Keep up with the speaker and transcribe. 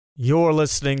You're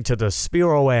listening to the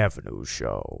Spiro Avenue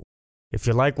Show. If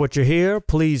you like what you hear,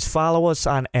 please follow us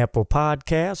on Apple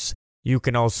Podcasts. You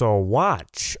can also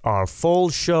watch our full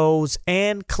shows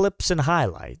and clips and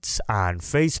highlights on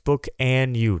Facebook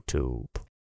and YouTube.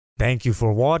 Thank you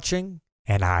for watching,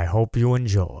 and I hope you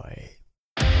enjoy.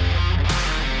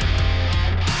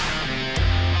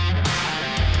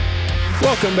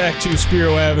 Welcome back to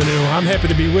Spiro Avenue. I'm happy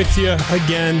to be with you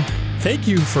again. Thank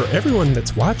you for everyone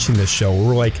that's watching this show.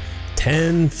 We're like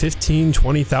 10, 15,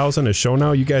 20,000 a show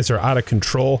now. You guys are out of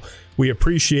control. We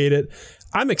appreciate it.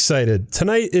 I'm excited.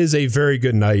 Tonight is a very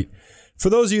good night. For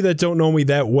those of you that don't know me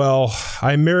that well,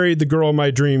 I married the girl of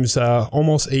my dreams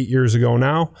almost 8 years ago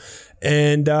now.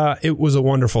 And it was a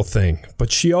wonderful thing.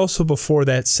 But she also, before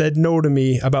that, said no to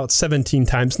me about 17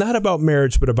 times. Not about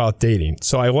marriage, but about dating.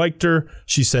 So I liked her.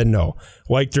 She said no.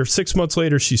 Liked her 6 months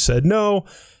later. She said no.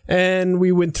 And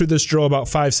we went through this drill about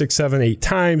 5, 6, 7, 8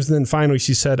 times. And then finally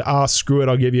she said, screw it.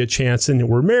 I'll give you a chance. And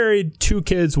we're married. 2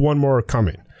 kids, 1 more are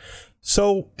coming.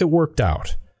 So it worked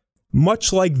out.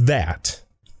 Much like that,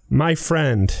 my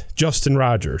friend, Justin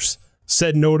Rogers,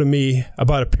 said no to me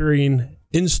about appearing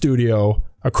in studio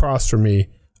across from me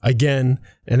again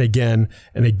and again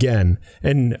and again.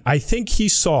 And I think he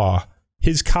saw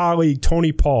his colleague,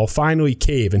 Tony Paul, finally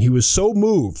cave. And he was so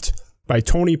moved by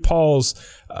Tony Paul's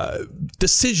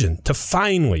decision to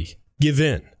finally give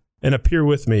in and appear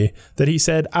with me that he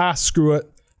said, screw it.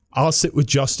 I'll sit with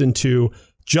Justin too.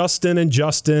 Justin and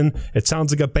Justin, it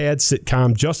sounds like a bad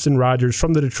sitcom. Justin Rogers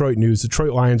from the Detroit News,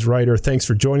 Detroit Lions writer. Thanks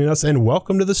for joining us and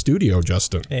welcome to the studio,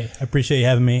 Justin. Hey, I appreciate you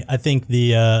having me. I think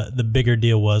the bigger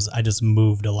deal was I just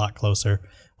moved a lot closer.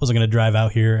 Wasn't going to drive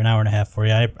out here an hour and a half for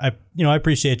you. I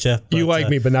appreciate you. But, you like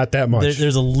me, but not that much.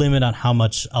 There's a limit on how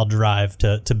much I'll drive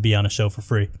to be on a show for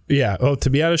free. Yeah, to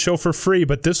be on a show for free,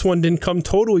 but this one didn't come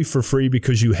totally for free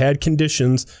because you had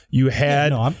conditions. You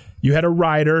had you had a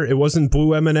rider. It wasn't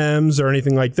blue M&Ms or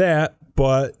anything like that,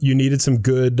 but you needed some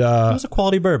good. It was a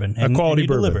quality bourbon. And you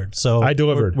delivered. So I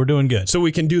delivered. We're doing good. So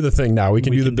we can do the thing now. We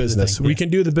can do the business. We can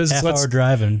do the business. Half hour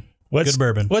drive and good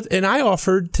bourbon. And I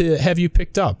offered to have you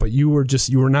picked up, but you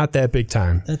were not that big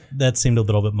time. That seemed a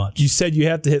little bit much. You said you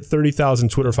have to hit 30,000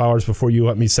 Twitter followers before you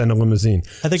let me send a limousine.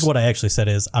 I think what I actually said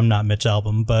is I'm not Mitch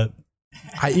Albom, but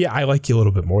I like you a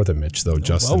little bit more than Mitch, though,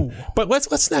 Justin. Whoa. But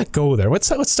let's not go there. Let's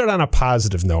start on a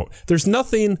positive note. There's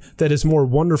nothing that is more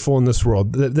wonderful in this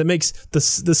world that makes the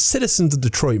citizens of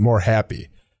Detroit more happy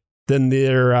than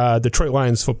their Detroit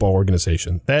Lions football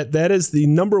organization. That is the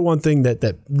number one thing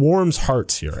that warms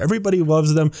hearts here. Everybody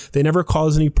loves them. They never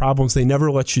cause any problems. They never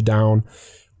let you down.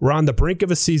 We're on the brink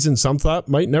of a season some thought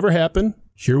might never happen.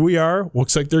 Here we are.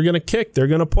 Looks like they're going to kick. They're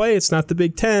going to play. It's not the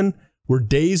Big Ten. We're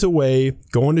days away,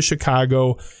 going to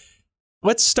Chicago.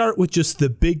 Let's start with just the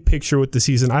big picture with the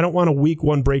season. I don't want a week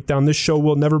one breakdown. This show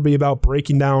will never be about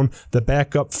breaking down the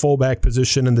backup fullback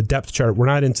position and the depth chart. We're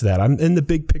not into that. I'm in the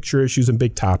big picture issues and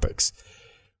big topics.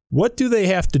 What do they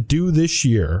have to do this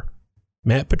year?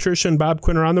 Matt Patricia and Bob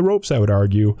Quinn are on the ropes, I would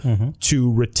argue,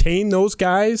 to retain those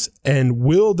guys. And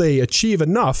will they achieve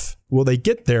enough? Will they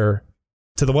get there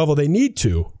to the level they need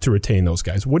to retain those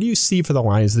guys? What do you see for the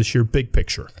Lions this year, big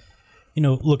picture?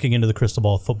 Looking into the crystal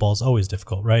ball of football is always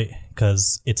difficult, right?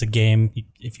 Because it's a game.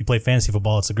 If you play fantasy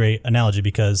football, it's a great analogy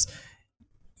because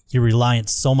you're reliant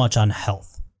so much on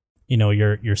health.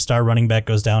 Your star running back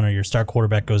goes down or your star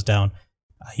quarterback goes down.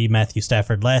 Matthew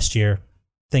Stafford last year,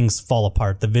 things fall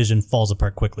apart. The vision falls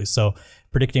apart quickly. So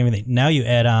predicting everything. Now you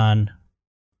add on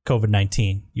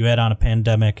COVID-19. You add on a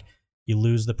pandemic. You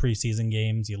lose the preseason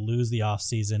games. You lose the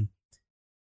offseason.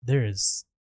 There is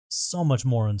so much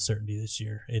more uncertainty this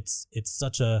year. It's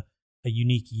such a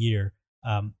unique year.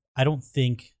 I don't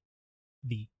think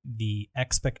the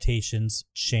expectations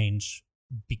change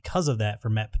because of that for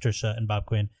Matt Patricia and Bob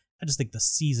Quinn. I just think the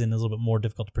season is a little bit more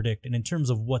difficult to predict. And in terms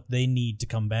of what they need to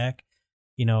come back,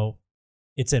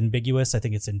 it's ambiguous. I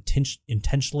think it's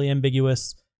intentionally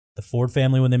ambiguous. The Ford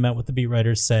family, when they met with the beat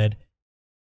writers, said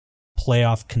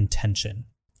playoff contention.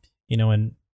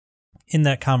 And in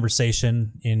that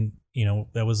conversation,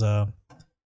 that was a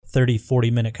 30,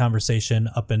 40-minute conversation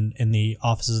up in the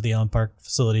offices of the Allen Park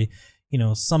facility.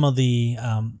 Some of the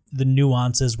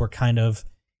nuances were kind of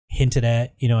hinted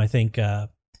at. I think, a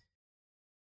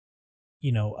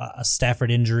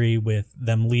Stafford injury with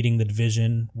them leading the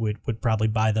division would probably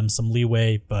buy them some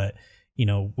leeway, but,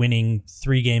 winning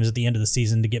 3 games at the end of the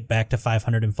season to get back to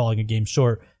 500 and falling a game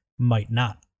short might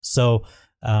not. So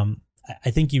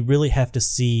I think you really have to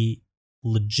see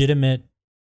legitimate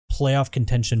playoff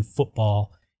contention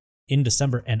football in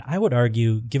December. And I would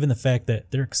argue, given the fact that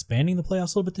they're expanding the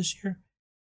playoffs a little bit this year,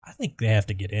 I think they have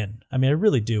to get in. I mean, I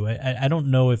really do. I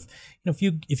don't know if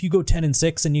you go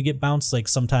 10-6 and you get bounced, like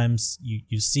sometimes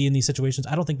you see in these situations.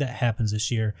 I don't think that happens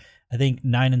this year. I think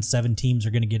 9-7 teams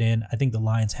are going to get in. I think the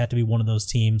Lions have to be one of those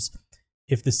teams.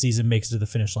 If the season makes it to the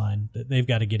finish line, they've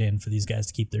got to get in for these guys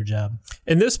to keep their job.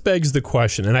 And this begs the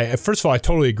question, and first of all, I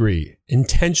totally agree,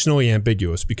 intentionally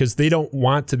ambiguous, because they don't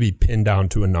want to be pinned down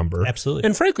to a number. Absolutely.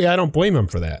 And frankly, I don't blame them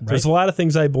for that. Right. There's a lot of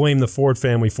things I blame the Ford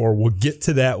family for. We'll get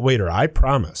to that later, I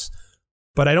promise.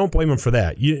 But I don't blame them for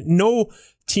that. No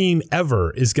team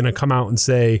ever is going to come out and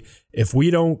say, if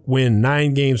we don't win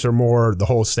 9 games or more, the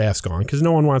whole staff's gone, because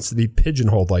no one wants to be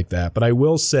pigeonholed like that. But I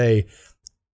will say,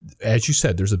 as you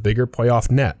said, there's a bigger playoff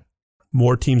net.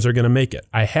 More teams are going to make it.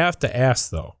 I have to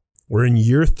ask, though, we're in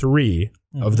year 3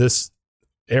 of this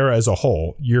era as a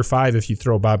whole. Year 5, if you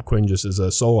throw Bob Quinn just as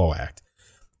a solo act.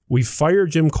 We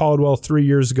fired Jim Caldwell 3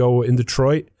 years ago in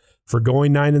Detroit for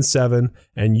going 9-7.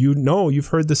 And you've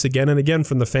heard this again and again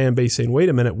from the fan base saying, wait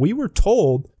a minute, we were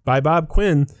told by Bob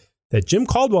Quinn that Jim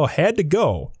Caldwell had to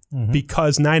go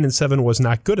because 9-7 was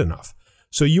not good enough.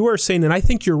 So you are saying, and I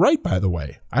think you're right, by the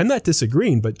way. I'm not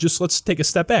disagreeing, but just let's take a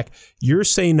step back. You're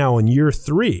saying now in year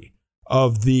 3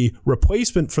 of the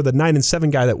replacement for the 9-7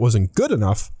 guy that wasn't good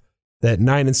enough, that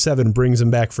 9-7 brings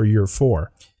him back for year 4.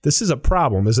 This is a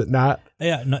problem, is it not?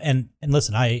 Yeah, no, and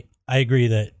listen, I agree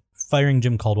that firing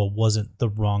Jim Caldwell wasn't the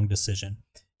wrong decision.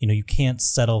 You can't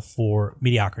settle for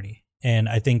mediocrity. And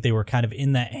I think they were kind of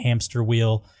in that hamster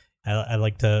wheel. I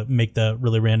like to make the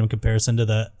really random comparison to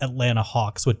the Atlanta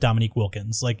Hawks with Dominique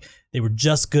Wilkins. Like, they were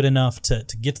just good enough to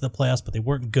get to the playoffs, but they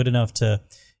weren't good enough to,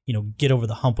 get over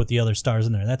the hump with the other stars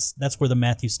in there. That's where the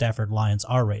Matthew Stafford Lions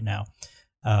are right now.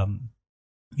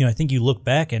 I think you look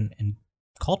back and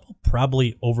Caldwell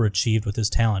probably overachieved with his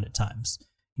talent at times.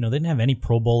 They didn't have any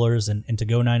Pro Bowlers, and to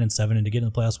go 9-7 and to get in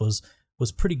the playoffs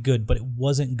was pretty good, but it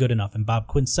wasn't good enough. And Bob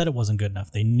Quinn said it wasn't good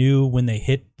enough. They knew when they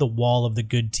hit the wall of the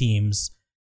good teams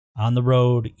on the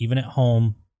road, even at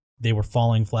home, they were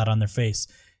falling flat on their face.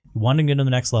 You wanted to get to the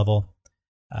next level.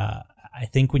 I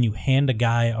think when you hand a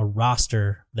guy a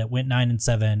roster that went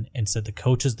 9-7 and said the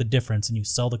coach is the difference, and you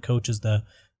sell the coach as the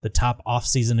top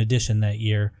offseason addition that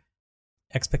year,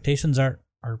 expectations are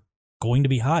going to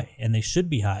be high, and they should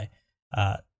be high.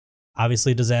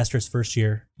 Obviously, a disastrous first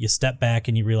year. You step back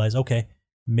and you realize, okay,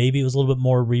 maybe it was a little bit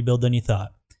more rebuild than you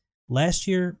thought. Last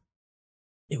year,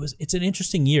 it's an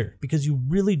interesting year because you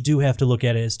really do have to look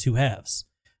at it as 2 halves.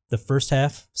 The first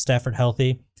half, Stafford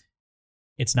healthy,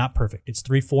 it's not perfect. It's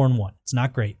 3-4-1. It's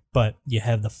not great, but you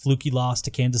have the fluky loss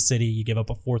to Kansas City. You give up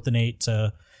a 4th and 8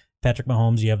 to Patrick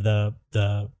Mahomes. You have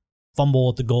the fumble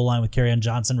at the goal line with Kerryon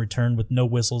Johnson returned with no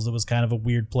whistles. It was kind of a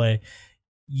weird play.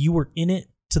 You were in it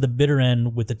to the bitter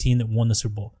end with the team that won the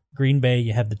Super Bowl. Green Bay,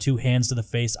 you have the 2 hands to the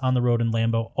face on the road in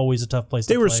Lambeau. Always a tough place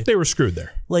to play. They were screwed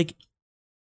there. Like,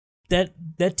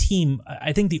 that team,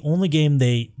 I think the only game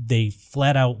they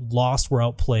flat out lost or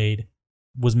outplayed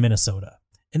was Minnesota.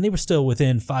 And they were still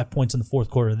within 5 points in the fourth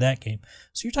quarter of that game.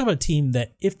 So you're talking about a team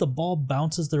that if the ball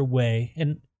bounces their way,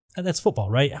 and that's football,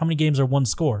 right? How many games are 1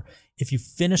 score? If you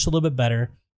finish a little bit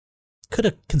better, could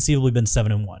have conceivably been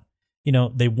 7-1.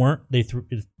 They weren't.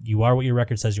 You are what your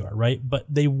record says you are, right?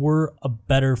 But they were a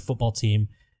better football team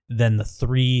than the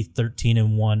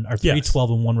 3-13-1 or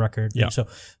 3-12-1 record. Yeah.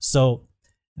 So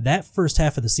that first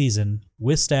half of the season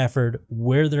with Stafford,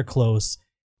 where they're close,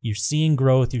 you're seeing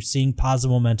growth, you're seeing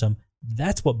positive momentum.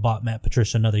 That's what bought Matt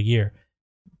Patricia another year.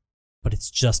 But it's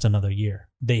just another year.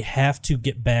 They have to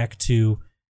get back to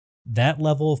that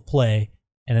level of play,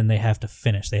 and then they have to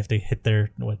finish. They have to hit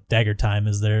their dagger time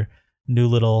is their new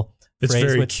little it's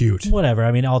phrase. Very cute. Whatever.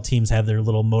 I mean, all teams have their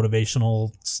little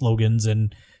motivational slogans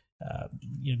and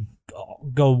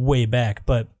go way back.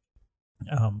 But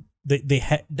they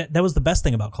had that was the best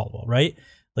thing about Caldwell, right?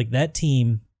 Like, that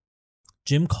team,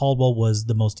 Jim Caldwell was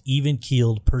the most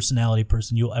even-keeled personality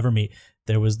person you'll ever meet.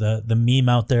 There was the meme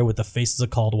out there with the faces of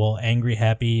Caldwell, angry,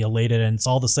 happy, elated, and it's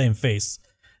all the same face.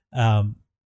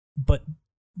 But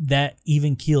that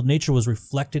even-keeled nature was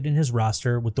reflected in his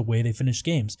roster with the way they finished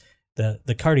games.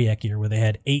 The cardiac year where they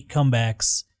had 8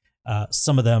 comebacks,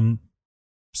 some of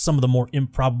the more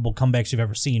improbable comebacks you've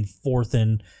ever seen, 4th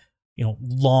and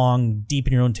long, deep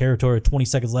in your own territory, 20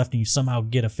 seconds left, and you somehow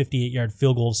get a 58-yard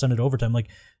field goal to send it to overtime. Like,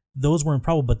 those were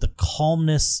improbable, but the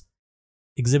calmness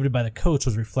exhibited by the coach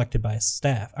was reflected by his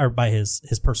staff or by his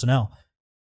personnel.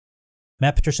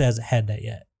 Matt Patricia hasn't had that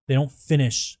yet. They don't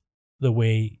finish the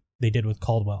way they did with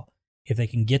Caldwell. If they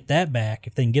can get that back,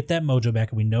 if they can get that mojo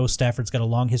back, and we know Stafford's got a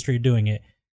long history of doing it,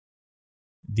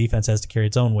 defense has to carry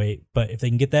its own weight. But if they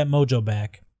can get that mojo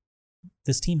back,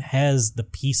 this team has the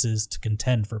pieces to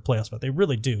contend for a playoff spot. They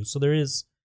really do. So there is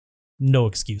no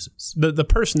excuses. The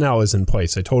personnel is in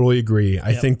place. I totally agree.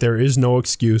 I think there is no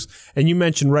excuse. And you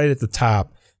mentioned right at the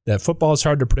top that football is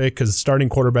hard to predict because the starting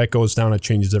quarterback goes down, it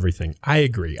changes everything. I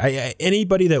agree.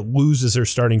 Anybody that loses their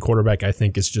starting quarterback, I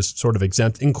think, is just sort of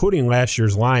exempt, including last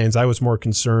year's Lions. I was more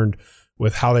concerned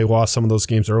with how they lost some of those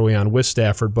games early on with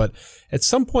Stafford. But at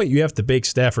some point, you have to bake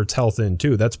Stafford's health in,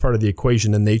 too. That's part of the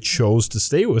equation, and they chose to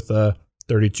stay with a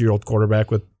 32-year-old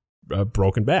quarterback with a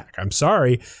broken back. I'm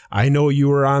sorry. I know you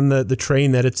were on the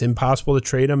train that it's impossible to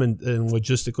trade him and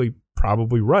logistically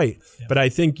probably right. Yeah. But I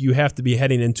think you have to be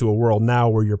heading into a world now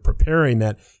where you're preparing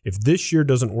that if this year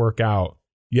doesn't work out,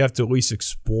 you have to at least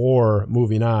explore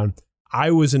moving on.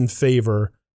 I was in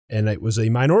favor, and it was a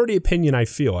minority opinion, I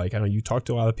feel like. I know you talked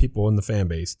to a lot of people in the fan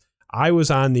base. I was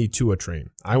on the Tua train.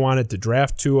 I wanted to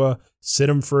draft Tua, sit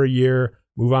him for a year,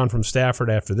 move on from Stafford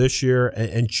after this year.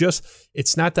 And just,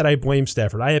 it's not that I blame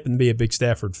Stafford. I happen to be a big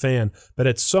Stafford fan. But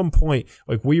at some point,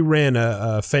 like we ran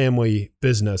a family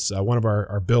business, one of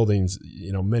our buildings,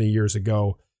 many years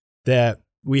ago, that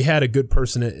we had a good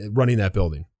person running that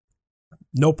building.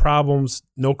 No problems,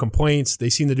 no complaints. They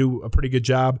seemed to do a pretty good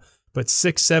job. But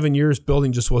 6-7 years,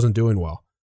 building just wasn't doing well.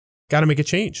 Got to make a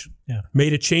change. Yeah.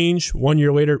 Made a change. 1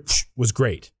 year later, was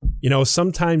great.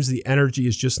 Sometimes the energy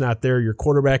is just not there. Your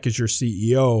quarterback is your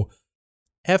CEO.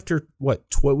 After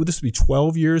would this be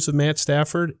 12 years of Matt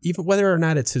Stafford? Even whether or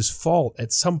not it's his fault,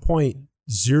 at some point,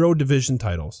 0 division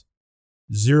titles,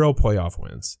 0 playoff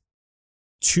wins,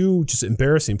 2 just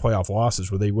embarrassing playoff losses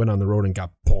where they went on the road and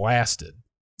got blasted.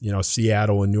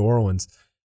 Seattle and New Orleans.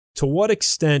 To what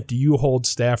extent do you hold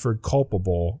Stafford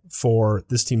culpable for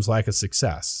this team's lack of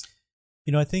success?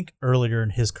 I think earlier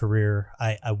in his career,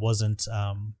 I wasn't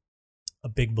a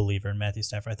big believer in Matthew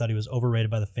Stafford. I thought he was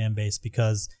overrated by the fan base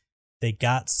because they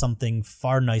got something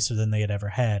far nicer than they had ever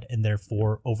had and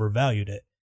therefore overvalued it.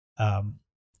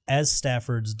 As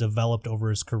Stafford's developed over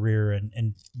his career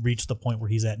and reached the point where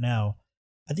he's at now,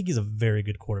 I think he's a very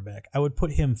good quarterback. I would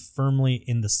put him firmly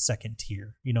in the second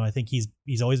tier. I think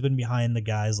he's always been behind the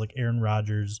guys like Aaron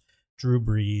Rodgers, Drew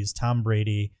Brees, Tom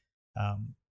Brady.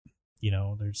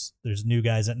 There's new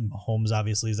guys, and Mahomes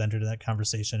obviously has entered that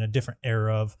conversation. A different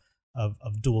era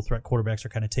of dual threat quarterbacks are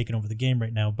kind of taking over the game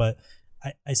right now. But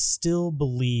I still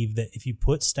believe that if you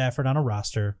put Stafford on a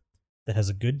roster that has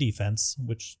a good defense,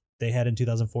 which they had in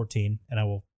 2014, and I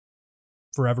will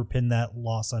forever pin that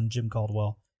loss on Jim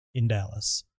Caldwell in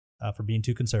Dallas for being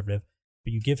too conservative.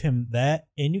 But you give him that,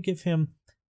 and you give him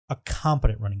a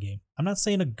competent running game. I'm not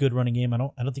saying a good running game. I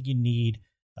don't think you need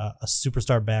a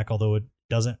superstar back, although it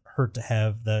doesn't hurt to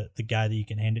have the guy that you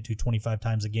can hand it to 25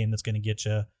 times a game that's going to get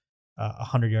you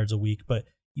 100 yards a week. But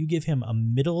you give him a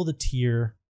middle of the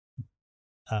tier,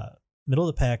 middle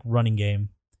of the pack running game,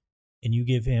 and you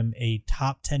give him a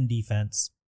top 10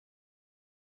 defense.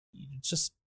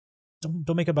 Just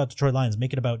don't make it about Detroit Lions.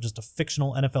 Make it about just a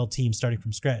fictional NFL team starting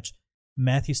from scratch.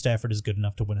 Matthew Stafford is good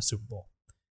enough to win a Super Bowl.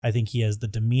 I think he has the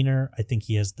demeanor. I think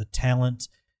he has the talent.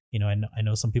 I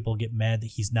know some people get mad that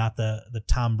he's not the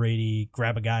Tom Brady,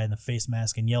 grab a guy in the face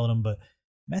mask and yell at him, but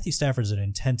Matthew Stafford is an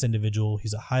intense individual.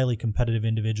 He's a highly competitive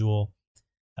individual.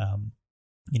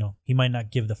 He might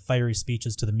not give the fiery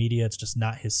speeches to the media. It's just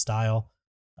not his style.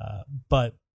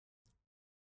 But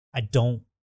I don't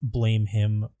blame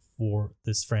him for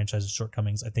this franchise's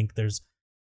shortcomings. I think there's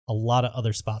a lot of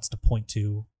other spots to point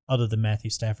to other than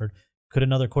Matthew Stafford. Could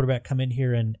another quarterback come in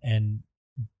here and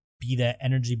be that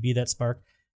energy, be that spark?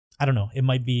 I don't know. It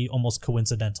might be almost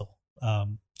coincidental.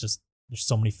 Just there's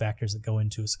so many factors that go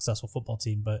into a successful football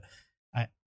team, but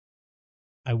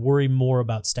I worry more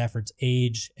about Stafford's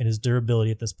age and his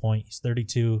durability at this point. He's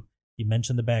 32. You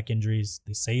mentioned the back injuries.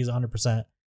 They say he's 100%.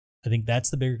 I think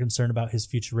that's the bigger concern about his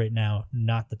future right now,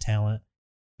 not the talent.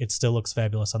 It still looks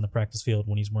fabulous on the practice field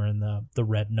when he's wearing the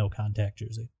red no contact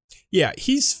jersey. Yeah,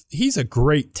 he's a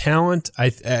great talent.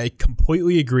 I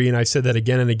completely agree, and I said that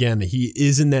again and again. He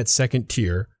is in that second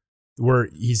tier where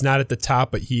he's not at the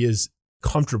top, but he is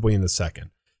comfortably in the second.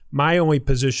 My only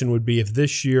position would be if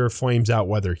this year flames out,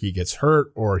 whether he gets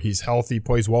hurt or he's healthy,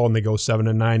 plays well, and they go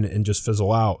 7-9 and just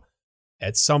fizzle out.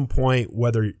 At some point,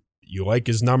 whether you like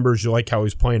his numbers, you like how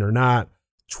he's playing or not,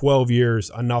 12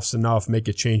 years, enough's enough, make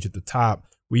a change at the top.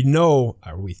 We know,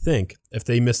 or we think, if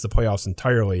they miss the playoffs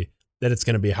entirely, that it's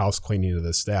going to be house cleaning to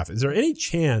this staff. Is there any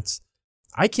chance,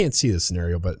 I can't see this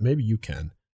scenario, but maybe you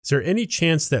can. Is there any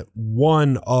chance that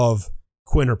one of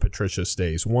Quinn or Patricia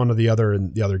stays, one or the other,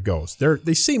 and the other goes?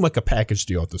 They seem like a package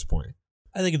deal at this point.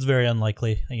 I think it's very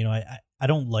unlikely. I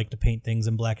don't like to paint things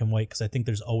in black and white because I think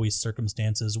there's always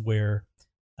circumstances where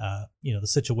The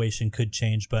situation could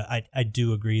change, but I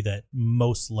do agree that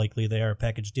most likely they are a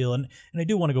package deal. And I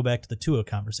do want to go back to the Tua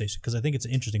conversation because I think it's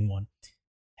an interesting one.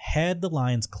 Had the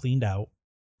Lions cleaned out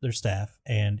their staff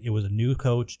and it was a new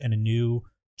coach and a new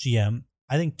GM,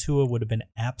 I think Tua would have been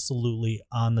absolutely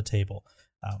on the table.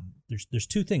 There's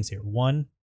two things here. One,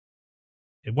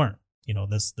 it weren't.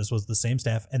 This was the same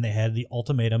staff, and they had the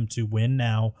ultimatum to win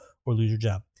now or lose your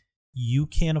job. You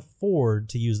can't afford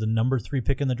to use the number 3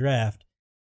 pick in the draft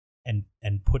and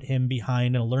put him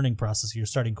behind in a learning process of your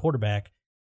starting quarterback.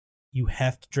 You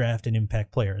have to draft an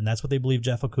impact player, and that's what they believe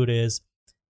Jeff Okudah is.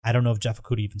 I don't know if Jeff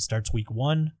Okudah even starts week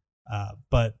 1,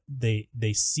 but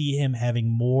they see him having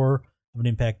more of an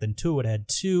impact than Tua had.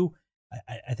 2,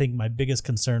 I think my biggest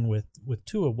concern with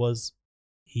Tua was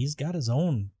he's got his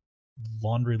own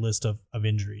laundry list of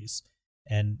injuries.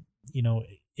 And,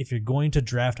 if you're going to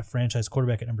draft a franchise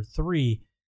quarterback at number 3,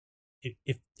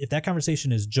 if that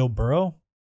conversation is Joe Burrow,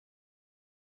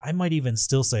 I might even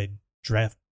still say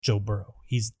draft Joe Burrow.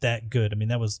 He's that good. I mean,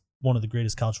 that was one of the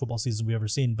greatest college football seasons we've ever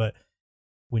seen. But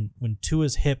when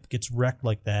Tua's hip gets wrecked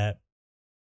like that,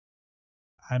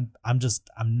 I'm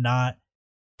not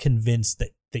convinced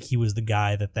that he was the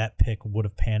guy that pick would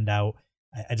have panned out.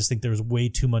 I just think there was way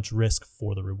too much risk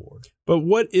for the reward. But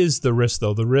what is the risk,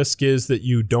 though? The risk is that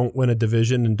you don't win a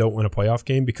division and don't win a playoff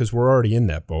game because we're already in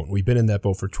that boat. We've been in that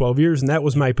boat for 12 years, and that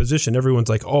was my position. Everyone's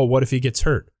like, oh, what if he gets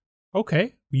hurt?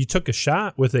 Okay, you took a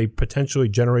shot with a potentially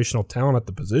generational talent at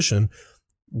the position.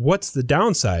 What's the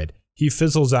downside? He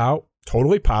fizzles out.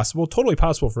 Totally possible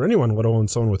for anyone, let alone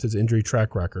someone with his injury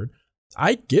track record.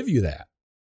 I give you that.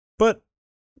 But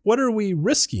what are we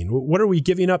risking? What are we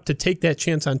giving up to take that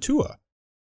chance on Tua?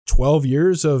 12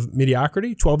 years of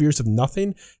mediocrity, 12 years of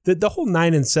nothing. The whole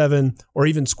 9-7 or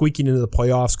even squeaking into the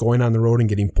playoffs, going on the road and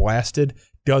getting blasted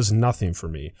does nothing for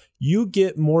me. You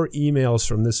get more emails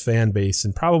from this fan base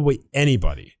than probably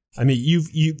anybody. I mean,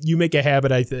 you make a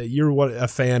habit. You're a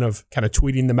fan of kind of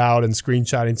tweeting them out and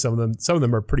screenshotting some of them. Some of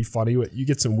them are pretty funny. You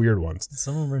get some weird ones.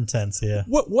 Some of them are intense, yeah.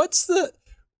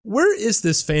 Where is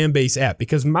this fan base at?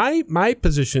 Because my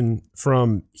position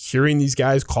from hearing these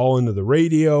guys call into the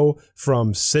radio,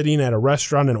 from sitting at a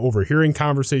restaurant and overhearing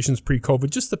conversations pre-COVID,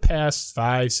 just the past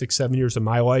 5, 6, 7 years of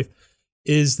my life,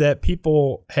 is that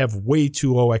people have way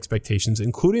too low expectations,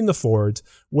 including the Fords,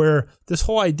 where this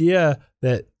whole idea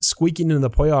that squeaking into the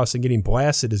playoffs and getting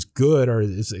blasted is good or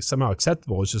is somehow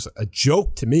acceptable is just a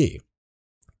joke to me.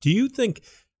 Do you think...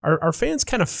 Are fans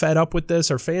kind of fed up with this?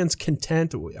 Are fans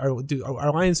content?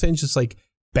 Are Lions fans just like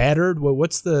battered?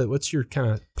 What's your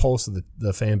kind of pulse of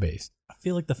the fan base? I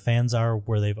feel like the fans are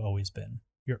where they've always been.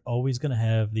 You're always going to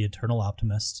have the eternal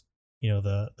optimist,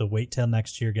 the wait till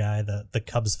next year guy, the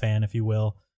Cubs fan, if you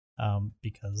will,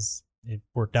 because it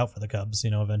worked out for the Cubs,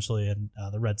 eventually, and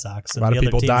the Red Sox. And a lot of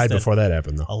people died before that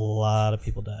happened, though. A lot of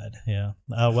people died. Yeah.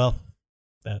 Well.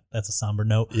 That's a somber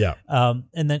note. Yeah.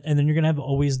 And then you're gonna have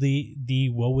always the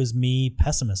woe is me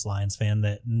pessimist Lions fan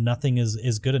that nothing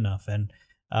is good enough. And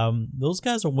those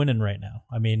guys are winning right now.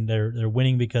 I mean, they're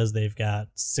winning because they've got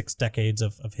 6 decades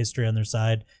of history on their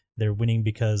side. They're winning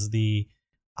because the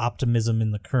optimism in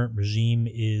the current regime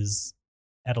is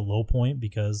at a low point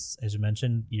because, as you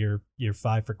mentioned, year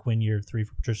 5 for Quinn, year 3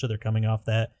 for Patricia. They're coming off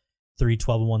that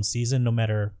 3-12-1 season. No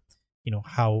matter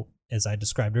how, as I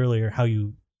described earlier, how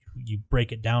you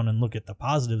break it down and look at the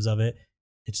positives of it,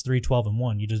 it's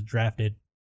 3-12-1. You just drafted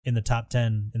in the top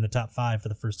 10, in the top 5 for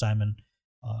the first time in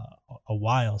a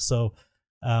while. So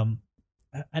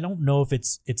I don't know if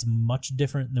it's much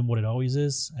different than what it always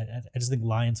is. I just think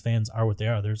Lions fans are what they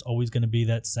are. There's always going to be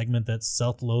that segment that's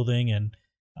self-loathing and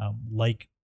like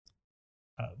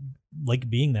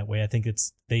being that way. I think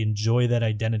they enjoy that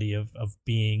identity of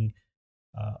being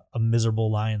a miserable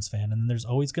Lions fan, and there's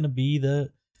always going to be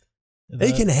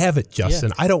they can have it, Justin.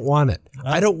 Yeah. I don't want it.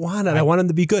 I don't want it. I want them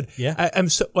to be good. Yeah. I'm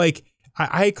so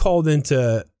I called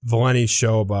into Valenti's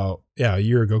show about a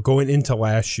year ago, going into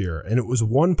last year, and it was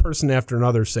one person after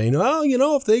another saying,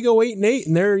 "Oh, if they go 8-8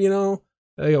 and they're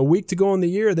a week to go in the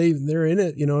year, they're in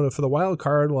it, for the wild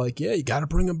card. Like, yeah, you got to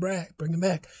bring them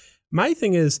back. My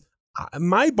thing is,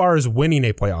 my bar is winning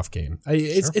a playoff game.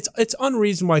 It's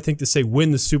unreasonable, I think, to say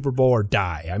win the Super Bowl or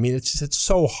die. I mean, it's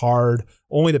so hard.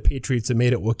 Only the Patriots have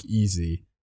made it look easy.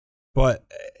 But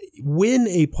win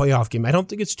a playoff game. I don't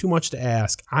think it's too much to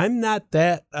ask. I'm not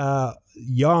that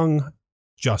young,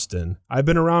 Justin. I've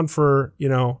been around for,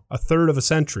 a third of a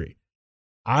century.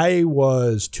 I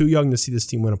was too young to see this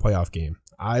team win a playoff game.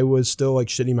 I was still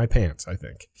shitting my pants, I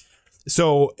think.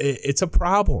 So it's a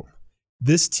problem.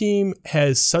 This team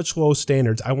has such low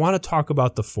standards. I want to talk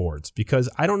about the Fords because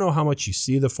I don't know how much you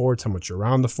see the Fords, how much you're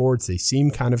around the Fords. They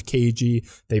seem kind of cagey.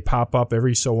 They pop up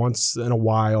every so once in a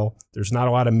while. There's not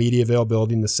a lot of media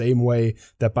availability in the same way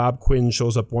that Bob Quinn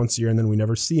shows up once a year and then we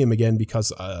never see him again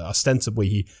because ostensibly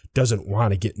he doesn't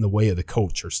want to get in the way of the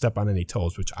coach or step on any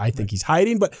toes, which I think he's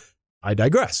hiding, but I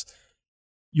digress.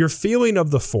 Your feeling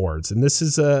of the Fords, and this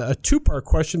is a two-part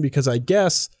question because I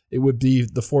guess it would be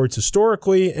the Fords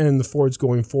historically and the Fords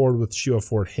going forward with Sheila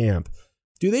Ford Hamp.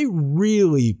 Do they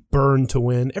really burn to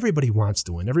win? Everybody wants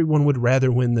to win. Everyone would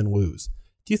rather win than lose.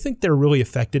 Do you think they're really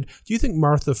affected? Do you think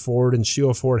Martha Ford and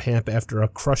Sheila Ford Hamp, after a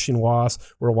crushing loss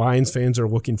where Lions fans are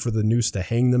looking for the noose to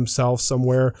hang themselves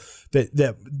somewhere,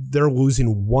 that they're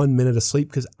losing 1 minute of sleep?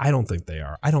 Because I don't think they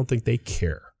are. I don't think they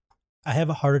care. I have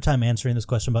a harder time answering this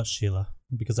question about Sheila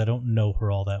because I don't know her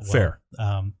all that well. Fair.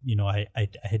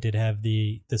 I did have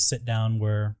the sit down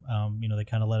where they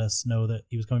kind of let us know that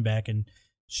he was coming back, and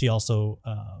she also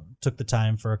took the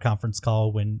time for a conference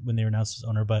call when they were announced as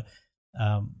owner. But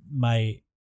my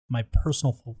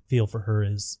personal feel for her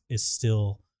is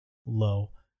still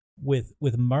low.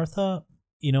 With Martha,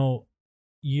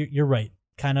 you're right,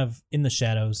 kind of in the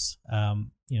shadows.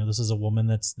 This is a woman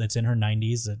that's in her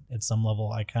 90s at some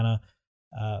level. I kind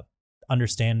of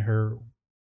understand her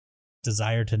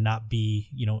desire to not be,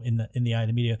 in the eye of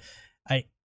the media. I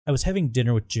was having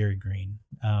dinner with Jerry Green.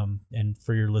 And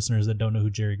for your listeners that don't know who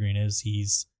Jerry Green is,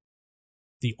 he's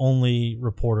the only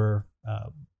reporter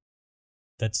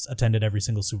that's attended every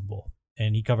single Super Bowl.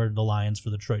 And he covered the Lions for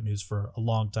the Detroit News for a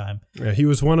long time. Yeah, he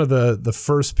was one of the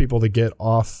first people to get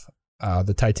off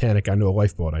the Titanic onto a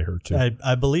lifeboat, I heard too.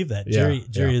 I believe that.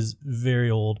 Jerry is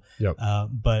very old. Yep.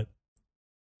 But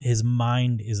his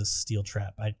mind is a steel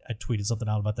trap. I tweeted something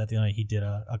out about that the other night. He did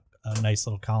a nice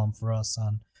little column for us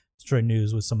on Detroit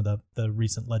News with some of the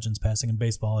recent legends passing in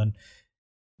baseball. And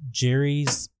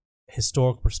Jerry's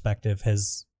historical perspective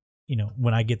has,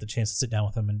 when I get the chance to sit down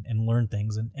with him and learn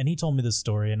things, and he told me this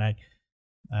story, and I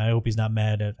hope he's not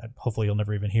mad at, hopefully he'll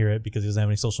never even hear it because he doesn't have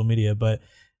any social media, but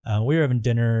we were having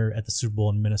dinner at the Super Bowl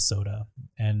in Minnesota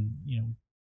and,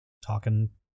 talking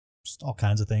just all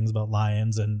kinds of things about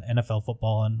Lions and NFL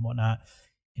football and whatnot.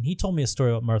 And he told me a story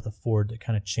about Martha Ford that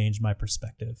kind of changed my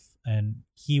perspective. And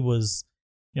he was,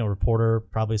 a reporter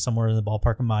probably somewhere in the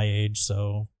ballpark of my age.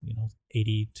 So,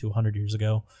 80 to 100 years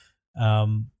ago.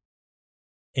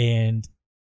 And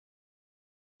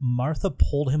Martha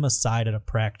pulled him aside at a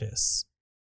practice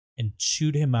and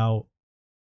chewed him out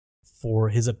for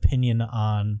his opinion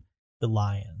on the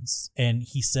Lions. And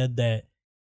he said that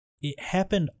it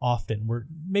happened often where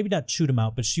maybe not chewed him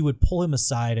out, but she would pull him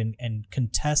aside and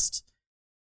contest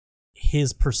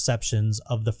his perceptions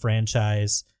of the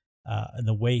franchise and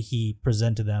the way he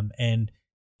presented them. And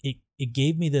it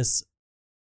gave me this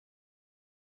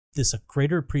a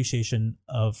greater appreciation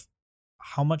of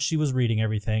how much she was reading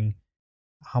everything,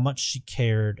 how much she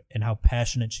cared, and how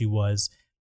passionate she was.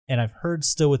 And I've heard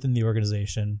still within the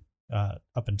organization,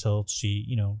 up until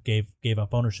she, gave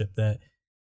up ownership, that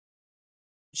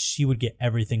she would get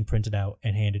everything printed out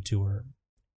and handed to her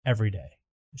every day.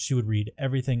 She would read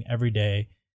everything every day.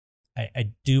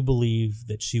 I do believe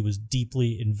that she was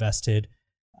deeply invested.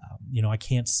 I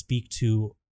can't speak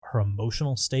to her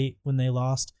emotional state when they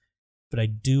lost, but I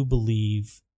do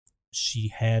believe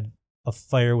she had a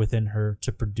fire within her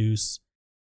to produce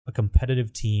a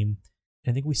competitive team.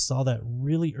 And I think we saw that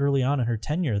really early on in her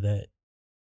tenure, that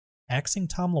axing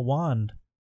Tom LaWand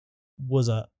was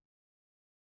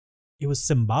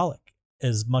symbolic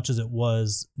as much as it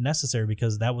was necessary,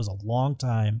 because that was a long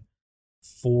time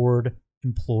Ford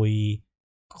employee,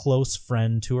 close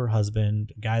friend to her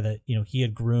husband, a guy that, he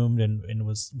had groomed and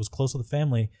was close with the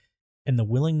family. And the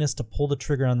willingness to pull the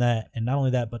trigger on that, and not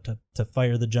only that, but to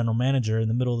fire the general manager in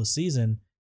the middle of the season,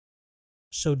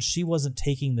 showed she wasn't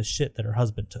taking the shit that her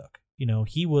husband took.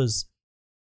 He was,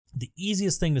 the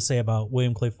easiest thing to say about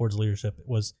William Clay Ford's leadership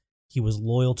was he was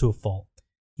loyal to a fault.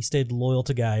 He stayed loyal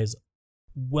to guys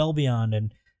well beyond,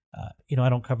 and I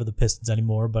don't cover the Pistons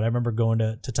anymore, but I remember going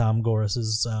to Tom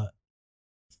Gorris's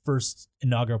first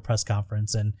inaugural press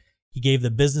conference, and he gave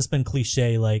the businessman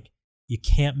cliche, like, you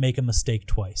can't make a mistake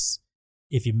twice.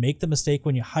 If you make the mistake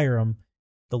when you hire them,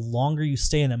 the longer you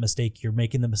stay in that mistake, you're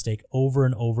making the mistake over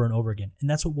and over and over again. And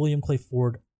that's what William Clay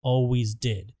Ford always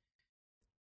did.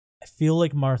 I feel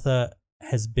like Martha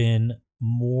has been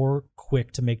more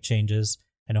quick to make changes.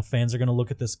 I know fans are going to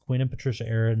look at this Quinn and Patricia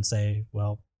era and say,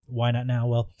 well, why not now?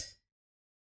 Well,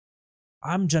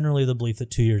 I'm generally of the belief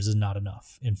that 2 years is not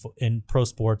enough in pro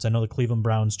sports. I know the Cleveland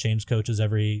Browns change coaches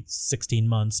every 16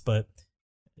 months, but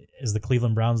is the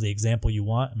Cleveland Browns the example you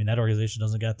want? I mean, that organization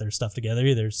doesn't get their stuff together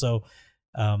either. So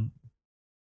I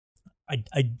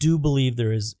do believe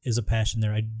there is a passion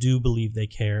there. I do believe they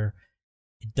care.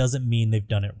 It doesn't mean they've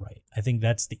done it right. I think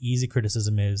that's the easy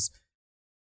criticism is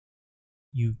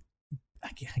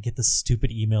I get this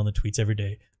stupid email and the tweets every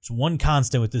day. There's one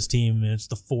constant with this team, and it's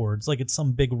the Fords. Like it's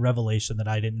some big revelation that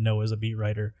I didn't know as a beat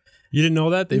writer. You didn't know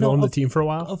that? They've owned the team for a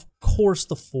while? Of course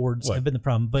the Fords have been the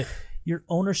problem, but your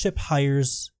ownership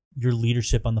hires your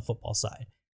leadership on the football side.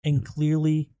 And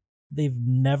clearly they've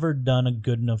never done a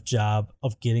good enough job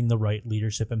of getting the right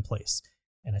leadership in place.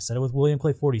 And I said it with William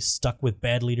Clay Ford. He stuck with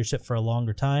bad leadership for a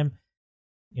longer time.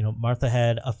 You know, Martha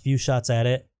had a few shots at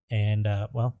it. And,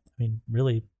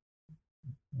 really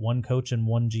one coach and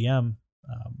one GM.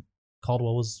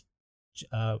 Caldwell was,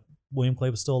 William Clay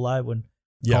was still alive when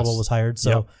Caldwell was hired.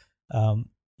 So,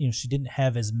 she didn't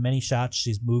have as many shots.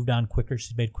 She's moved on quicker.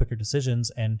 She's made quicker decisions.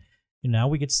 And now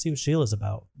we get to see what Sheila's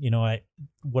about.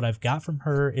 What I've got from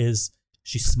her is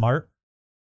she's smart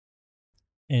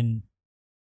and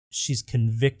she's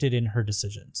convicted in her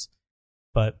decisions.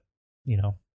 But,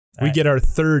 we get our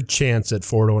third chance at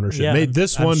Ford ownership. Yeah,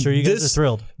 I'm sure you guys are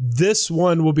thrilled. This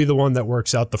one will be the one that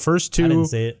works out. The first two, I didn't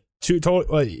say it.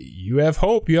 You have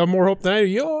hope. You have more hope than I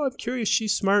do. I'm curious.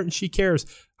 She's smart and she cares.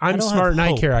 I'm smart and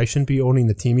I care. I shouldn't be owning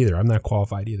the team either. I'm not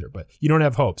qualified either. But you don't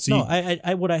have hope. So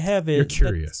what I have is you're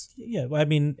curious.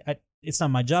 It's not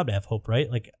my job to have hope, right?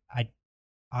 Like I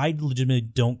legitimately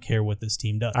don't care what this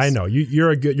team does. I know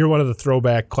you're one of the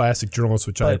throwback classic journalists,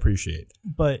 which I appreciate.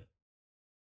 But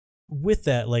with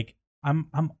that, like I'm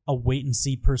a wait and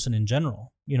see person in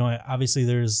general. Obviously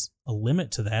there's a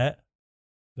limit to that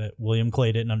William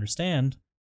Clay didn't understand,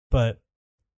 but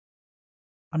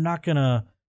I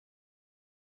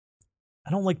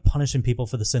don't like punishing people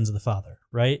for the sins of the father,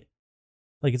 right?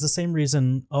 Like it's the same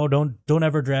reason, don't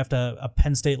ever draft a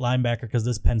Penn State linebacker because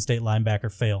this Penn State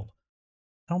linebacker failed.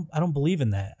 I don't believe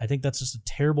in that. I think that's just a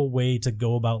terrible way to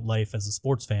go about life as a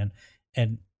sports fan.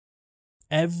 And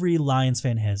every Lions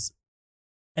fan has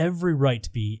every right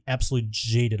to be absolutely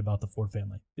jaded about the Ford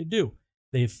family. They do.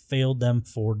 They've failed them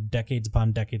for decades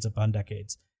upon decades upon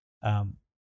decades.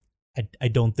 I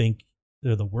don't think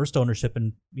they're the worst ownership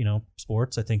in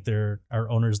sports. I think there are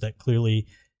owners that clearly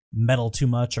meddle too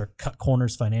much or cut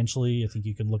corners financially. I think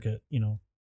you can look at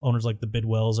owners like the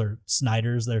Bidwells or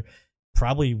Snyders. They're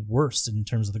probably worse in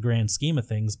terms of the grand scheme of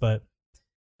things. But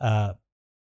I'm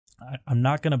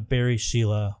not going to bury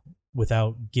Sheila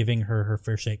without giving her her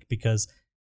fair shake because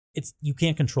you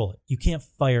can't control it. You can't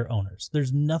fire owners.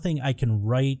 There's nothing I can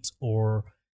write or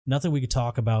nothing we could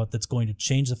talk about that's going to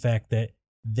change the fact that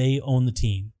they own the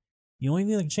team. The only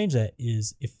thing that can change that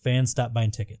is if fans stop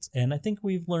buying tickets. And I think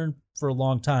we've learned for a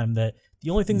long time that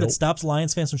the only thing that stops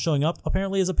Lions fans from showing up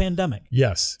apparently is a pandemic.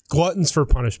 Yes. Gluttons for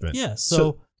punishment. Yeah.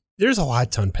 So there's a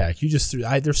lot to unpack.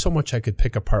 There's so much I could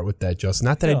pick apart with that, Justin.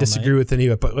 Not that I disagree with any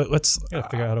of it, but let's gotta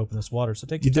figure out how to open this water. So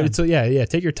take your time. So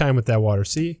take your time with that water.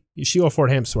 See, Sheila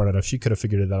Fordham's smart enough. She could have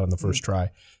figured it out on the first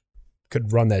try.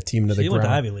 Could run that team into the ground. She went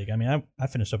to Ivy League. I mean, I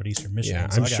finished up at Eastern Michigan.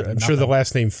 Yeah, I'm sure the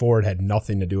last name Ford had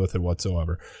nothing to do with it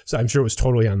whatsoever. So I'm sure it was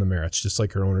totally on the merits, just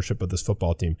like her ownership of this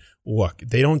football team. Look,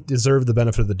 they don't deserve the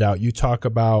benefit of the doubt. You talk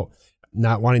about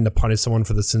not wanting to punish someone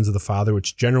for the sins of the father,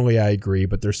 which generally I agree,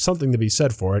 but there's something to be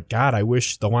said for it. God, I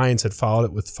wish the Lions had followed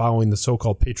it with following the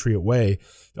so-called Patriot way.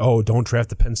 Oh, don't draft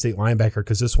the Penn State linebacker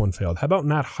because this one failed. How about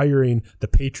not hiring the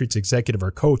Patriots executive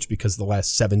or coach because the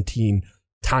last 17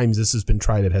 times this has been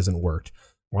tried, it hasn't worked?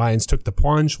 Lions took the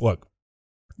plunge. Look,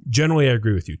 generally I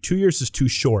agree with you. 2 years is too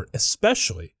short,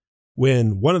 especially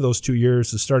when one of those 2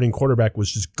 years, the starting quarterback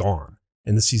was just gone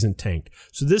and the season tanked.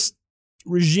 So this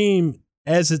regime,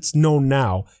 as it's known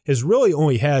now, has really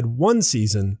only had one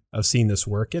season of seeing this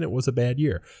work, and it was a bad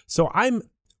year. So I'm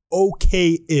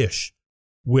okay-ish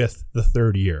with the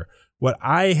third year. What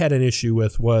I had an issue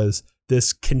with was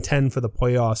this contend for the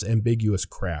playoffs ambiguous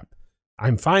crap.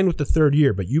 I'm fine with the third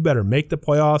year, but you better make the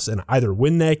playoffs and either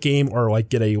win that game or like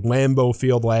get a Lambeau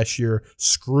Field last year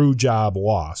screw job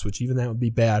loss, which even that would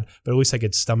be bad, but at least I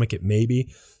could stomach it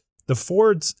maybe. The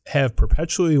Fords have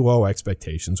perpetually low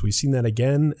expectations. We've seen that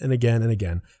again and again and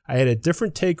again. I had a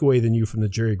different takeaway than you from the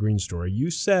Jerry Green story. You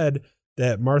said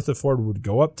that Martha Ford would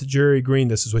go up to Jerry Green,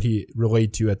 this is what he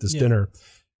relayed to you at this dinner,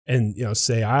 and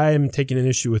say, I'm taking an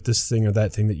issue with this thing or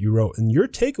that thing that you wrote. And your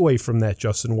takeaway from that,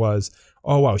 Justin, was,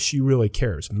 oh, wow, she really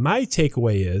cares. My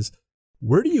takeaway is,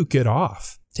 where do you get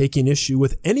off taking issue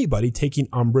with anybody taking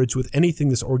umbrage with anything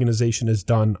this organization has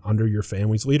done under your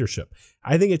family's leadership?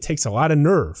 I think it takes a lot of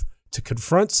nerve to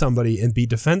confront somebody and be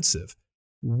defensive.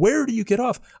 Where do you get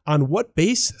off? On what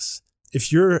basis?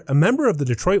 If you're a member of the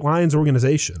Detroit Lions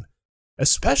organization,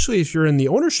 especially if you're in the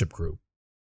ownership group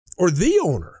or the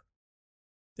owner,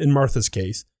 in Martha's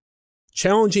case,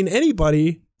 challenging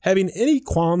anybody having any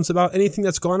qualms about anything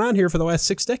that's gone on here for the last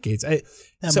 6 decades. That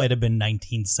might have been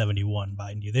 1971,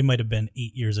 mind you. They might have been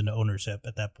 8 years into ownership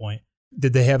at that point.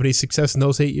 Did they have any success in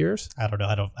those 8 years? I don't know.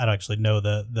 I don't actually know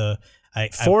the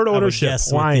Ford ownership,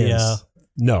 Lions.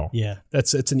 No. Yeah.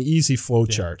 It's an easy flow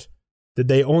chart. Did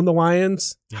they own the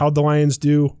Lions? Yeah. How'd the Lions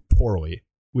do? Poorly.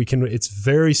 It's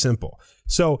very simple.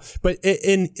 So, but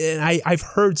I've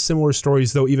heard similar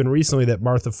stories though, even recently, that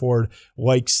Martha Ford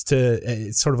likes to,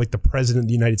 it's sort of like the president of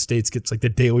the United States gets like the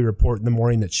daily report in the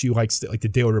morning, that she likes to, like the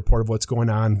daily report of what's going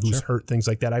on, who's hurt, things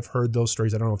like that. I've heard those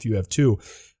stories. I don't know if you have too.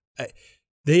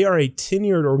 They are a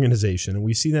tenured organization, and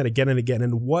we've seen that again and again.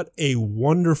 And what a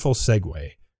wonderful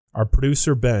segue. Our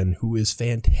producer, Ben, who is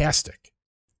fantastic,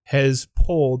 has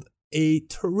pulled a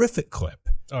terrific clip.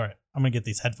 All right. I'm going to get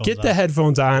these headphones on. Get the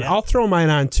headphones on. Yeah. I'll throw mine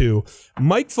on too.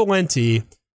 Mike Valenti,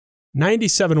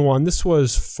 97-1. This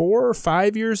was 4 or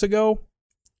 5 years ago.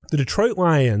 The Detroit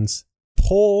Lions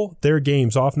pull their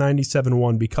games off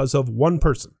 97-1 because of one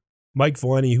person, Mike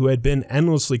Valenti, who had been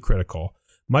endlessly critical.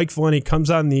 Mike Valenti comes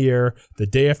on the air the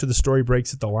day after the story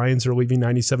breaks that the Lions are leaving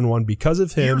 97-1 because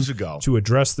of him, years ago, to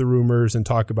address the rumors and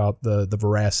talk about the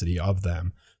veracity of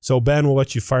them. So, Ben, we'll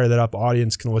let you fire that up.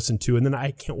 Audience can listen to, and then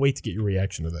I can't wait to get your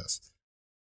reaction to this.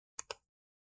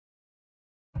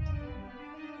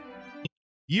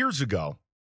 Years ago,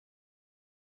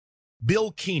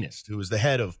 Bill Keenest, who is the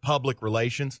head of public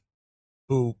relations,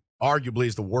 who arguably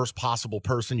is the worst possible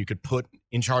person you could put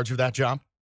in charge of that job.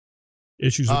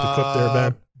 Issues with the clip there,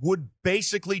 Ben. Would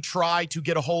basically try to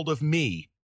get a hold of me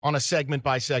on a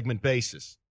segment-by-segment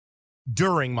basis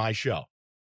during my show.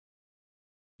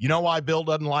 You know why Bill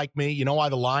doesn't like me? You know why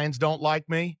the Lions don't like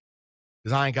me?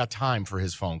 Because I ain't got time for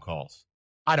his phone calls.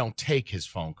 I don't take his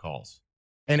phone calls.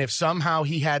 And if somehow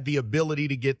he had the ability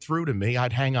to get through to me,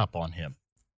 I'd hang up on him.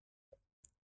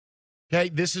 Okay,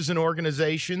 this is an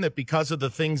organization that, because of the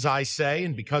things I say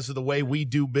and because of the way we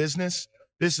do business,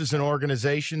 this is an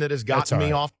organization that has gotten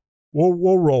me off.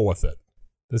 We'll roll with it.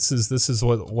 This is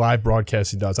what live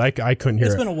broadcasting does. I couldn't hear it.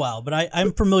 It's been a while, but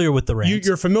I'm familiar with the rant.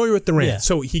 You're familiar with the rant. Yeah.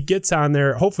 So he gets on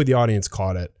there. Hopefully the audience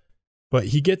caught it. But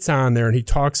he gets on there and he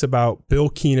talks about Bill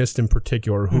Keenest in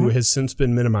particular, who has since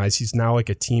been minimized. He's now like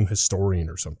a team historian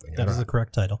or something. That is the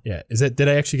correct title. Yeah. Did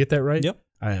I actually get that right? Yep.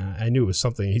 I knew it was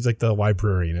something. He's like the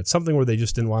librarian. It's something where they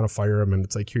just didn't want to fire him. And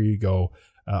it's like, here you go,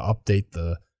 update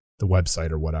the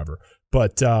website or whatever.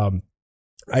 But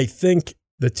I think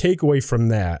the takeaway from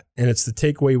that, and it's the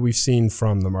takeaway we've seen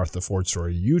from the Martha Ford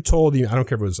story, you told, I don't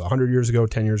care if it was 100 years ago,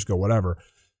 10 years ago, whatever,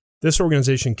 this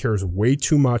organization cares way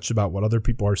too much about what other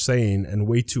people are saying and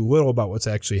way too little about what's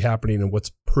actually happening and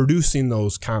what's producing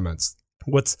those comments,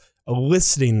 what's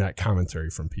eliciting that commentary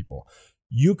from people.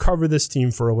 You cover this team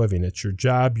for a living. It's your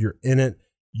job. You're in it.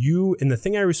 And the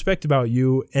thing I respect about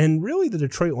you, and really the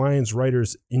Detroit Lions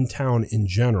writers in town in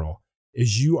general,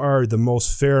 is you are the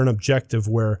most fair and objective,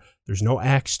 where there's no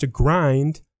axe to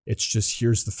grind. It's just,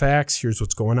 here's the facts, here's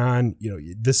what's going on.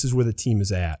 This is where the team is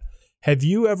at. Have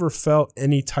you ever felt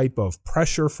any type of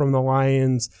pressure from the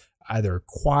Lions, either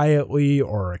quietly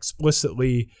or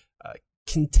explicitly,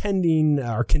 contesting,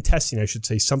 I should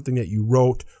say, something that you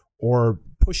wrote, or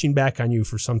pushing back on you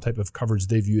for some type of coverage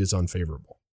they view as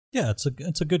unfavorable? Yeah,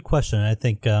 it's a good question. I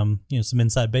think some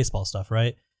inside baseball stuff,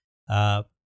 right?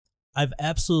 I've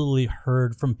absolutely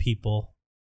heard from people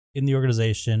in the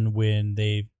organization when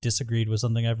they've disagreed with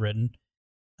something I've written.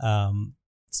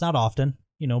 It's not often,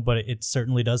 but it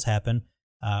certainly does happen.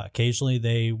 Occasionally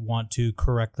they want to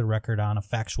correct the record on a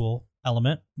factual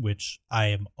element, which I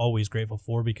am always grateful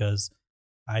for, because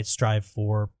I strive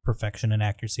for perfection and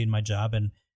accuracy in my job.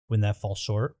 And when that falls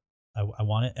short, I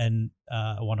want it, and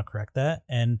I want to correct that.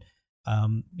 And,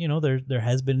 there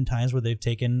has been times where they've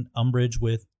taken umbrage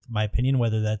with my opinion,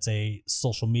 whether that's a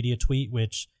social media tweet,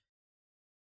 which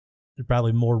they're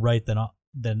probably more right than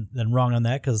wrong on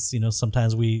that, because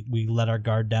sometimes we let our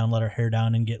guard down, let our hair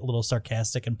down, and get a little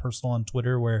sarcastic and personal on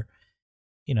Twitter, where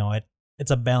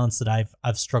it's a balance that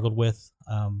I've struggled with,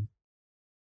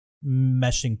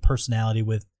 meshing personality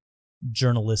with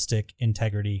journalistic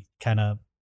integrity kind of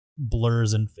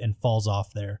blurs and falls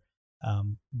off there.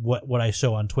 What I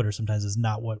show on Twitter sometimes is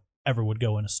not what ever would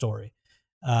go in a story,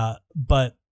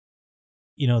 but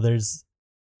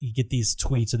you get these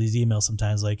tweets or these emails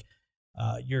sometimes like,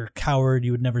 you're a coward,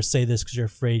 you would never say this because you're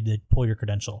afraid to pull your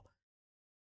credential.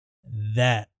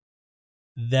 That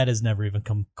has never even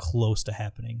come close to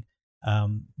happening.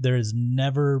 There has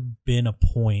never been a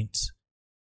point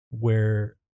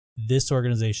where this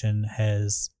organization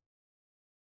has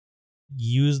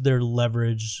used their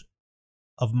leverage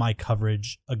of my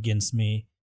coverage against me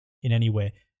in any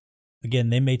way. again,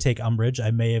 they may take umbrage.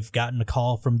 I may have gotten a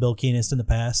call from Bill Keenest in the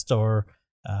past, or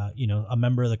a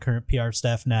member of the current PR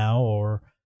staff now, or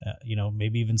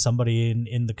maybe even somebody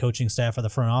in the coaching staff or the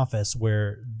front office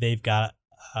where they've got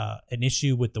an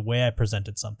issue with the way I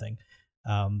presented something.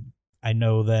 I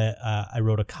know that I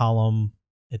wrote a column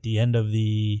at the end of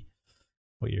the,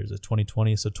 what year is it,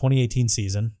 2020? So 2018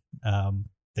 season.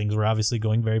 Things were obviously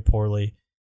going very poorly.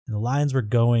 And the Lions were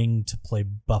going to play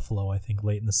Buffalo, I think,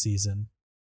 late in the season.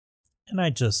 And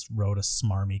I just wrote a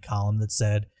smarmy column that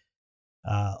said,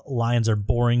 Lions are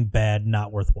boring, bad,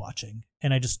 not worth watching.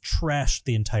 And I just trashed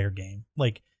the entire game.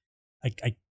 Like,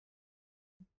 I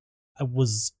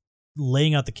was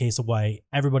laying out the case of why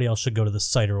everybody else should go to the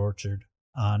cider orchard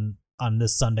on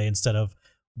this Sunday instead of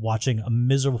watching a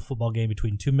miserable football game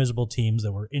between two miserable teams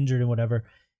that were injured and whatever.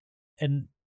 And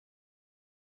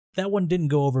that one didn't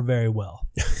go over very well,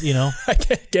 I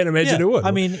can't imagine it would.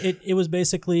 I mean, it was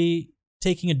basically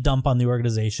taking a dump on the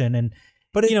organization.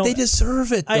 But they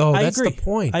deserve it, though. I That's agree. the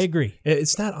point. I agree.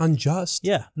 It's not unjust.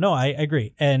 Yeah, no, I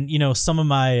agree. And, some of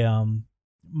my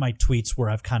my tweets where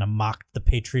I've kind of mocked the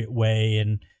Patriot way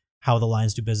and how the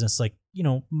Lions do business, like,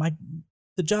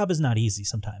 the job is not easy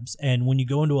sometimes. And when you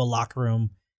go into a locker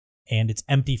room and it's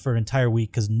empty for an entire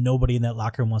week because nobody in that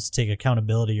locker room wants to take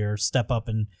accountability or step up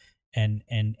and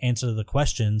answer the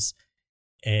questions,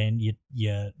 and you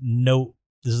note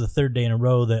this is the third day in a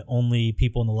row that only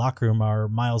people in the locker room are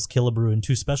Miles Killebrew and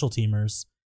two special teamers.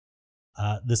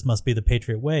 This must be the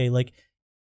Patriot way. Like,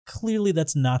 clearly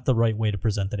that's not the right way to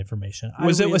present that information.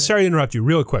 Sorry to interrupt you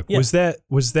real quick. Yeah.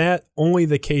 Was that only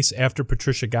the case after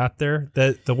Patricia got there,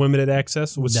 that the limited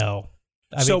access was? No.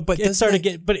 Isn't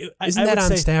that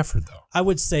on Stafford though? I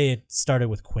would say it started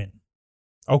with Quinn.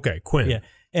 Okay, Quinn. Yeah.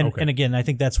 And again, I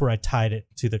think that's where I tied it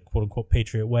to the quote unquote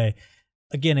Patriot way.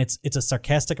 Again, it's a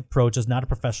sarcastic approach. It's not a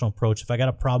professional approach. If I got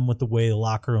a problem with the way the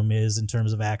locker room is in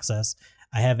terms of access,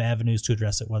 I have avenues to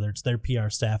address it, whether it's their PR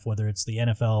staff, whether it's the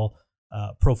NFL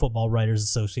Pro Football Writers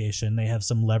Association. They have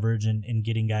some leverage in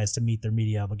getting guys to meet their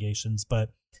media obligations.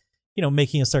 But,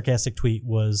 making a sarcastic tweet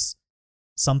was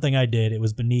something I did. It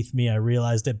was beneath me. I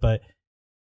realized it. But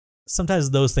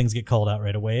sometimes those things get called out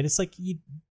right away. And it's like,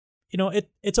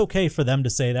 it's okay for them to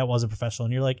say that wasn't professional.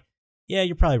 And you're like, yeah,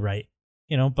 you're probably right.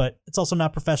 But it's also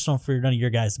not professional for none of your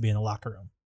guys to be in the locker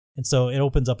room. And so it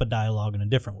opens up a dialogue in a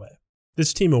different way.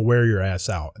 This team will wear your ass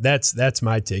out. That's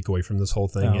my takeaway from this whole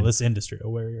thing. No, this industry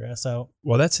will wear your ass out.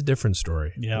 Well, that's a different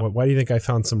story. Yeah. Why do you think I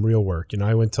found some real work?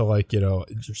 I went to You're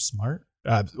smart.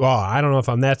 Well, I don't know if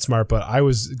I'm that smart, but I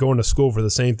was going to school for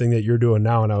the same thing that you're doing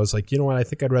now. And I was like, you know what? I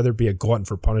think I'd rather be a glutton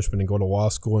for punishment and go to law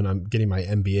school. And I'm getting my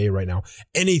MBA right now.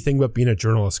 Anything but being a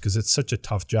journalist, because it's such a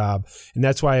tough job. And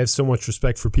that's why I have so much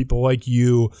respect for people like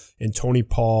you and Tony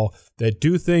Paul that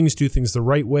do things the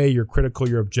right way. You're critical,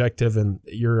 you're objective, and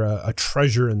you're a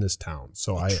treasure in this town.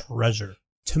 So Treasure.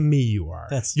 To me, you are.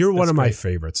 You're one of great. my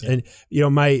favorites. Yeah.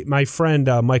 And, my friend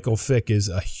Michael Fick is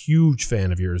a huge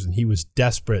fan of yours, and he was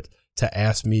desperate to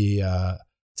ask me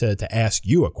to ask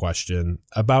you a question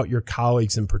about your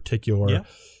colleagues in particular. Yeah.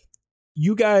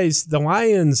 You guys, the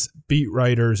Lions beat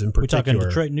writers in particular. We're talking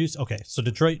Detroit News. Okay, so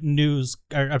Detroit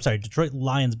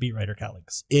Lions beat writer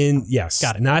colleagues. Yes,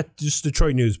 got it. Not just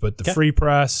Detroit News, but the Free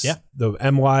Press, the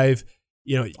M Live.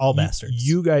 All bastards.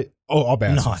 You guys, all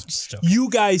bastards. No, I'm just joking. You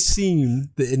guys seem,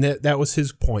 and that was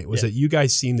his point, was that you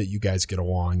guys seem that you guys get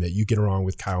along, that you get along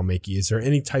with Kyle Mackey. Is there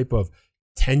any type of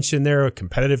tension there, a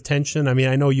competitive tension? I mean,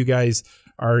 I know you guys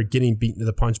are getting beaten to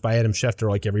the punch by Adam Schefter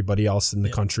like everybody else in the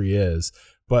country is,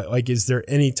 but is there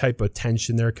any type of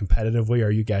tension there competitively? Or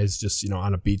are you guys just,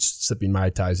 on a beach sipping Mai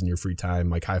Tais in your free time,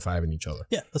 high-fiving each other?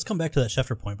 Yeah, let's come back to that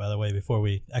Schefter point, by the way, before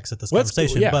we exit this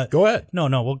conversation. But go ahead.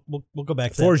 No, we'll go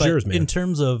back to that. Floor's yours, man. In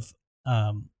terms of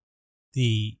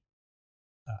the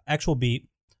actual beat,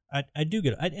 I do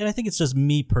get it. And I think it's just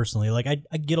me personally.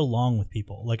 I get along with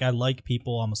people. I like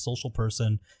people. I'm a social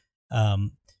person.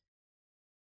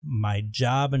 My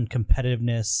job and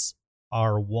competitiveness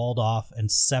are walled off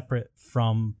and separate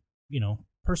from,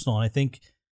 personal. And I think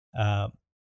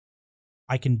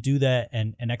I can do that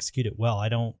and execute it well. I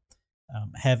don't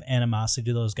have animosity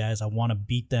to those guys. I want to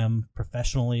beat them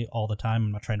professionally all the time.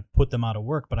 I'm not trying to put them out of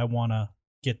work, but I want to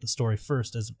get the story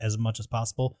first as much as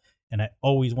possible. And I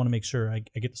always want to make sure I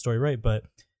get the story right. But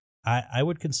I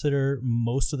would consider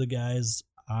most of the guys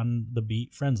on the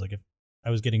beat friends. If I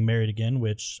was getting married again,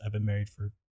 which I've been married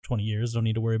for 20 years, don't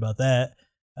need to worry about that.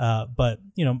 But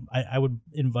I would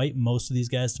invite most of these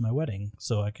guys to my wedding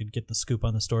so I could get the scoop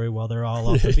on the story while they're all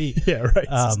off the beat. Yeah,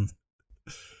 right.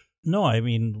 No, I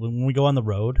mean, when we go on the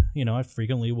road, I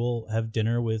frequently will have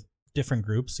dinner with different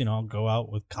groups. I'll go out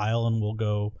with Kyle and we'll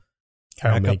go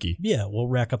Kyle Mankey. We'll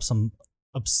rack up some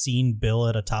obscene bill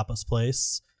at a tapas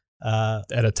place.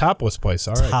 At a topless place.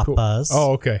 All right, tapas. Cool.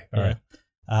 Oh, okay. All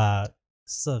right.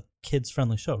 This is a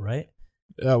kids-friendly show, right?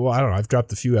 Well, I don't know. I've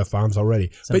dropped a few F-bombs already.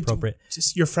 It's inappropriate.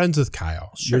 Just you're friends with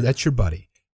Kyle. Sure. That's your buddy.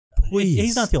 Please.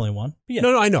 He's not the only one. But yeah.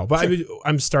 No, I know. But Sure.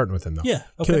 I'm starting with him, though. Yeah.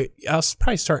 Okay. I'll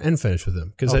probably start and finish with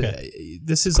him because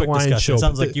this is Quick a Lions discussion. show.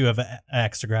 Sounds like you have an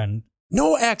axe to grind.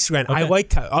 No axe to grind. Okay. I like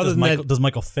Kyle. Does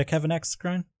Michael Fick have an axe to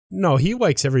grind? No, he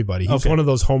likes everybody. He's one of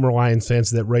those Homer Lions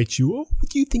fans that writes you, "Oh,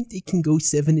 do you think they can go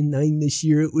 7-9 this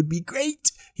year? It would be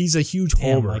great." He's a huge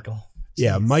homer. Michael.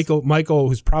 Yeah, Michael,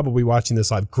 who's probably watching this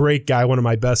live, great guy, one of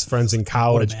my best friends in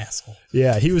college. What an asshole.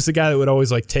 Yeah, he was the guy that would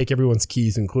always like take everyone's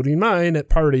keys, including mine, at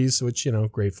parties, which,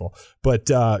 grateful. But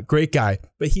great guy.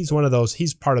 But he's one of those,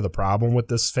 he's part of the problem with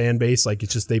this fan base. Like,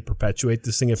 it's just they perpetuate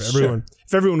this thing. If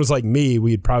everyone was like me,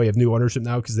 we'd probably have new ownership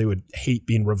now because they would hate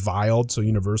being reviled so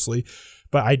universally.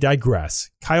 But I digress.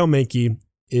 Kyle Mankey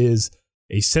is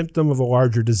a symptom of a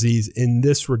larger disease in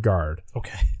this regard.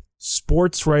 Okay.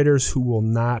 Sports writers who will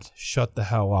not shut the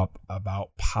hell up about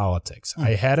politics.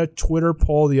 I had a Twitter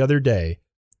poll the other day.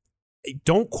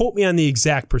 Don't quote me on the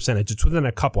exact percentage. It's within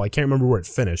a couple. I can't remember where it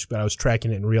finished, but I was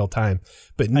tracking it in real time.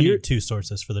 But I need two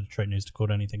sources for the Detroit News to quote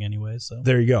anything anyway. So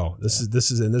there you go. This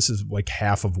is like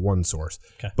half of one source.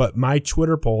 Okay. But my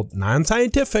Twitter poll,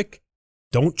 non-scientific.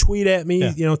 Don't tweet at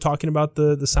me, talking about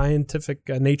the scientific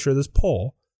nature of this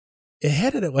poll. It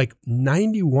had it at like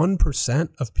 91%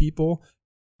 of people,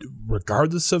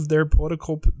 regardless of their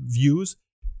political views,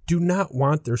 do not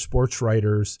want their sports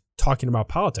writers talking about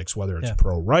politics, whether it's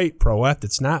pro-right, pro-left.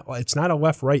 It's not a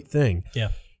left-right thing. Yeah.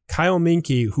 Kyle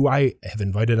Mankey, who I have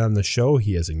invited on the show,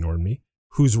 he has ignored me,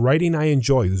 whose writing I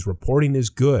enjoy, whose reporting is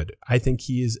good. I think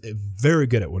he is very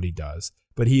good at what he does,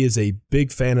 but he is a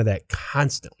big fan of that,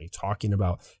 constantly talking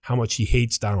about how much he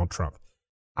hates Donald Trump.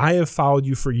 I have followed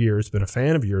you for years, been a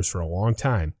fan of yours for a long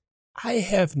time. I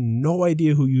have no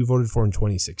idea who you voted for in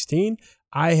 2016.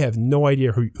 I have no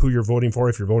idea who you're voting for,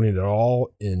 if you're voting at all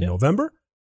in November.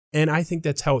 And I think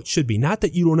that's how it should be. Not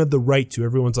that you don't have the right to.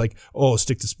 Everyone's like, oh,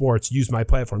 stick to sports, use my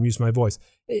platform, use my voice.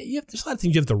 There's a lot of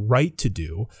things you have the right to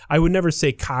do. I would never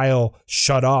say, Kyle,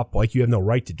 shut up, like you have no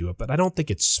right to do it. But I don't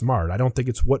think it's smart. I don't think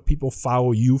it's what people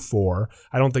follow you for.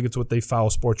 I don't think it's what they follow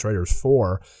sports writers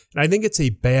for. And I think it's a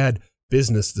bad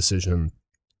business decision.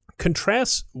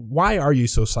 Contrast, why are you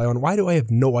so silent? Why do I have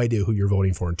no idea who you're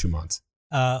voting for in 2 months?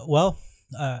 I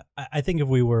think if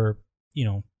we were,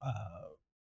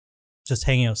 just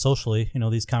hanging out socially,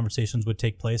 these conversations would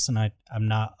take place, and I'm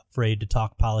not afraid to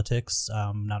talk politics.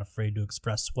 I'm not afraid to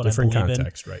express what I believe in. Different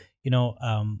context, right?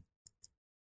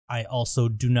 I also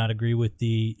do not agree with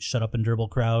the shut up and dribble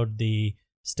crowd, the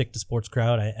stick to sports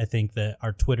crowd. I think that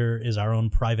our Twitter is our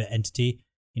own private entity.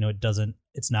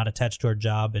 It's not attached to our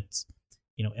job. It's,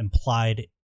 implied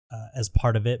as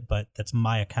part of it, but that's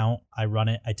my account. I run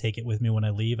it. I take it with me when I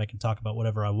leave. I can talk about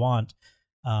whatever I want.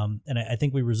 And I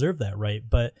think we reserve that right.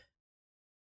 But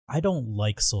I don't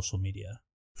like social media.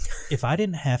 If I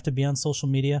didn't have to be on social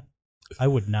media, I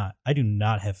would not. I do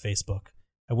not have Facebook.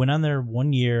 I went on there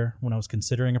 1 year when I was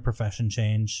considering a profession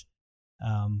change.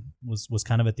 Was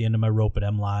kind of at the end of my rope at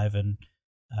MLive, and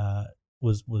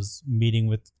was meeting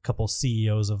with a couple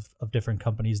CEOs of different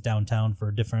companies downtown for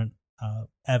a different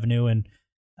avenue, and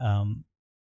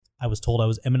I was told I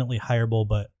was eminently hireable,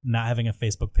 but not having a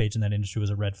Facebook page in that industry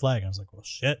was a red flag. I was like, well,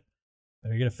 shit,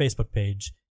 better get a Facebook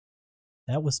page.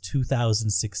 That was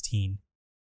 2016.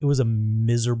 It was a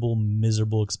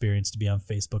miserable experience to be on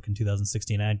Facebook in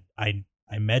 2016. I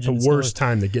imagine the worst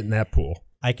time to get in that pool.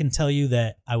 I can tell you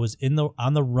that I was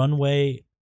on the runway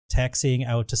taxiing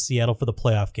out to Seattle for the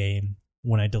playoff game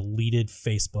when I deleted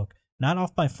Facebook. Not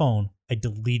off my phone. I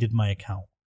deleted my account.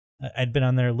 I'd been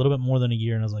on there a little bit more than a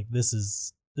year, and I was like, this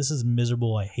is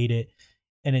miserable. I hate it.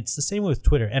 And it's the same with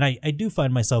Twitter. And I do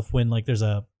find myself when there's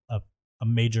a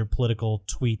major political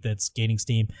tweet that's gaining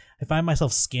steam, I find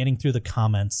myself scanning through the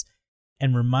comments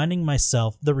and reminding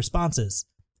myself the responses.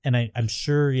 And I'm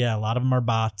sure, a lot of them are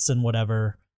bots and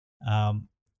whatever. I'm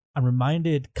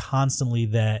reminded constantly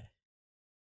that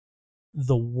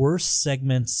the worst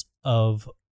segments of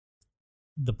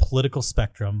the political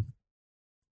spectrum,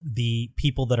 the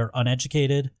people that are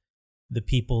uneducated, the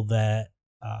people that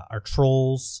are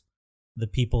trolls, the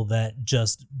people that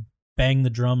just bang the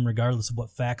drum regardless of what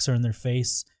facts are in their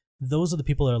face, those are the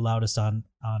people that are loudest on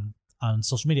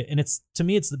social media. And to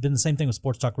me, it's been the same thing with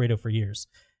sports talk radio for years.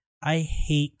 I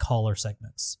hate caller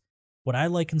segments. What I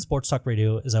like in sports talk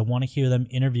radio is I want to hear them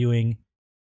interviewing,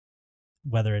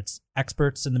 whether it's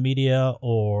experts in the media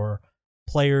or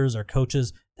players or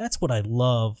coaches. That's what I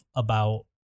love about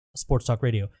sports talk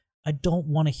radio. I don't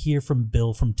want to hear from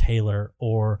Bill from Taylor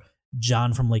or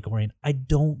John from Lake Orion. I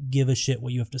don't give a shit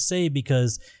what you have to say,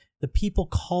 because the people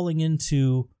calling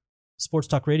into Sports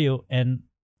Talk Radio and,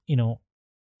 a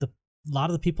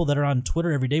lot of the people that are on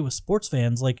Twitter every day with sports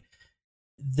fans, like,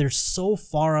 they're so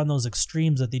far on those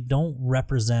extremes that they don't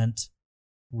represent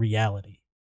reality.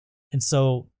 And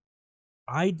so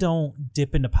I don't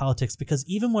dip into politics, because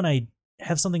even when I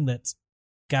have something that's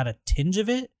got a tinge of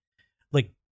it,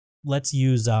 like, let's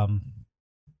use the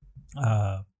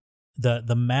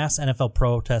mass NFL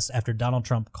protests after Donald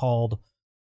Trump called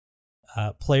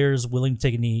players willing to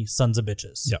take a knee sons of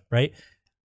bitches. Yeah. Right?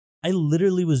 I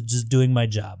literally was just doing my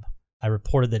job. I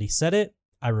reported that he said it.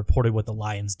 I reported what the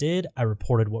Lions did. I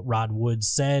reported what Rod Wood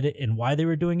said and why they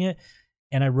were doing it.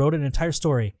 And I wrote an entire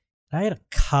story. I had a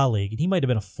colleague, and he might have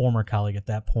been a former colleague at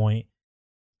that point,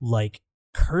 like,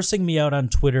 cursing me out on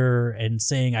Twitter and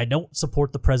saying I don't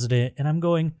support the president. And I'm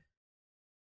going,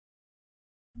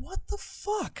 what the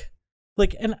fuck?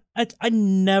 Like, and I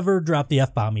never drop the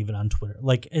F-bomb even on Twitter.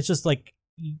 Like, it's just like,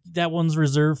 that one's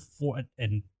reserved for,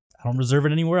 and I don't reserve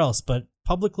it anywhere else, but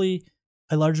publicly,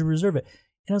 I largely reserve it.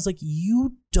 And I was like,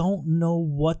 you don't know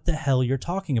what the hell you're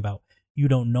talking about. You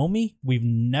don't know me. We've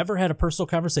never had a personal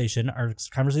conversation. Our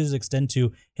conversations extend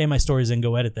to, hey, my story's in,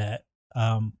 go edit that.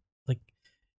 Like,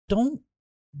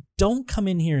 don't come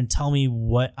in here and tell me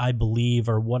what I believe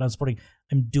or what I'm supporting.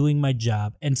 I'm doing my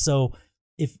job. And so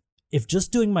if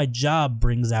just doing my job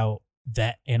brings out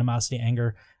that animosity,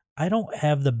 anger, I don't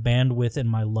have the bandwidth in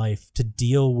my life to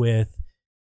deal with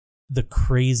the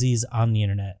crazies on the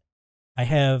internet. I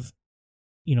have,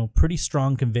 pretty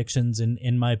strong convictions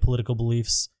in my political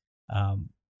beliefs,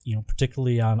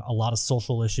 particularly on a lot of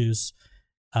social issues.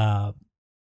 I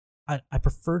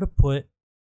prefer to put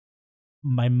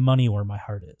my money where my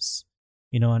heart is,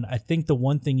 and I think the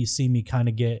one thing you see me kind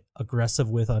of get aggressive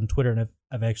with on Twitter, and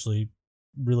I've actually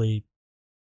really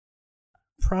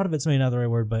proud of, it's maybe not the right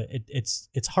word, but it's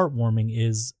heartwarming,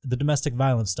 is the domestic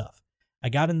violence stuff. I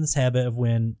got in this habit of,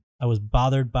 when I was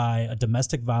bothered by a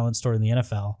domestic violence story in the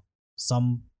NFL,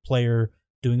 some player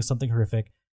doing something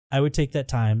horrific, I would take that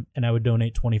time and I would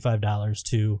donate $25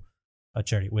 to a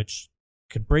charity, which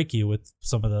could break you with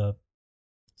some of the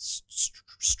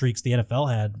streaks the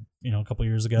NFL had, a couple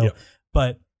years ago. Yep.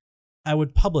 But I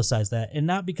would publicize that, and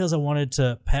not because I wanted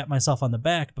to pat myself on the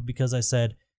back, but because I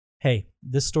said, hey,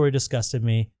 this story disgusted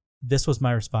me. This was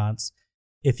my response.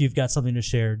 If you've got something to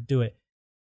share, do it.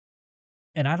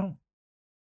 And I don't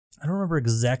remember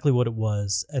exactly what it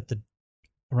was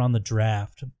around the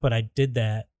draft, but I did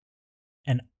that,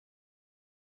 and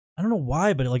I don't know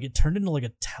why, but it turned into like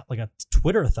a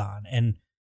Twitter-a-thon, and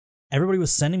everybody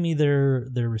was sending me their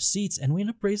receipts, and we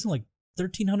ended up raising like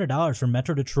 $1,300 for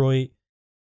Metro Detroit.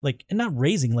 Like, and not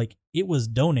raising, like, it was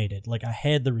donated. Like, I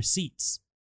had the receipts.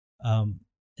 And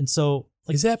so,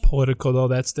 like, is that political though?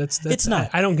 That's it's not.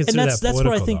 I don't consider that political. That's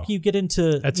where I think you get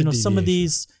into some of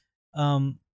these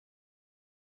current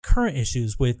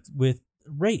issues with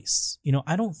race.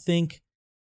 I don't think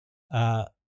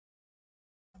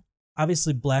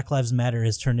obviously Black Lives Matter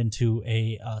has turned into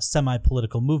a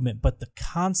semi-political movement, but the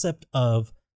concept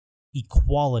of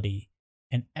equality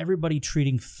and everybody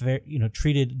treated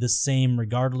the same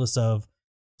regardless of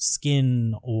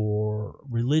skin or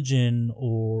religion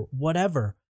or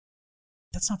whatever,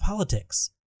 that's not politics.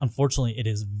 Unfortunately, it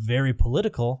is very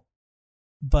political,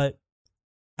 but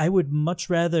I would much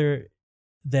rather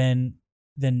than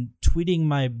tweeting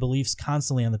my beliefs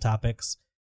constantly on the topics,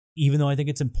 even though I think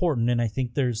it's important, and I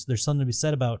think there's something to be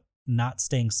said about not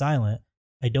staying silent.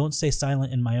 I don't stay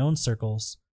silent in my own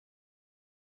circles,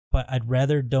 but I'd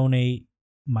rather donate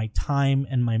my time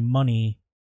and my money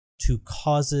to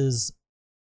causes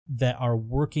that are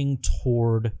working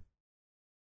toward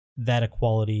that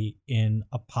equality in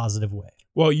a positive way.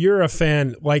 Well, you're a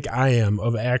fan, like I am,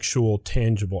 of actual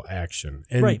tangible action.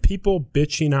 And right. People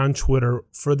bitching on Twitter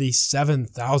for the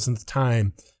 7,000th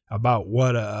time about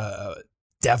what a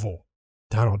devil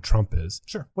Donald Trump is.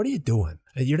 Sure. What are you doing?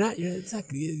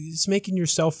 It's making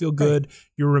yourself feel good. Right.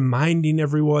 You're reminding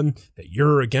everyone that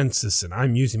you're against this and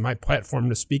I'm using my platform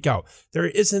to speak out. There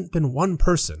isn't been one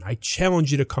person, I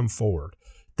challenge you to come forward,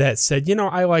 that said,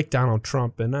 I like Donald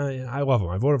Trump and I love him.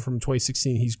 I voted for him in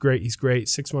 2016. He's great.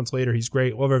 6 months later, he's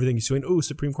great. Love everything he's doing. Ooh,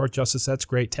 Supreme Court justice, that's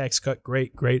great. Tax cut,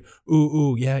 great.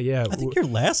 Ooh, yeah. I think your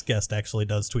last guest actually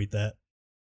does tweet that.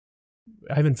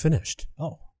 I haven't finished.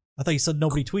 Oh, I thought you said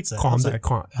nobody tweets that.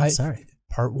 I'm sorry.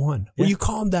 Part one. Yeah. Will you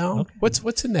calm down? Okay.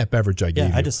 What's in that beverage I gave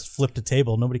you? I just flipped a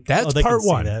table. Nobody. That's part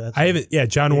one. I haven't. Yeah,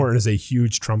 John Wharton is a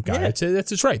huge Trump guy. Yeah.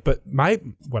 That's right. But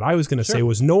what I was going to say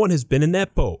was, no one has been in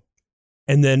that boat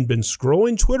and then been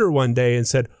scrolling Twitter one day and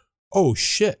said, "Oh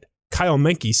shit, Kyle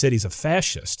Menke said he's a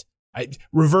fascist. I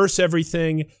reverse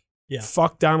everything. Yeah.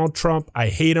 Fuck Donald Trump. I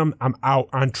hate him. I'm out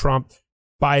on Trump.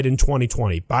 Biden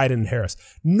 2020. Biden and Harris.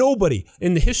 Nobody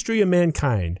in the history of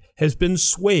mankind has been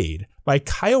swayed by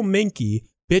Kyle Menke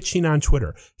bitching on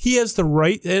Twitter. He has the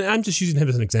right, and I'm just using him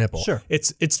as an example. Sure.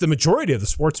 It's the majority of the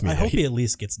sports media. I hope he at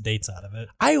least gets dates out of it.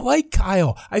 I like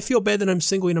Kyle. I feel bad that I'm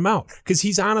singling him out because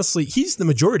he's the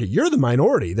majority. You're the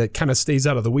minority that kind of stays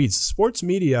out of the weeds. Sports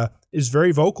media is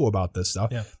very vocal about this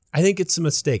stuff. Yeah. I think it's a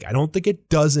mistake. I don't think it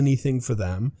does anything for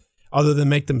them other than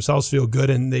make themselves feel good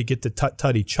and they get to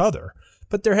tut each other.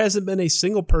 But there hasn't been a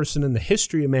single person in the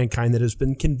history of mankind that has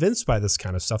been convinced by this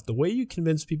kind of stuff. The way you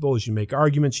convince people is you make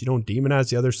arguments. You don't demonize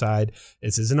the other side.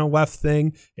 This isn't a left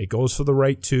thing. It goes for the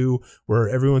right too, where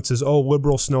everyone says, oh,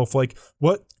 liberal snowflake.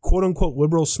 What quote unquote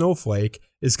liberal snowflake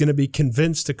is going to be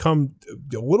convinced to come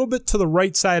a little bit to the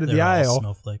right side of the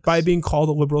aisle by being called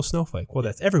a liberal snowflake? Well,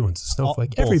 that's everyone's a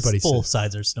snowflake. Both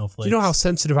sides are snowflakes. You know how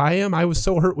sensitive I am? I was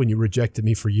so hurt when you rejected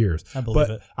me for years. I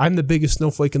believe it. I'm the biggest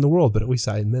snowflake in the world, but at least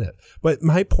I admit it. But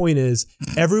my point is,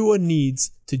 everyone needs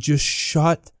to just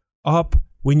shut up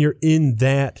when you're in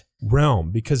that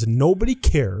realm because nobody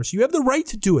cares. You have the right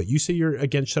to do it. You say you're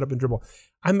against shut up and dribble.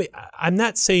 I'm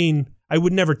not saying I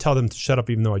would never tell them to shut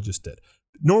up, even though I just did.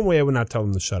 Normally, I would not tell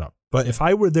them to shut up. But if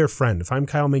I were their friend, if I'm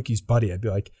Kyle Menke's buddy, I'd be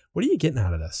like, what are you getting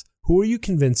out of this? Who are you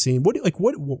convincing?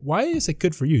 Why is it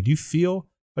good for you? Do you feel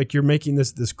like you're making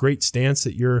this great stance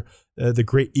that you're the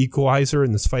great equalizer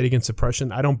in this fight against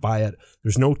oppression? I don't buy it.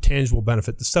 There's no tangible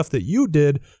benefit. The stuff that you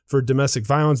did for domestic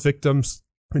violence victims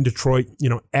in Detroit,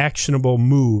 actionable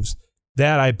moves,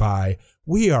 that I buy.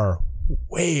 We are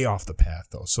way off the path,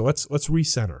 though. So let's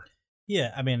recenter.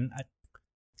 Yeah, I mean,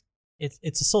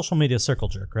 it's a social media circle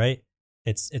jerk, right?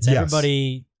 It's Yes.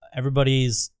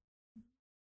 everybody's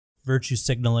virtue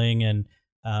signaling and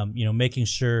making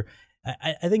sure.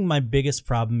 I think my biggest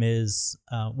problem is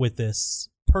with this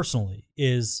personally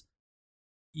is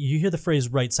you hear the phrase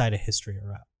 "right side of history"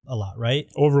 a lot, right?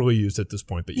 Overly used at this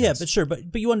point, but yes. Yeah, but sure,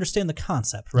 but you understand the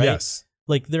concept, right? Yes.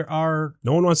 Like there are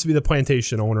no one wants to be the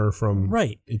plantation owner from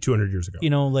 200 years ago.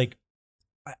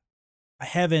 I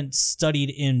haven't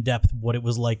studied in depth what it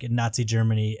was like in Nazi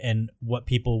Germany and what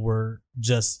people were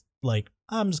just like,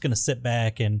 I'm just going to sit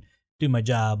back and do my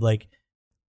job. Like,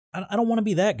 I don't want to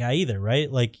be that guy either,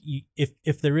 right? Like,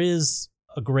 if there is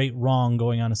a great wrong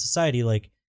going on in society,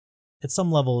 like, at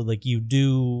some level, like, you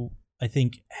do, I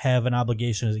think, have an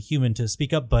obligation as a human to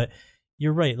speak up. But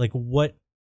you're right. Like, it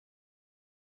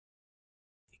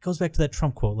goes back to that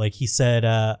Trump quote. Like, he said,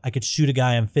 I could shoot a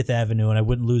guy on Fifth Avenue and I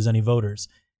wouldn't lose any voters.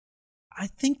 I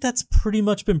think that's pretty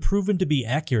much been proven to be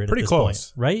accurate at this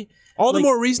point, right? All the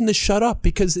more reason to shut up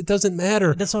because it doesn't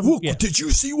matter. Look, did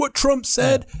you see what Trump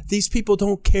said? Yeah. These people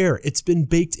don't care. It's been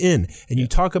baked in. And you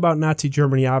talk about Nazi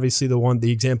Germany, obviously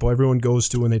the example everyone goes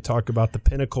to when they talk about the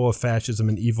pinnacle of fascism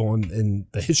and evil in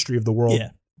the history of the world,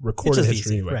 recorded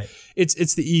history anyway. Right.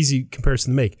 It's the easy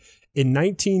comparison to make. In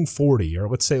 1940, or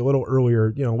let's say a little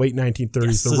earlier, late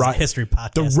 1930s,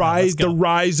 the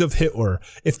rise of Hitler.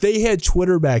 If they had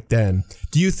Twitter back then,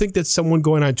 do you think that someone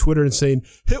going on Twitter and saying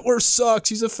Hitler sucks,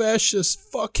 he's a fascist,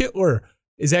 fuck Hitler,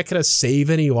 is that going to save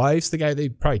any lives?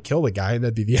 They'd probably kill the guy and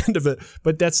that'd be the end of it.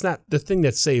 But that's not the thing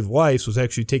that saved lives. Was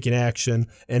actually taking action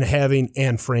and having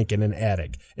Anne Frank in an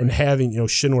attic and having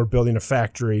Schindler building a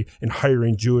factory and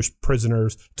hiring Jewish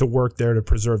prisoners to work there to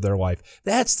preserve their life.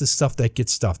 That's the stuff that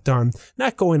gets stuff done.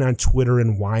 Not going on Twitter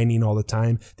and whining all the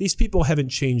time. These people haven't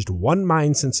changed one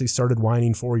mind since they started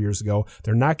whining 4 years ago.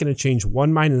 They're not going to change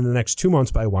one mind in the next 2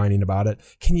 months by whining about it.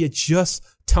 Can you just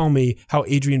tell me how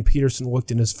Adrian Peterson looked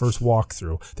in his first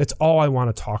walkthrough? That's all I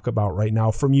want to talk about right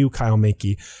now from you, Kyle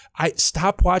Menke.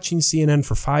 Stop watching CNN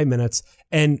for 5 minutes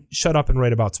and shut up and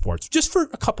write about sports just for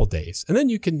a couple days. And then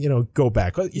you can, go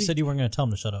back. You said you weren't going to tell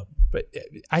him to shut up. But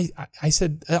I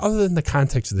said, other than the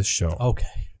context of this show. Okay.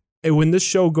 And when this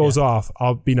show goes off,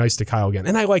 I'll be nice to Kyle again.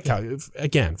 And I like Kyle.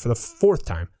 Again, for the fourth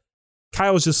time.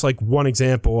 Kyle is just like one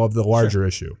example of the larger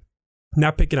issue.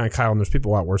 Not picking on Kyle, and there's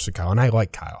people a lot worse than Kyle. And I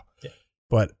like Kyle.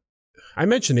 But I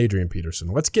mentioned Adrian Peterson.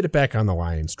 Let's get it back on the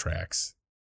Lions tracks.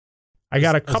 Is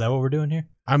that what we're doing here?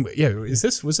 Was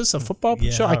this a football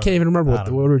show? I can't even remember what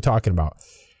we were talking about.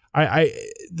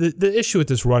 The issue with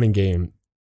this running game,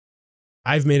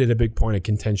 I've made it a big point of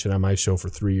contention on my show for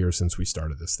 3 years since we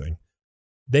started this thing.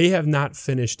 They have not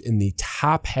finished in the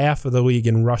top half of the league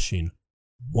in rushing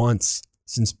once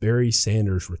since Barry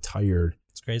Sanders retired.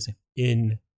 It's crazy.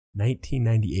 In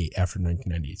 1998, after the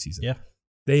 1998 season. Yeah.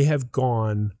 They have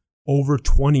gone over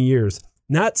 20 years,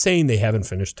 not saying they haven't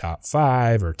finished top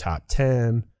 5 or top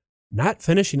 10, not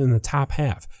finishing in the top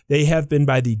half. They have been,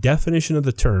 by the definition of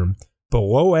the term,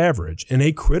 below average in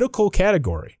a critical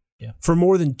category for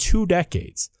more than 2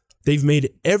 decades. They've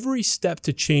made every step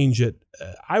to change it,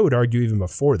 I would argue even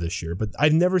before this year, but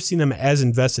I've never seen them as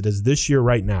invested as this year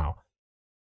right now.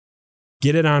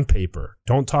 Get it on paper.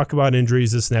 Don't talk about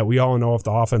injuries, this and that. We all know if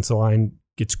the offensive line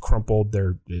gets crumpled,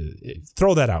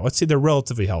 throw that out. Let's say they're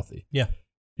relatively healthy. Yeah.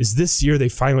 Is this year they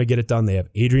finally get it done? They have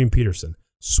Adrian Peterson,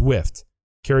 Swift,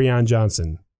 Kerryon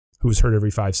Johnson, who's hurt every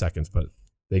 5 seconds, but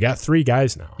they got 3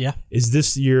 guys now. Yeah. Is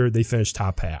this year they finish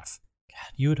top half?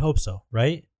 God, you would hope so,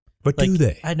 right? But do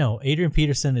they? I know Adrian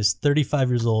Peterson is 35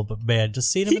 years old, but man,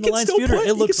 just seeing him in the Lions future,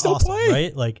 it looks awesome,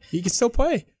 right? Like he can still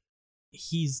play.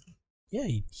 He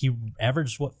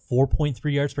averaged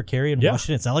 4.3 yards per carry in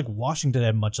Washington. It's not like Washington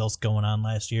had much else going on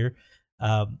last year.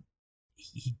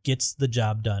 He gets the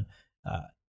job done.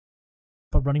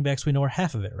 But running backs, we know, are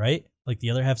half of it, right? Like the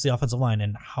other half's the offensive line.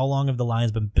 And how long have the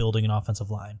Lions been building an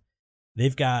offensive line?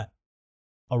 They've got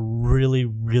a really,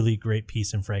 really great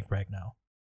piece in Frank Ragnow.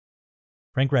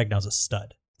 Frank Ragnow's a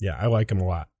stud. Yeah, I like him a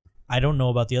lot. I don't know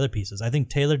about the other pieces. I think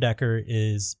Taylor Decker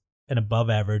is an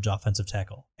above-average offensive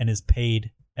tackle and is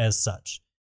paid as such.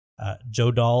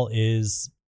 Joe Dahl is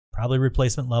probably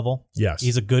replacement level. Yes.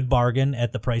 He's a good bargain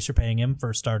at the price you're paying him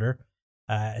for a starter.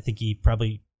 I think he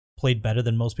probably played better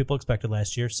than most people expected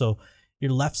last year. So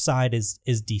your left side is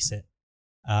decent.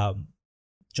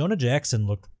 Jonah Jackson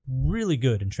looked really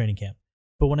good in training camp.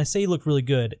 But when I say he looked really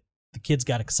good, the kid's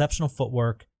got exceptional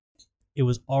footwork. It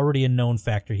was already a known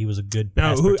factor. He was a good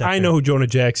pass protector. I know who Jonah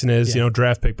Jackson is,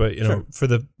 draft pick, but for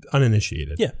the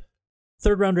uninitiated. Yeah.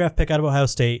 3rd round draft pick out of Ohio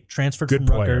State, transferred from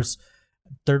Rutgers.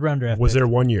 3rd round draft was pick. there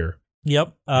 1 year.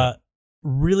 Yep.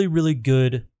 Really, really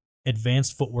good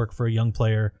advanced footwork for a young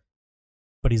player,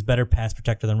 but he's better pass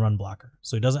protector than run blocker.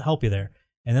 So he doesn't help you there.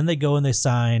 And then they go and they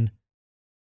sign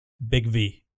Big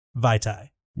V,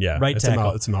 Vitae. Yeah. Right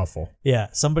tackle. It's a mouthful. Yeah.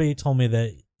 Somebody told me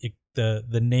that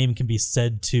the name can be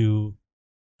said to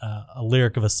a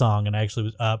lyric of a song, and I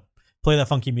actually play that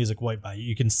funky music White by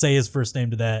you can say his first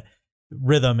name to that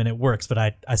rhythm and it works, but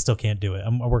I still can't do it.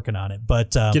 I'm working on it.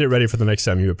 But get it ready for the next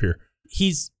time you appear.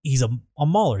 He's a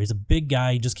mauler. He's a big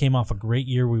guy. He just came off a great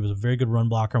year where he was a very good run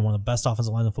blocker and one of the best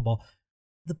offensive lines in football.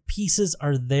 The pieces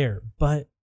are there, but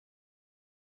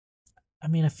I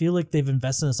mean, I feel like they've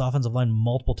invested in this offensive line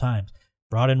multiple times.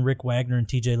 Brought in Rick Wagner and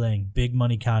TJ Lang, big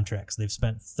money contracts. They've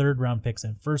spent 3rd round picks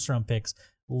and 1st round picks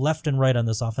left and right on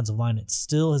this offensive line. It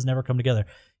still has never come together.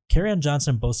 Kerryon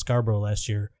Johnson and Bo Scarborough last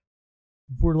year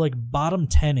were like bottom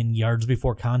 10 in yards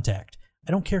before contact.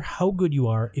 I don't care how good you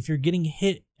are. If you're getting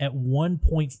hit at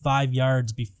 1.5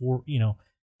 yards before,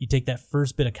 you take that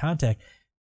first bit of contact,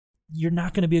 you're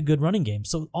not going to be a good running game.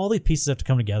 So all these pieces have to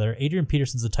come together. Adrian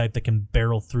Peterson's the type that can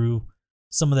barrel through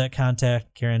some of that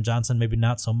contact. Kerryon Johnson, maybe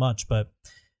not so much, but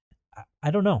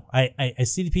I don't know. I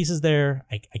see the pieces there.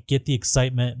 I get the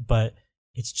excitement, but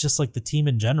it's just like the team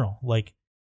in general. Like,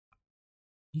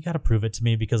 you got to prove it to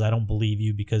me because I don't believe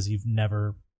you because you've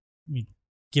never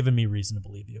given me reason to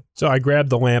believe you. So I grab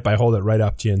the lamp, I hold it right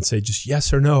up to you and say just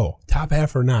yes or no, top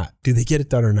half or not. Do they get it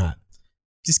done or not?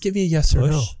 Just give me a yes or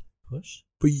no. Push.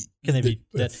 But can they be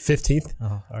that 15th? Oh,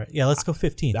 all right. Yeah, let's go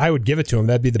 15th. I would give it to them.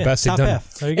 That'd be the best they've done.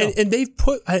 Half. There you go. And they've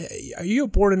put. Are you a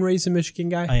born and raised in Michigan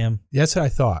guy? I am. That's what I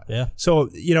thought. Yeah.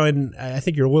 So and I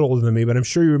think you're a little older than me, but I'm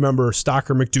sure you remember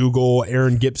Stocker McDougal,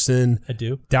 Aaron Gibson. I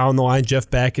do. Down the line, Jeff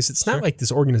Backus. It's not like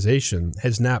this organization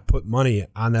has not put money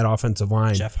on that offensive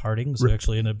line. Jeff Hardings, who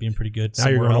actually ended up being pretty good. Now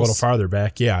you're going a little farther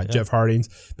back. Yeah, Jeff Hardings.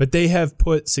 But they have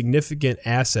put significant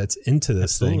assets into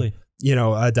this thing.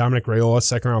 Dominic Raiola,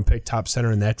 2nd round pick, top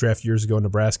center in that draft years ago in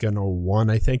Nebraska in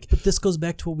 2001, I think. But this goes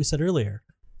back to what we said earlier.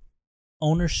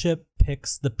 Ownership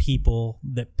picks the people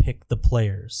that pick the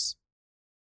players.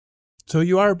 So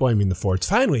you are blaming the Fords.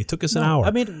 Finally, it took us an hour.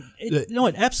 I mean,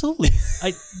 absolutely.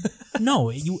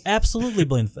 You absolutely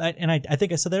blame. And I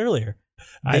think I said that earlier.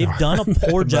 They've done a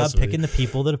poor job picking the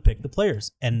people that have picked the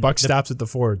players. And Buck stops at the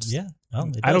Fords. Yeah.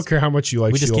 Well, I don't care how much you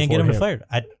like. We just can't get him fired.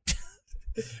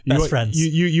 Best friends.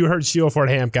 You heard Sheila Ford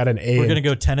Hamp got an A. We're gonna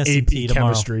go tennis AP and tea tomorrow.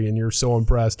 Chemistry, and you're so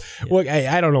impressed. Yeah. Look,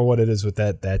 I don't know what it is with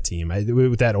that team.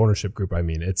 With that ownership group, I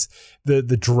mean, it's the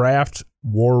draft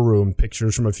war room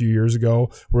pictures from a few years ago,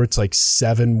 where it's like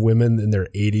 7 women in their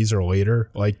 80s or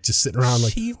later, like just sitting around.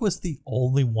 Like she was the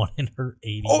only one in her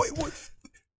 80s. Oh,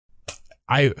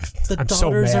 I'm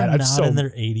daughters so mad. are not in their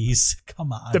 80s.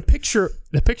 Come on. The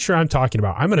picture I'm talking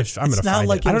about. I'm gonna find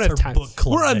like it. I don't have time.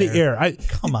 We're on the air.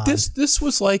 Come on. This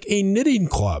was like a knitting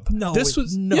club. No, yes,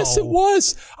 it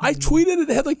was. I tweeted it.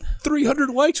 It had like 300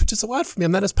 likes, which is a lot for me.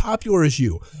 I'm not as popular as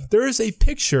you. There is a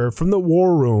picture from the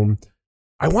war room.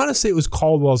 I want to say it was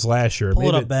Caldwell's last year. Pull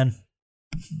it up, Ben.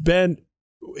 Ben,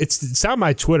 It's on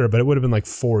my Twitter, but it would have been like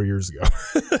 4 years ago.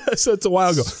 So it's a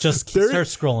while ago. Just start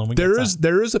scrolling.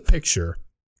 There is a picture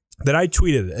that I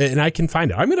tweeted, and I can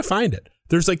find it. I'm going to find it.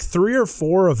 There's like 3 or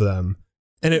 4 of them,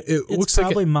 and it looks like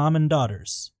probably mom and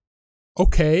daughters.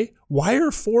 Okay, why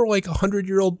are 4 like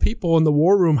 100-year-old people in the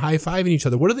war room high-fiving each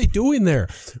other? What are they doing there?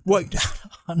 What?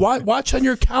 Watch on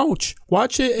your couch.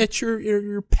 Watch it at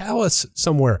your palace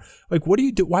somewhere. Like, what do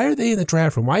you do? Why are they in the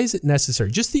draft room? Why is it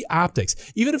necessary? Just the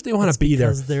optics. Even if they want to be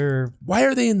there, why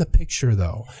are they in the picture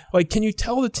though? Like, can you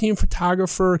tell the team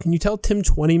photographer? Can you tell Tim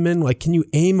Twentyman? Like, can you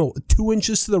aim 2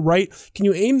 inches to the right? Can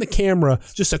you aim the camera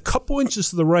just a couple inches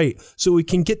to the right so we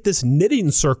can get this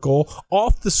knitting circle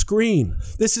off the screen?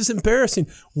 This is embarrassing.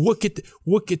 Look at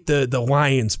the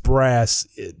Lions brass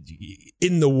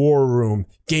in the war room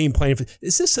game plan.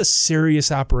 Is this a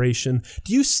serious operation?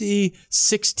 Do you see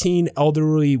 16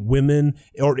 elderly women,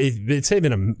 or it's not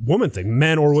even a woman thing,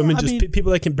 men or women,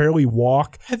 people that can barely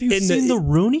walk? Have you seen the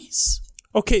Roonies?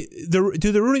 Okay, do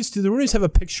the Roonies have a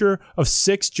picture of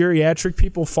 6 geriatric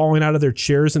people falling out of their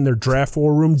chairs in their draft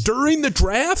war room during the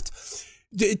draft?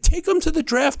 Take them to the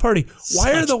draft party.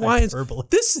 Why are the Lions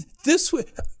this?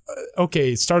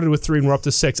 Okay, it started with 3 and we're up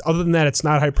to 6. Other than that, it's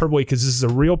not hyperbole because this is a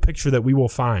real picture that we will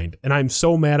find. And I'm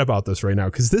so mad about this right now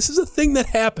because this is a thing that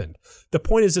happened. The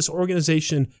point is this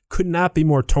organization could not be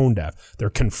more tone deaf. They're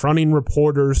confronting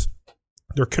reporters.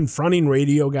 They're confronting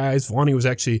radio guys. Vonnie was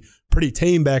actually pretty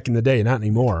tame back in the day, not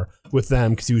anymore with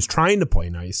them because he was trying to play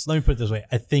nice. Let me put it this way.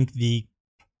 I think the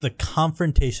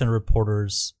confrontation of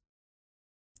reporters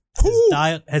who's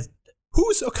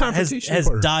a confrontation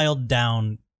reporter? Has dialed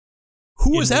down.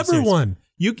 Who was everyone?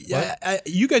 You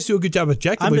guys do a good job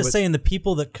objectively. I'm just saying the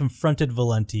people that confronted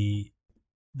Valenti,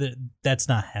 that's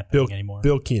not happening anymore.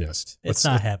 Bill Keenest. It's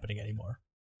not happening anymore.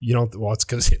 You don't. Well, it's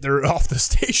because they're off the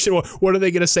station. What are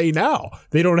they going to say now?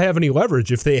 They don't have any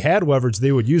leverage. If they had leverage,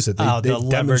 they would use it.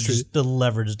 The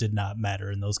leverage did not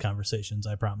matter in those conversations.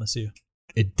 I promise you.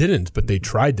 It didn't, but they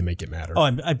tried to make it matter. Oh,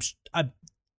 I'm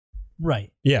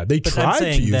right. Yeah, they tried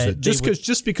to use it.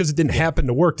 Just because it didn't happen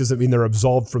to work doesn't mean they're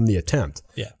absolved from the attempt.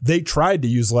 Yeah. They tried to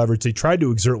use leverage. They tried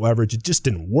to exert leverage. It just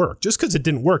didn't work. Just because it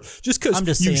didn't work, just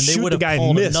because you shoot the guy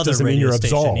and miss doesn't mean you're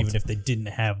absolved. Even if they didn't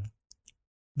have.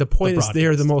 The point is they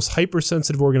are the most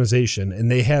hypersensitive organization,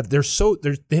 and they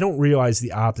don't realize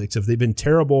the optics of. They've been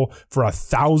terrible for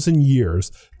 1,000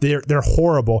 years. They're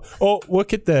horrible. Oh,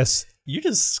 look at this.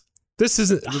 This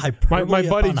isn't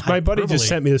my buddy just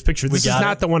sent me this picture. This is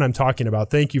not the one I'm talking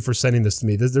about. Thank you for sending this to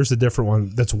me. There's a different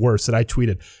one that's worse that I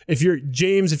tweeted. If you're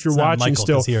watching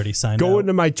still, go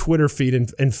into my Twitter feed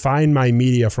and find my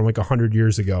media from like 100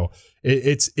 years ago.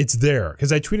 It's there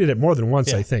because I tweeted it more than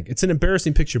once. Yeah. I think it's an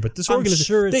embarrassing picture, but this organization,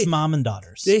 sure it's mom and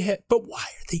daughters. But why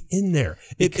are they in there?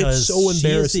 Because it's so embarrassing.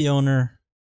 She is the owner.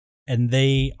 And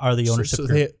they are the ownership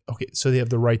group. So they have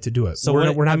the right to do it. So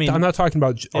I'm not talking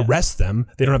about arrest them.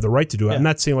 They don't have the right to do it. Yeah. I'm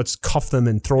not saying let's cuff them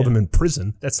and throw them in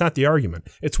prison. That's not the argument.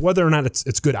 It's whether or not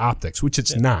it's good optics, which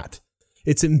it's not.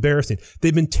 It's embarrassing.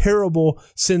 They've been terrible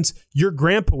since your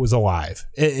grandpa was alive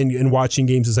and watching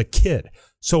games as a kid.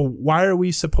 So why are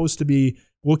we supposed to be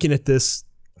looking at this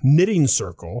knitting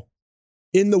circle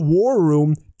in the war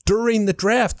room during the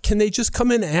draft? Can they just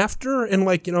come in after and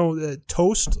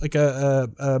toast like a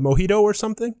mojito or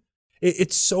something?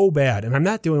 It's so bad, and I'm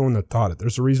not the only one that thought it.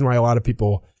 There's a reason why a lot of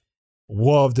people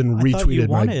loved and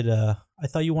retweeted. I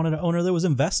thought you wanted an owner that was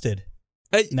invested.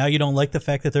 Now you don't like the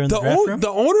fact that they're in the draft room? The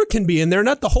owner can be in there,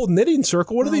 not the whole knitting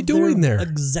circle. What are they doing there?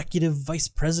 Executive vice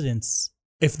presidents.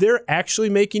 If they're actually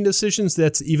making decisions,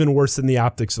 that's even worse than the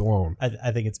optics alone.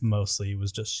 I think it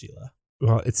was just Sheila.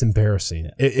 Well, it's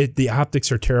embarrassing. Yeah. The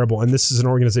optics are terrible, and this is an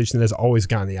organization that has always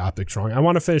gotten the optics wrong. I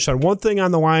want to finish on one thing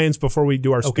on the Lions before we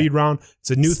do our speed round. It's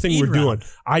a new thing we're doing.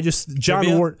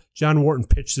 John Wharton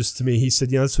pitched this to me. He said,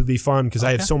 this would be fun because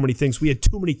I have so many things. We had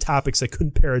too many topics. I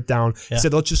couldn't pare it down. Yeah. He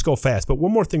said, let's just go fast. But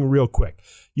one more thing real quick.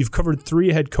 You've covered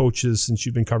 3 head coaches since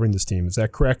you've been covering this team. Is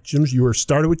that correct, Jim? You were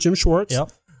started with Jim Schwartz.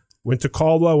 Yep. Went to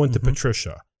Caldwell, went to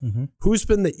Patricia. Mm-hmm. Who's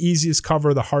been the easiest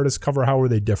cover, the hardest cover? How are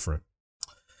they different?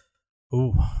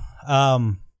 Ooh.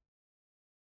 None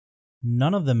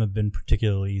of them have been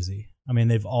particularly easy. I mean,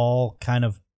 they've all kind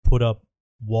of put up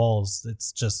walls.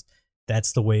 It's just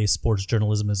that's the way sports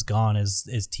journalism has gone.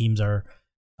 As teams are,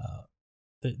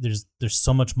 there's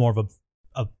so much more of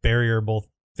a barrier, both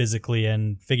physically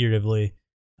and figuratively,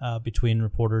 between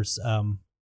reporters.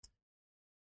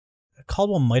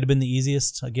 Caldwell might have been the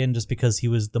easiest, again, just because he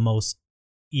was the most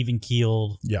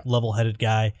even-keeled, level-headed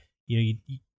guy.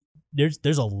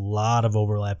 There's a lot of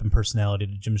overlap in personality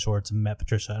to Jim Schwartz and Matt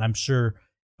Patricia, and I'm sure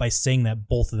by saying that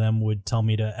both of them would tell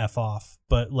me to F off.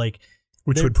 But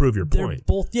Which would prove your point.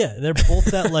 They're both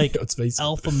that like Let's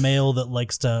alpha male that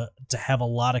likes to have a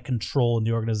lot of control in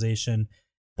the organization.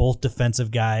 Both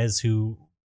defensive guys who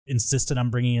insisted on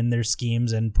bringing in their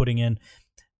schemes and putting in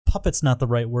puppets, not the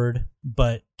right word,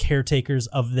 but caretakers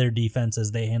of their defense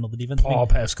as they handle the defense. Paul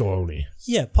Pasqualoni.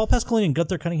 Yeah, Paul Pasqualoni and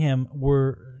Gunther Cunningham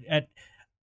were at.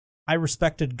 I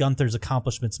respected Gunther's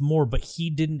accomplishments more, but he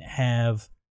didn't have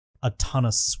a ton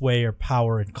of sway or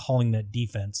power in calling that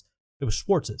defense. It was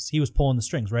Schwartz's. He was pulling the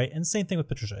strings, right? And same thing with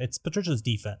Patricia. It's Patricia's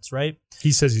defense, right?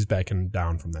 He says he's backing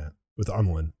down from that with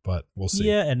Unlin, but we'll see.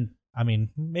 Yeah, and I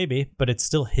mean, maybe, but it's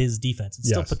still his defense. It's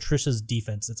still Patricia's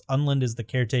defense. It's Unlin is the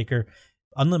caretaker.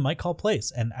 Unlin might call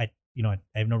plays, and I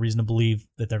have no reason to believe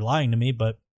that they're lying to me,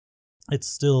 but it's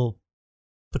still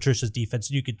Patricia's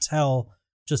defense. You could tell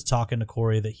just talking to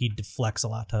Corey that he deflects a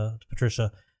lot to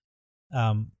Patricia.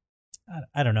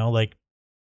 I don't know. Like,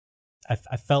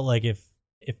 I felt like if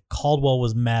Caldwell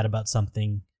was mad about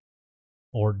something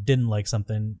or didn't like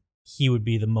something, he would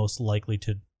be the most likely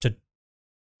to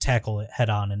tackle it head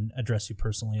on and address you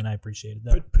personally, and I appreciated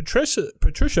that. But Patricia,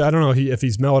 I don't know if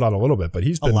he's mellowed out a little bit, but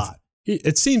he's been a lot.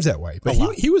 It seems that way, but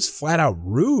he was flat out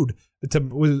rude.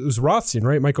 It was Rothstein,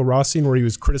 right? Michael Rothstein, where he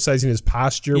was criticizing his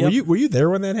posture. Yep. Were you there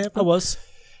when that happened? I was.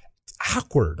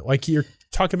 Awkward. Like you're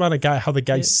talking about how the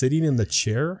guy's sitting in the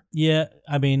chair. Yeah,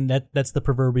 I mean that's the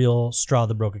proverbial straw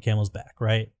that broke a camel's back,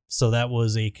 right? So that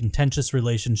was a contentious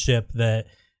relationship that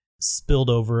spilled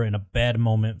over in a bad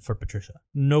moment for Patricia.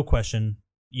 No question.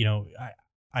 You know,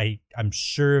 I'm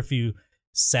sure if you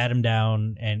sat him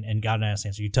down and got an honest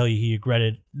answer, he'd tell you he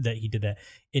regretted that he did that.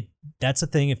 That's the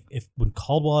thing. If when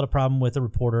Caldwell had a problem with a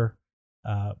reporter,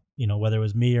 whether it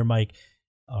was me or Mike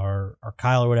or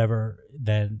Kyle or whatever,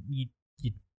 then you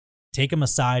take him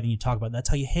aside and you talk about it. That's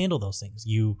how you handle those things.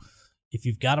 If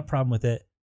you've got a problem with it,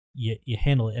 you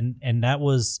handle it. And that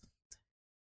was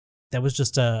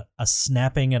just a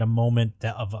snapping at a moment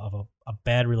of a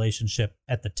bad relationship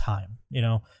at the time.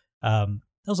 That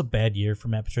was a bad year for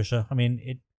Matt Patricia. I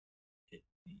mean,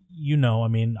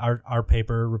 our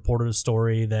paper reported a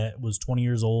story that was 20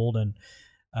 years old, and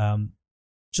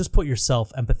just put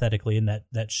yourself empathetically in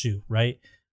that shoe, right?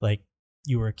 Like,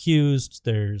 you were accused.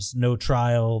 There's no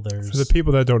trial. For the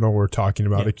people that don't know what we're talking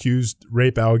about, accused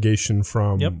rape allegation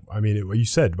from, you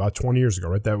said about 20 years ago,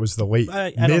 right? That was the late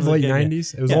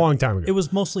 90s. It was a long time ago. It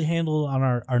was mostly handled on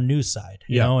our news side,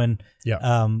 there's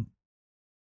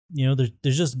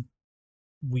just,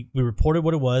 we reported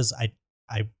what it was.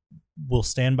 I will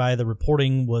stand by the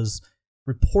reporting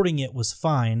it was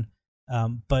fine.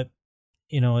 But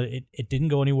it didn't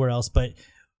go anywhere else. But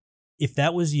if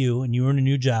that was you and you were in a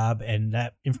new job and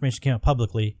that information came out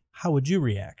publicly, how would you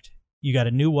react? You got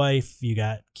a new wife, you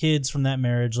got kids from that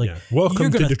marriage. Like,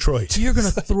 welcome to Detroit. You're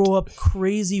going to throw up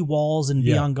crazy walls and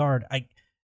be on guard.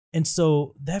 And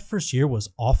so that first year was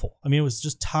awful. I mean, it was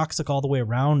just toxic all the way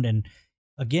around. And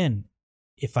again,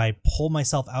 if I pull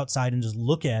myself outside and just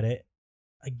look at it,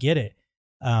 I get it.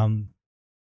 To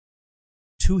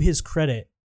his credit,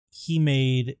 he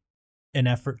made an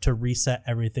effort to reset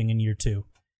everything in year 2.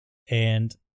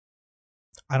 And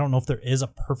I don't know if there is a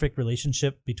perfect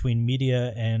relationship between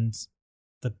media and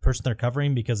the person they're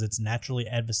covering because it's naturally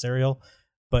adversarial,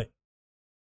 but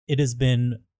it has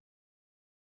been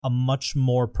a much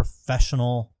more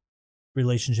professional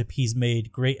relationship. He's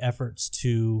made great efforts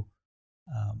to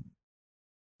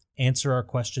answer our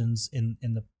questions in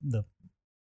the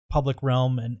public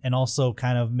realm and also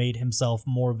kind of made himself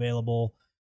more available.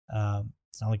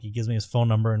 It's not like he gives me his phone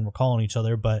number and we're calling each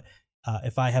other, but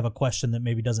if I have a question that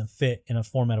maybe doesn't fit in a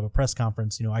format of a press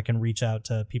conference, I can reach out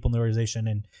to people in the organization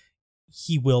and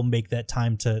he will make that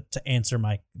time to answer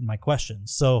my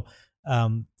questions. So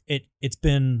it's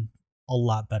been a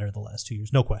lot better the last 2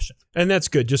 years, no question. And that's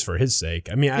good just for his sake.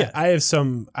 I mean,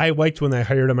 I liked when I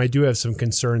hired him. I do have some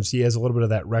concerns. He has a little bit of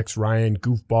that Rex Ryan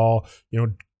goofball,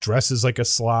 dresses like a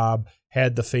slob,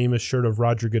 had the famous shirt of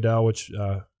Roger Goodell, which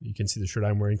you can see the shirt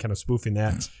I'm wearing, kind of spoofing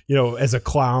that, as a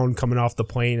clown coming off the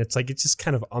plane. It's like, it's just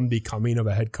kind of unbecoming of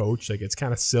a head coach. Like, it's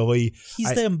kind of silly.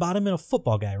 He's the embodiment of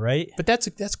football guy, right? But that's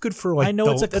good for, like, I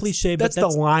know it's a cliche, but that's the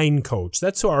line coach.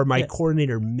 That's my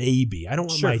coordinator, maybe. I don't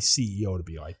want my CEO to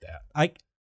be like that.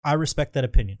 I respect that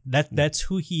opinion. That's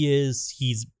who he is.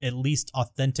 He's at least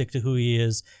authentic to who he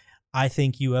is. I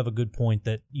think you have a good point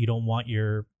that you don't want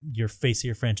your face of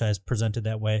your franchise presented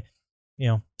that way.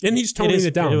 And he's toning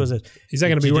it down. He's not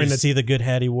going to be wearing that. See the good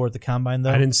hat he wore at the combine, though?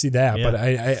 I didn't see that, but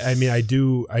I mean, I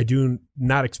do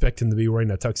not expect him to be wearing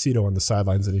a tuxedo on the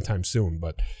sidelines anytime soon.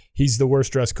 But he's the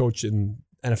worst dressed coach in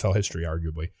NFL history,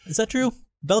 arguably. Is that true?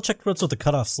 Belichick runs with the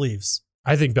cutoff sleeves.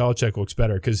 I think Belichick looks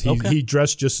better because he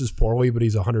dressed just as poorly, but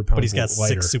he's 100 pounds lighter. But he's got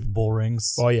 6 Super Bowl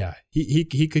rings. Oh, yeah.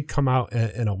 He could come out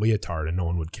in a leotard and no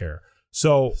one would care.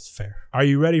 So, It's fair. Are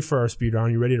you ready for our speed round?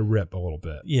 Are you ready to rip a little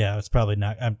bit? Yeah, it's probably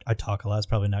not. I talk a lot. It's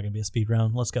probably not going to be a speed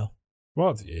round. Let's go.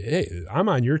 Well, hey, I'm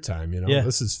on your time. Yeah.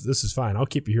 This is fine. I'll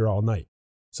keep you here all night.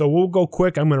 So we'll go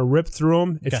quick. I'm going to rip through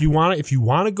them. If Okay. you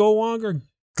want to go longer,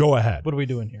 go ahead. What are we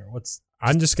doing here?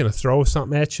 I'm just going to throw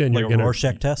something at you, and like you're a going to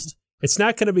Rorschach test? It's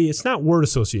not word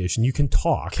association. You can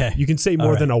talk. Okay. You can say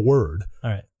more than a word. All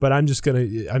right. But I'm not going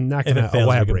to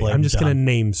elaborate. I'm just going to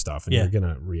name stuff, and you're going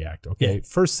to react. Okay. Yeah.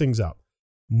 First things up.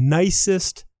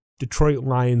 Nicest Detroit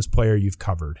Lions player you've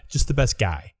covered. Just the best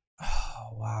guy. Oh,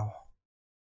 wow.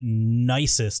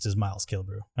 Nicest is Miles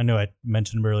Kilbrew. I know I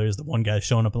mentioned him earlier as the one guy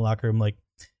showing up in the locker room. Like,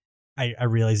 I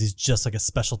realize he's just like a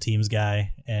special teams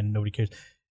guy, and nobody cares.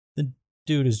 The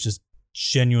dude is just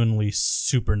genuinely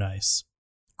super nice.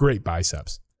 Great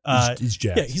biceps. He's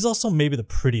jacked. Yeah, he's also maybe the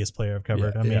prettiest player I've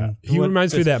covered. Yeah, I mean, he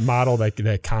reminds me of that model,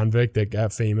 that convict that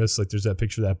got famous. Like, there's that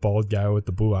picture of that bald guy with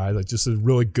the blue eyes, like just a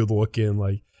really good looking.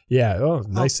 Like, yeah,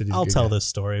 nice. I'll tell this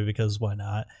story because why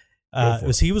not?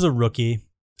 He was a rookie.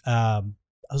 I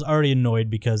was already annoyed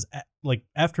because like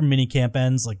after minicamp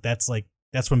ends,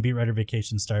 that's when beat writer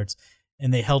vacation starts,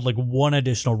 and they held like one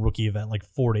additional rookie event like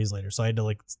 4 days later. So I had to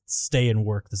like stay and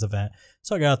work this event.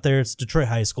 So I got out there. It's Detroit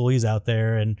High School. He's out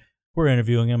there, and we're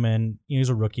interviewing him, and he's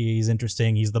a rookie. He's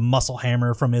interesting. He's the muscle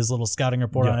hammer from his little scouting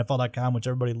report on NFL.com, which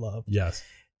everybody loved. Yes.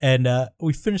 And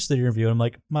we finished the interview, and I'm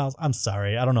like, Miles, I'm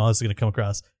sorry. I don't know how this is going to come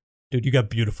across. Dude, you got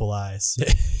beautiful eyes.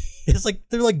 It's like,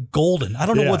 they're like golden. I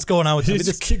don't know what's going on with him.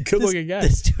 He's a good-looking guy.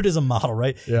 This dude is a model,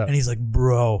 right? Yeah. And he's like,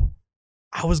 bro,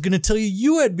 I was going to tell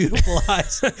you had beautiful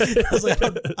eyes. I was like,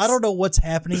 I don't know what's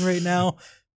happening right now,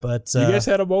 but you guys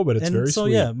had a moment. It's very so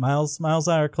sweet. yeah, Miles and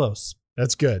I are close.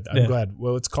 That's good. I'm glad.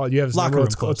 Well, let's call you have his Locker number.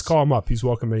 room Let's call him up. He's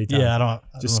welcome anytime. Yeah, I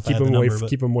don't keep him away.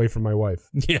 Keep him away from my wife.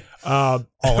 Yeah, all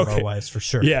of our wives for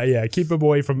sure. Yeah. Keep him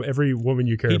away from every woman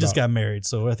you care about. He just got married,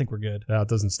 so I think we're good. That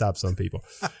doesn't stop some people.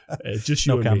 Just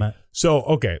you no and comment. me. So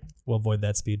okay, we'll avoid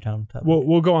that speed down.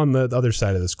 We'll go on the other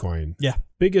side of this coin. Yeah,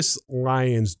 biggest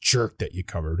Lions jerk that you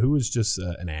covered. Who was just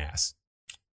an ass?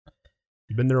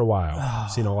 You've been there a while.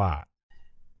 Seen a lot.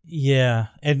 Yeah,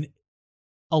 and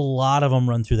a lot of them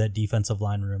run through that defensive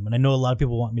line room. And I know a lot of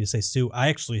people want me to say Sue. I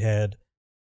actually had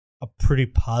a pretty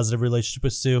positive relationship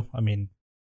with Sue. I mean,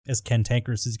 as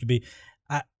cantankerous as he could be.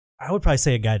 I would probably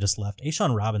say a guy just left.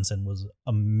 A'Shawn Robinson was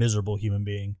a miserable human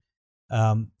being.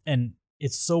 And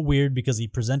it's so weird because he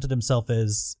presented himself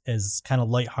as kind of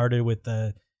lighthearted with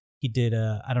he did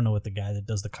I don't know what the guy that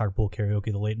does the carpool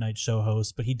karaoke, the late night show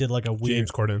host, but he did like a weird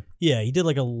James Corden. Yeah, he did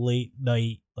like a late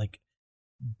night like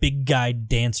big guy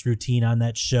dance routine on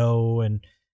that show, and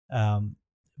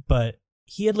but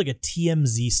he had like a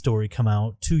TMZ story come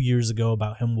out 2 years ago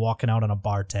about him walking out on a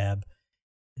bar tab,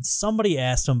 and somebody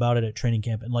asked him about it at training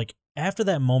camp, and like after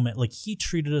that moment, like he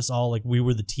treated us all like we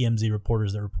were the TMZ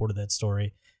reporters that reported that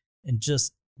story, and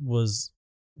just was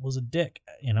a dick.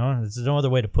 There's no other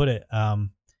way to put it.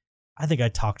 I think I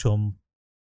talked to him.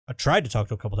 I tried to talk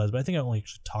to him a couple times, but I think I only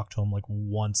actually talked to him like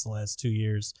once the last 2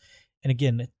 years. And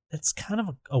again, it's kind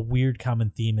of a weird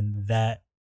common theme in that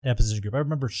position group. I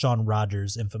remember Sean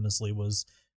Rogers infamously was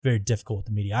very difficult with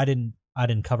the media. I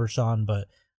didn't cover Sean, but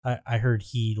I heard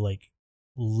he like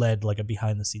led like a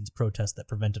behind the scenes protest that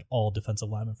prevented all defensive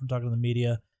linemen from talking to the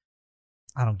media.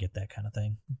 I don't get that kind of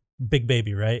thing. Big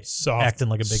baby, right? Acting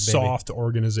like a big baby. Soft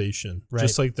organization, right?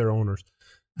 Just like their owners.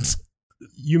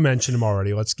 You mentioned him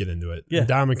already. Let's get into it. Yeah.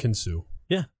 Ndamukong Suh.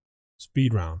 Yeah.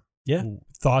 Speed round. Yeah.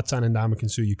 Thoughts on Ndamukong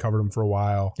Suh? You covered him for a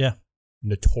while. Yeah.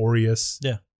 Notorious.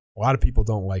 Yeah. A lot of people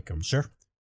don't like him. Sure.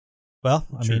 Well,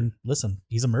 I mean, listen,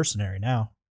 he's a mercenary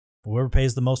now. Whoever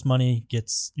pays the most money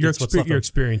gets your what's left. Your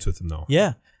experience with him, though.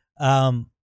 Yeah.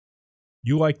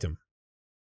 You liked him.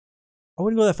 I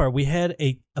wouldn't go that far. We had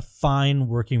a fine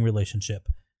working relationship.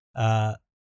 I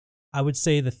would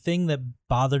say the thing that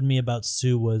bothered me about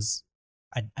Sue was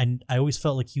I always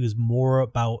felt like he was more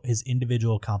about his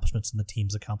individual accomplishments than the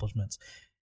team's accomplishments.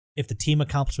 If the team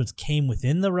accomplishments came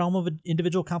within the realm of an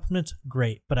individual accomplishment,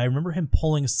 great. But I remember him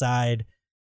pulling aside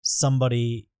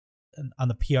somebody on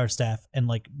the PR staff and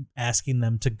like asking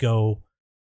them to go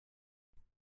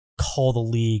call the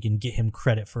league and get him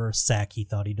credit for a sack he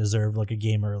thought he deserved like a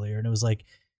game earlier. And it was like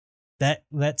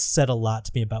that said a lot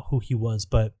to me about who he was.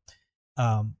 But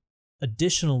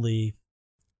additionally,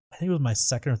 I think it was my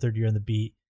second or third year on the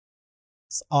beat.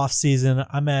 It's off season.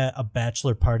 I'm at a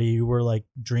bachelor party. We're like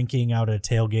drinking out at a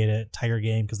tailgate at Tiger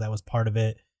game because that was part of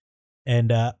it.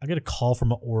 And I get a call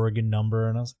from an Oregon number,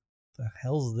 and I was like, "What the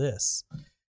hell's this?"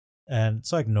 And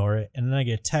so I ignore it. And then I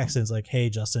get a text and it's like, hey,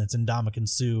 Justin, it's Ndamukong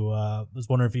Suh. I was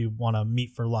wondering if you want to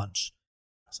meet for lunch.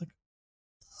 I was like,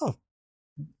 oh,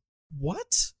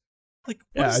 what? Like,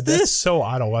 what is this? That's so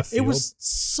out of left field. It was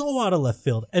so out of left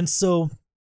field. And so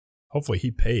hopefully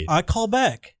he paid. I call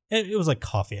back. It was like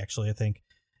coffee, actually, I think.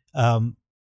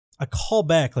 I call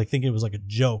back, like, thinking it was like a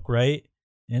joke, right?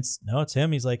 And it's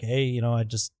him. He's like, hey,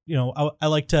 I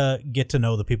like to get to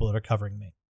know the people that are covering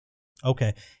me.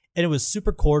 Okay. And it was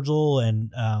super cordial,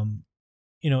 and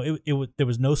there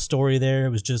was no story there.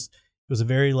 It was a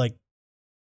very, like,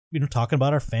 talking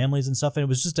about our families and stuff. And it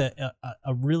was just a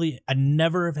really, I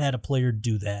never have had a player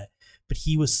do that, but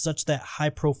he was such that high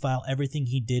profile. Everything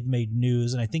he did made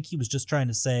news. And I think he was just trying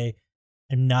to say,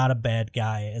 I'm not a bad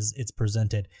guy as it's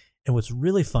presented. And what's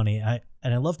really funny, I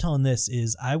love telling this,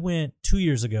 is I went 2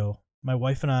 years ago. My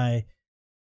wife and I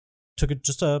took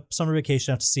just a summer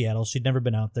vacation out to Seattle. She'd never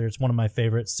been out there. It's one of my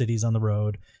favorite cities on the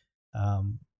road.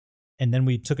 And then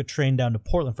we took a train down to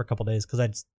Portland for a couple of days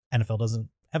because NFL doesn't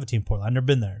have a team in Portland. I've never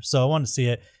been there. So I wanted to see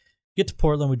it. Get to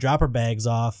Portland. We drop our bags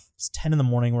off. It's 10 in the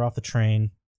morning. We're off the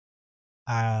train.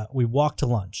 We walk to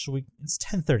lunch. It's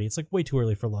 10:30. It's like way too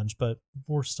early for lunch, but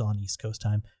we're still on East Coast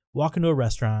time. Walk into a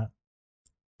restaurant,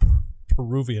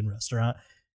 Peruvian restaurant.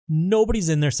 Nobody's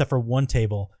in there except for one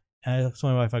table. And I look to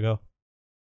my wife. I go,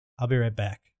 I'll be right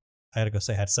back. I got to go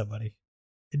say hi to somebody.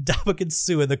 And Ndamukong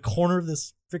Suh in the corner of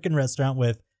this freaking restaurant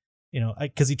with,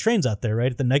 because he trains out there,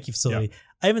 right, at the Nike facility. Yep.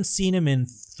 I haven't seen him in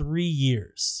 3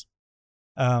 years.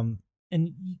 And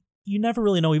you never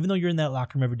really know, even though you're in that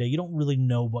locker room every day, you don't really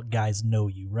know what guys know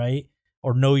you, right?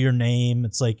 Or know your name.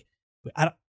 It's like,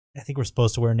 I think we're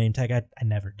supposed to wear a name tag. I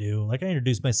never do. Like, I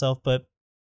introduce myself, but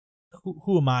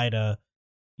who am I to,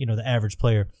 the average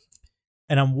player?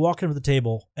 And I'm walking to the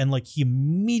table, and like he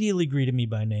immediately greeted me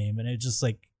by name, and it just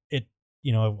like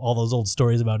all those old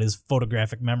stories about his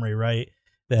photographic memory, right?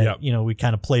 That we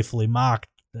kind of playfully mocked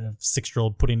the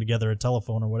 6-year-old putting together a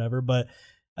telephone or whatever. But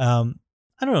I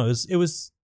don't know. It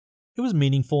was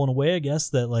meaningful in a way, I guess,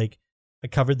 that like I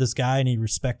covered this guy and he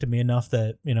respected me enough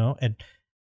that and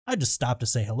I just stopped to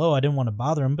say hello. I didn't want to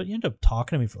bother him, but he ended up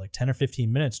talking to me for like 10 or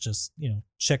 15 minutes, just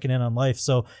checking in on life.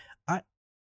 So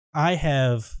I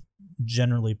have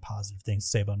generally positive things to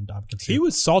say about Ndamukong Suh. He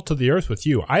was salt of the earth with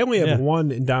you. I only have one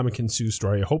Ndamukong Suh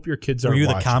story. I hope your kids are watching.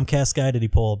 Were you the Comcast guy? Did he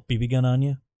pull a BB gun on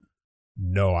you?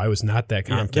 No, I was not that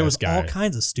Comcast guy. There was all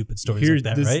kinds of stupid stories like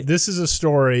that, right? This is a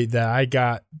story that I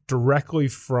got directly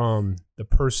from the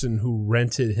person who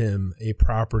rented him a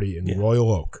property in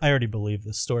Royal Oak. I already believe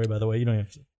this story, by the way. You don't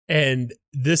have to. And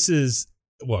this is,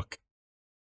 look,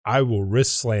 I will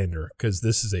risk slander because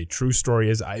this is a true story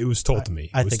as it was told to me.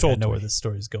 I think I know where this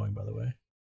story is going, by the way.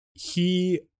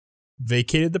 He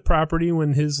vacated the property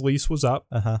when his lease was up.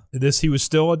 He was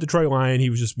still a Detroit Lion. He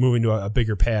was just moving to a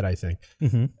bigger pad, I think.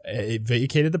 Mm-hmm. It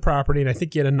vacated the property, and I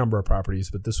think he had a number of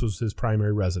properties, but this was his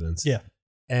primary residence. Yeah.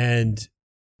 And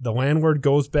the landlord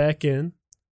goes back in,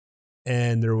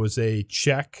 and there was a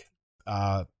check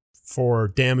for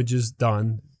damages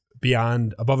done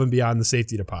above and beyond the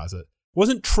safety deposit.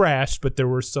 Wasn't trashed, but there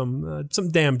were some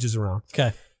damages around.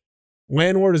 Okay.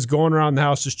 Landlord is going around the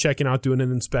house just checking out, doing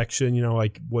an inspection,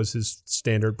 like was his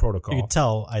standard protocol. You could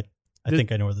tell, I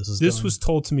think I know where this is going. This was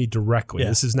told to me directly. Yeah.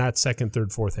 This is not second,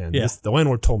 third, fourth hand. Yeah. The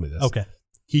landlord told me this. Okay.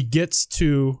 He gets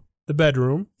to the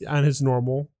bedroom on his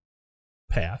normal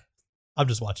path. I'm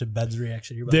just watching Ben's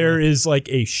reaction. There is like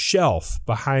a shelf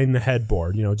behind the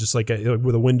headboard, just like where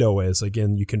the window is.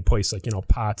 Again, you can place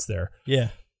pots there.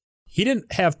 Yeah. He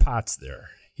didn't have pots there.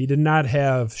 He did not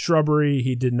have shrubbery.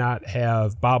 He did not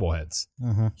have bobbleheads.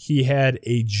 Mm-hmm. He had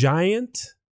a giant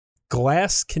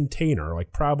glass container,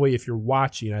 like probably if you're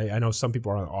watching, I know some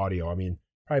people are on audio. I mean,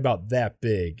 probably about that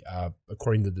big,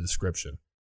 according to the description,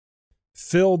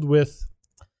 filled with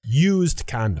used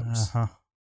condoms. Uh-huh.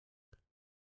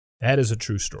 That is a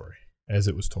true story, as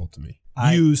it was told to me.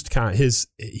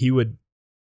 He would,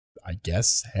 I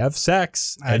guess, have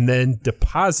sex and then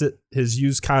deposit his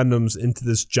used condoms into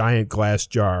this giant glass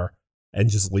jar and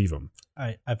just leave them.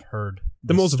 I've heard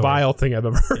the most vile thing I've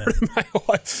ever heard in my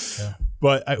life. Yeah.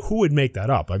 But who would make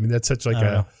that up? I mean, that's such like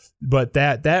a. But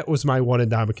that was my one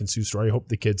Ndamukong Suh story. I hope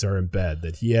the kids are in bed.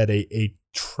 That he had a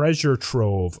treasure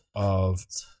trove of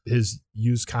his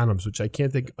used condoms, which I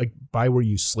can't think, like, by where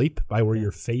you sleep, by where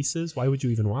your face is. Why would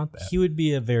you even want that? He would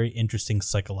be a very interesting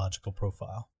psychological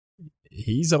profile.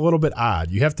 He's a little bit odd.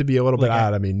 You have to be a little bit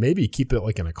odd. I mean, maybe keep it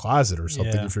like in a closet or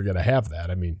something if you're going to have that.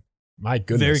 I mean, My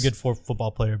goodness. Very good football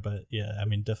player, but yeah, I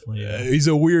mean, definitely. He's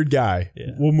a weird guy.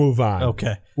 Yeah. We'll move on.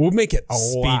 Okay. We'll make it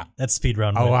that's speed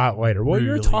round. A lot later. Well, really,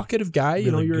 you're a talkative guy.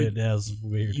 Really you're good. Yeah, it was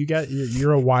weird.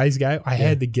 You're a wise guy. I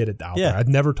had to get it out there. I've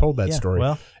never told that story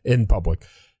in public.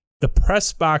 The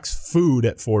press box food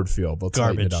at Ford Field. Let's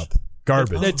lighten it up.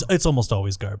 Garbage. It's almost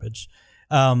always garbage.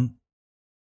 There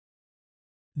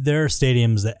are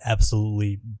stadiums that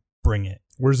absolutely bring it.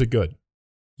 Where's it good?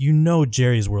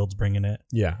 Jerry's World's bringing it.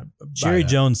 Yeah. Jerry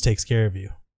Jones takes care of you.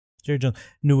 Jerry Jones.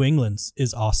 New England's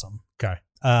is awesome. Okay.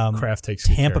 Kraft takes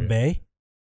Tampa care Bay. Of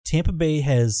Tampa Bay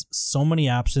has so many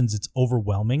options. It's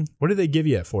overwhelming. What do they give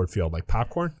you at Ford Field? Like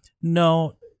popcorn?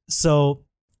 No. So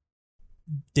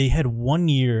they had 1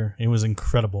 year. It was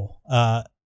incredible.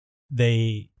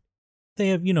 They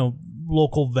have,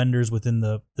 local vendors within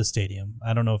the stadium.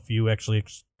 I don't know if you actually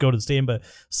go to the stadium, but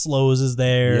Slows is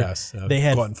there. Yes. They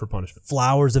had Glutton for Punishment.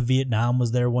 Flowers of Vietnam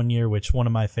was there 1 year, which one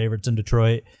of my favorites in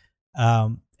Detroit.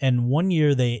 And 1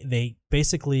 year they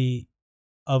basically,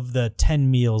 of the 10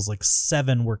 meals, like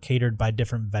 7 were catered by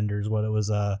different vendors. Whether it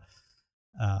was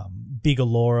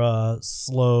Bigalora,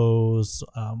 Slows,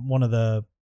 one of the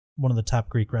top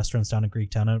Greek restaurants down in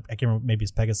Greektown. I can't remember, maybe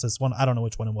it's Pegasus one. I don't know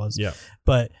which one it was. Yeah.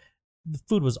 But the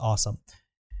food was awesome.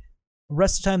 The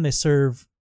rest of the time they serve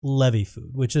levy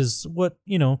food, which is what,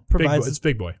 provides. It's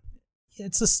big boy.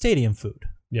 It's a stadium food.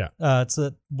 Yeah. It's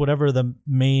one of the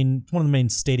main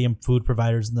stadium food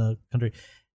providers in the country.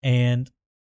 And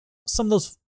some of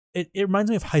those, it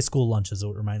reminds me of high school lunches, is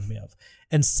what it reminds me of.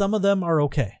 And some of them are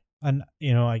okay. And,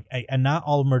 and not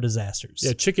all of them are disasters.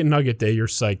 Yeah, chicken nugget day, you're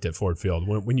psyched at Ford Field.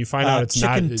 When you find out it's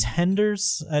chicken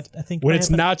tenders, I think. When it's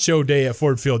nacho day at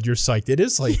Ford Field, you're psyched. It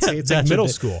is like, it's like middle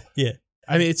school. Yeah.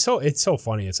 I mean, it's so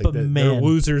funny. It's like they're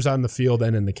losers on the field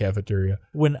and in the cafeteria.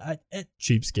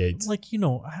 Cheapskates. Like,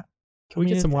 Can we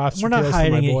get some lobster? We're not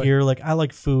hiding it here. Like, I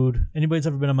like food. Anybody's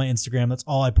ever been on my Instagram, that's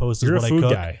all I post is what I cook. You're a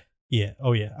food guy. Yeah.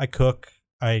 Oh yeah. I cook.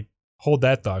 I hold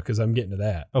that thought because I'm getting to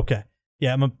that. Okay.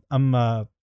 Yeah.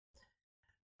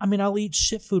 I'll eat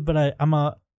shit food, but I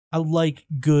like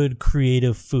good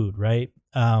creative food, right?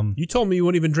 You told me you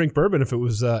wouldn't even drink bourbon if it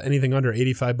was anything under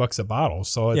 $85 a bottle.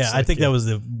 So it's I think that was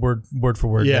the word for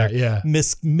word. Yeah, there. Yeah.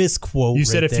 Misquote. You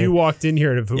said if you walked in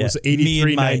here, if it was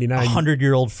 $83.99,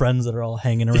 100-year-old friends that are all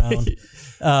hanging around.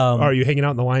 Are you hanging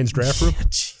out in the Lions draft room?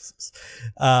 Jesus.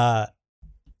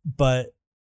 But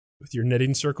with your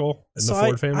knitting circle and the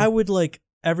Ford family, I would like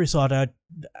every so often.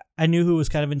 I knew who was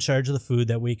kind of in charge of the food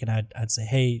that week, and I'd say,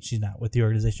 hey, she's not with the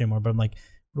organization anymore, but I'm like,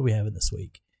 what are we having this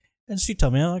week? And she'd tell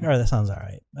me, I'm like, all right, that sounds all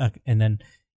right. And then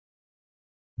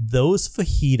those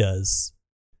fajitas,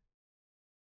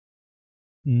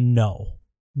 no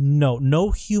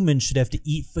human should have to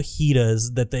eat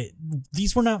fajitas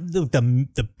these were not,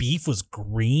 the beef was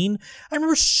green. I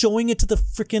remember showing it to the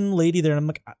freaking lady there, and I'm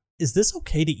like, is this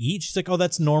okay to eat? She's like, oh,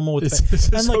 that's normal. Is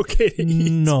this like, okay to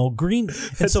eat? No, green.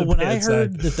 And so when I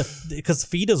heard that because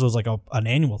fajitas was like an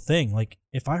annual thing, like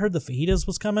if I heard the fajitas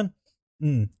was coming,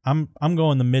 I'm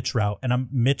going the Mitch route, and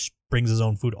Mitch brings his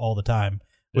own food all the time,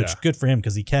 which good for him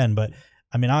because he can. But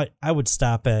I mean, I would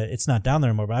stop at, it's not down there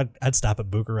anymore, but I'd stop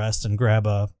at Bucharest and grab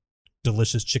a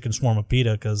delicious chicken shawarma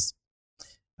pita because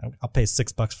I'll pay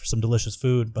 $6 for some delicious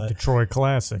food. But Detroit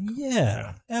classic.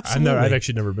 Yeah, absolutely. I've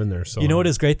actually never been there. So you know what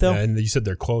is great though? Yeah, and you said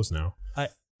they're closed now.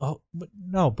 But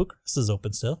no, Bucharest is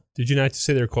open still. Did you not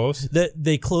say they're closed?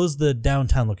 They closed the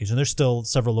downtown location. There's still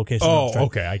several locations. Oh,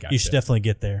 okay, I got you. You should definitely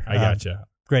get there. I got you.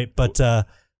 Great, but the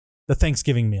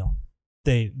Thanksgiving meal,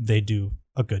 they do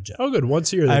a good job. Oh, good.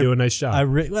 Once a year they do a nice job.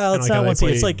 It's not once a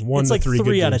year. It's like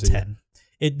 3 out of 10.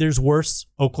 There's worse.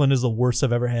 Oakland is the worst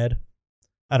I've ever had.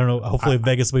 I don't know. Hopefully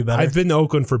Vegas will be better. I've been to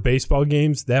Oakland for baseball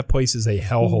games. That place is a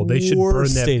hellhole. They should burn that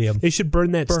stadium. They should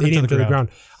burn that stadium to the ground.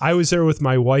 I was there with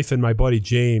my wife and my buddy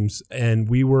James, and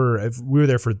we were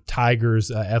there for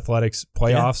Tigers athletics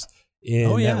playoffs.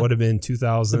 That would have been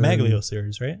 2000. The Maglio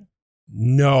series, right?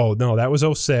 No, that was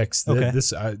 2006. Okay.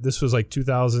 This was like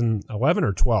 2011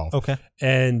 or 12. Okay.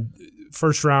 And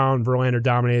first round, Verlander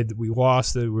dominated. We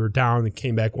lost it. We were down and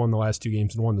came back, won the last 2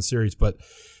 games, and won the series. But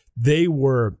they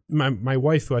were my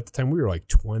wife, who at the time we were like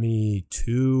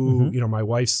 22. Mm-hmm. My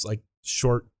wife's like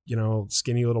short,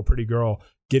 skinny little pretty girl,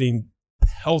 getting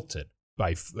pelted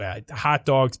by hot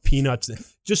dogs, peanuts,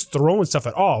 just throwing stuff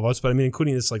at all of us. But I mean,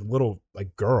 including this like little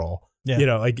like girl.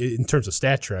 Yeah. Like in terms of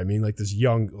stature, I mean, like this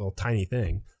young little tiny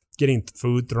thing getting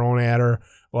food thrown at her,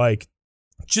 like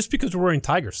just because we're wearing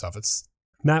Tiger stuff. It's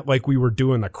not like we were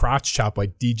doing a crotch chop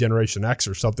like D-Generation X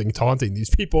or something, taunting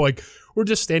these people. Like we're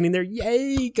just standing there.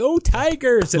 Yay, go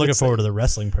Tigers. Looking forward to the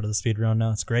wrestling part of the speed round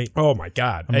now. It's great. Oh my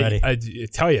God. I'm ready. I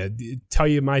tell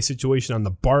you my situation on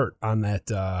the BART on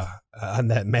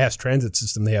that mass transit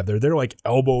system they have there. They're like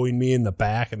elbowing me in the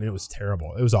back. I mean, it was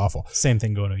terrible. It was awful. Same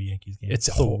thing going to a Yankees game.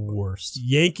 It's the worst.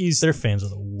 Yankees. Their fans are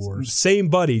the worst. Same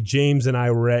buddy, James and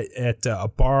I were at a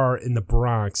bar in the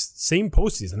Bronx. Same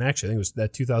postseason, actually. I think it was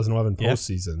that 2011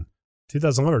 postseason.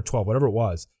 2011 or 12, whatever it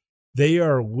was. They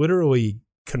are literally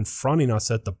confronting us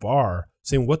at the bar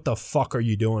saying, what the fuck are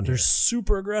you doing They're here?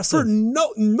 super aggressive. For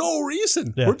no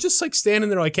reason. Yeah. We're just like standing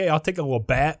there like, hey, I'll take a little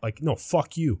bat. Like, no,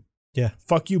 fuck you. Yeah.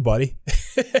 Fuck you, buddy.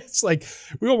 It's like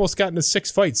we almost got into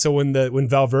 6 fights. So when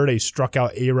Valverde struck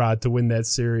out A-Rod to win that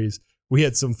series, we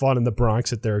had some fun in the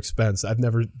Bronx at their expense. I've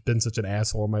never been such an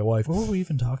asshole in my life. What were we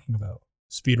even talking about?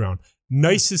 Speed round.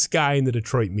 Nicest guy in the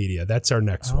Detroit media. That's our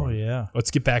next one. Oh, yeah.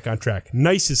 Let's get back on track.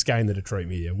 Nicest guy in the Detroit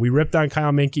media. We ripped on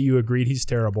Kyle Menke. You agreed he's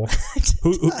terrible.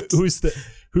 Who's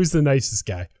the nicest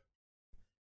guy?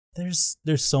 There's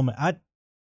so many. I'm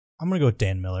going to go with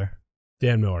Dan Miller.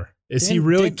 Dan Miller. Does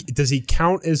he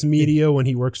count as media when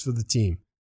he works for the team?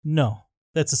 No.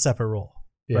 That's a separate role.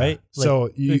 Yeah. Right? So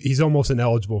he's almost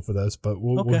ineligible for this, but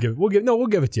we'll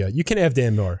give it to you. You can have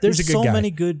Dan Miller. There's he's a good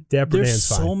guy. There's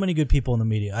so many good people in the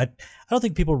media. I don't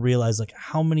think people realize like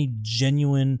how many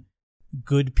genuine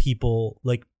good people,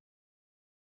 like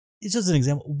it's just an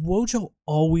example. Wojo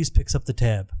always picks up the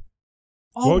tab.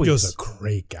 Always. Wojo's a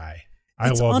great guy.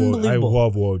 I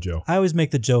love Wojo. I always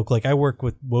make the joke, like I work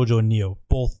with Wojo and Neo,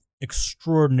 both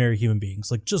extraordinary human beings,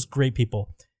 like just great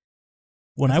people.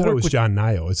 When I work with John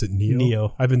Nio, is it Neo?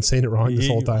 Neo. I've been saying it wrong this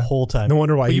whole time. No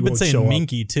wonder why you've been saying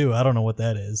Minky too. I don't know what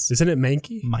that is. Isn't it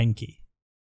Mankey? Minky.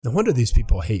 No wonder these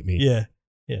people hate me. Yeah.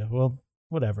 Well,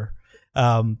 whatever.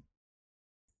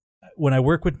 When I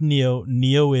work with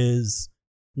Neo is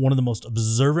one of the most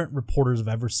observant reporters I've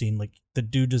ever seen. Like the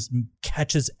dude just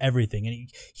catches everything, and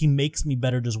he makes me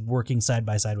better just working side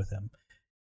by side with him.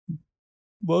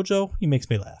 Wojo, he makes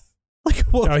me laugh.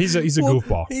 Like, no, he's a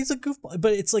goofball. He's a goofball,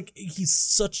 but it's like he's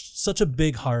such a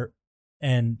big heart,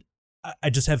 and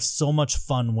I just have so much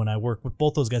fun when I work with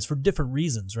both those guys for different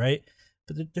reasons, right?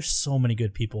 But there's so many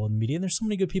good people in the media, and there's so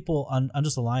many good people on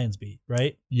just the Lions beat,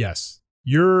 right? Yes.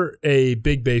 You're a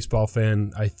big baseball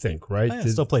fan, I think, right? I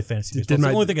still play fantasy baseball. It's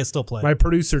the only thing I still play. My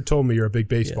producer told me you're a big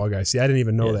baseball guy. See, I didn't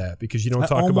even know that because you don't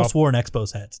talk about... I almost wore an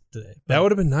Expos hat today. That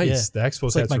would have been nice. Yeah. The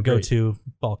Expos hats like my were go-to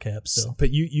ball cap. So.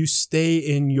 But you stay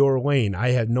in your lane.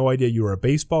 I had no idea you were a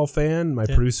baseball fan. My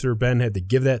producer, Ben, had to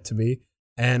give that to me.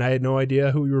 And I had no idea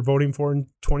who you were voting for in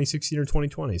 2016 or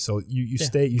 2020. So you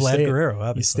stay... Vlad Guerrero,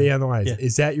 obviously. You stay on the lines. Yeah.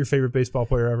 Is that your favorite baseball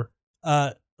player ever?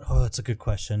 That's a good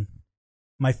question.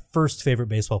 My first favorite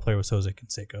baseball player was Jose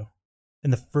Canseco. In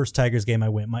the first Tigers game I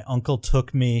went, my uncle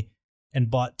took me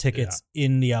and bought tickets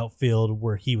in the outfield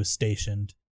where he was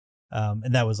stationed.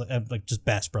 And that was like just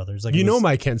Bass Brothers. Like know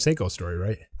my Canseco story,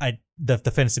 right? The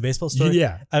fantasy baseball story?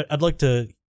 Yeah. I'd like to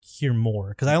hear more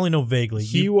because I only know vaguely.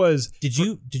 Did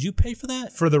you pay for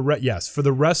that? Yes, for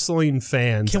the wrestling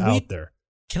fans out there.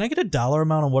 Can I get a dollar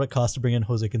amount on what it costs to bring in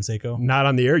Jose Canseco? Not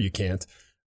on the air, you can't.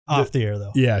 Off the air,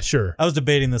 though. Yeah, sure. I was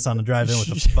debating this on the drive-in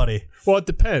with a buddy. Well, it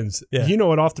depends. Yeah. You know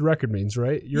what off the record means,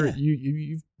 right?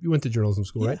 You went to journalism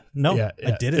school, right? No,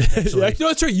 I didn't, actually. No,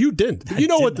 that's right. You didn't. But you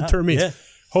know what the term means. Yeah.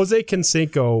 Jose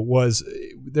Canseco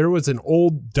there was an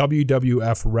old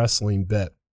WWF wrestling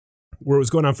bit where it was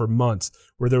going on for months,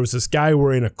 where there was this guy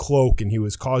wearing a cloak and he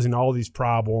was causing all these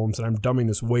problems, and I'm dumbing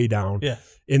this way down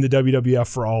in the WWF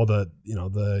for all the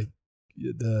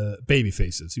baby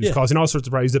faces. He was causing all sorts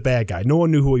of problems. He was a bad guy. No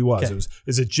one knew who he was. Okay.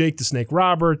 Is it Jake the Snake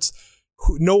Roberts?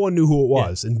 No one knew who it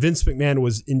was. And Vince McMahon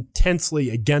was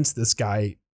intensely against this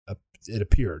guy, it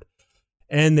appeared.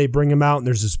 And they bring him out, and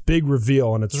there's this big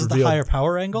reveal, and it's revealed. This is the higher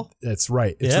power angle? That's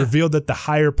right. It's revealed that the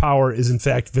higher power is, in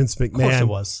fact, Vince McMahon. Of course it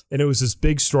was. And it was this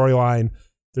big storyline.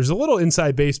 There's a little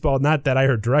inside baseball, not that I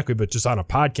heard directly, but just on a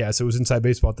podcast. It was inside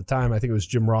baseball at the time. I think it was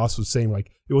Jim Ross was saying, like,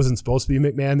 it wasn't supposed to be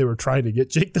McMahon. They were trying to get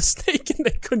Jake the Snake, and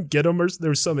they couldn't get him, or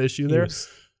there was some issue there.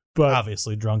 But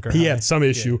obviously drunk or he high. had some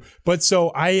issue. Yeah. But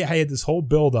so I had this whole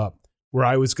build-up where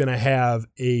I was going to have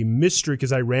a mystery,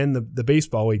 because I ran the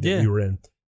baseball league that we were in.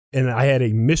 And I had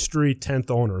a mystery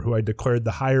 10th owner who I declared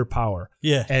the higher power.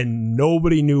 Yeah. And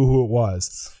nobody knew who it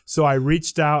was. So I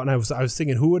reached out, and I was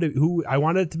thinking who I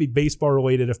wanted it to be baseball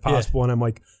related if possible. And I'm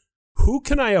like, who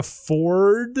can I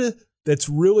afford that's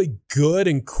really good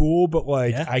and cool, but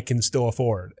I can still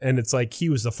afford? And it's like, he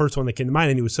was the first one that came to mind,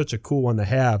 and he was such a cool one to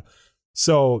have.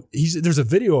 So there's a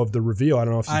video of the reveal. I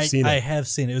don't know if you've seen it. I have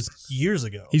seen it. It was years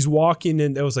ago. He's walking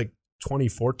in. It was like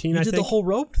 2014, he I did think. the whole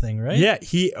rope thing, right? Yeah,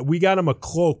 we got him a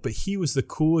cloak, but he was the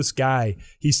coolest guy.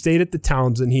 He stayed at the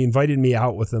Townsend. He invited me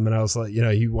out with him, and I was like,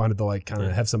 he wanted to like kind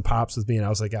of have some pops with me, and I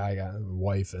was like, I got a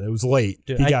wife, and it was late.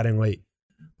 Dude, he got in late,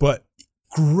 but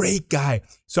great guy.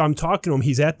 So I'm talking to him.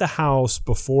 He's at the house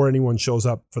before anyone shows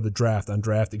up for the draft on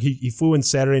draft. He flew in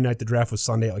Saturday night. The draft was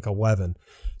Sunday at like 11.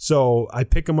 So I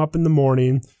pick him up in the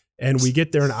morning. And we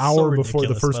get there an hour before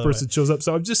the first person shows up.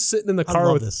 So I'm just sitting in the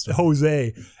car with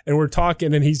Jose, and we're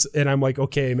talking, and I'm like,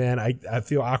 okay, man, I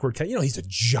feel awkward. He's a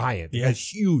giant. Yeah.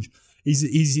 He's huge.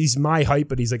 He's my height,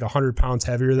 but he's like 100 pounds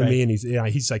heavier than me, and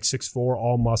he's like 6'4",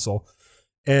 all muscle.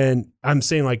 And I'm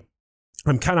saying, like,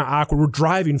 I'm kind of awkward. We're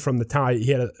driving from the town.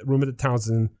 He had a room at the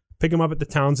Townsend. Pick him up at the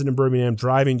Townsend in Birmingham,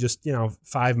 driving just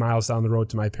 5 miles down the road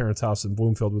to my parents' house in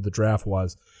Bloomfield where the draft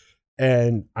was.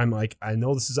 And I'm like, I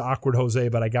know this is awkward, Jose,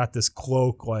 but I got this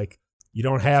cloak. Like, you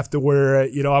don't have to wear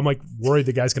it. I'm like worried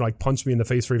the guy's gonna like punch me in the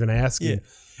face for even asking. Yeah.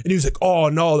 And he was like, "Oh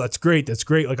no, that's great. That's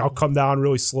great. Like, I'll come down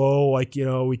really slow. Like,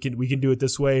 we can do it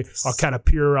this way. I'll kind of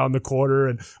peer around the corner."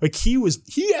 And like he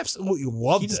absolutely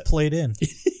loved it. He just played in.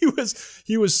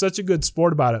 he was such a good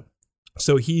sport about it.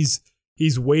 So he's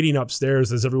waiting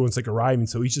upstairs as everyone's like arriving.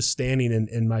 So he's just standing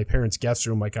in my parents' guest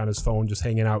room, like on his phone, just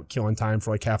hanging out, killing time for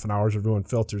like half an hour as everyone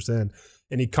filters in.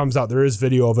 And he comes out. There is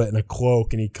video of it in a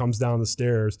cloak, and he comes down the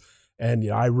stairs.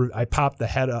 And I popped the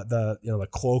head of the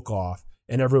cloak off,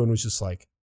 and everyone was just like,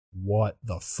 "What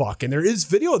the fuck?" And there is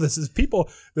video of this.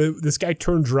 This guy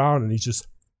turns around and he's just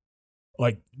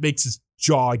like makes his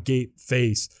jaw agape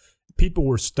face. People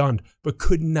were stunned, but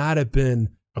could not have been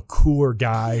a cooler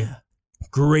guy. Yeah.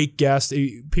 Great guest.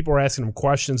 People were asking him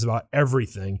questions about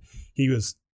everything. He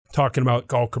was talking about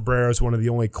Carl Cabrera as one of the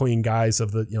only clean guys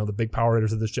of the big power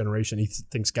hitters of this generation. He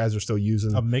thinks guys are still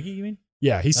using. Miggy, you mean?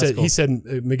 Yeah, he said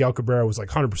Miguel Cabrera was like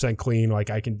 100% clean. Like,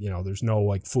 I can, there's no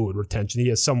like fluid retention. He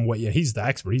has some way. He's the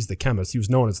expert. He's the chemist. He was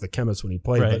known as the chemist when he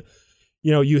played. Right.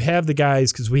 But you have the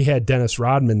guys, because we had Dennis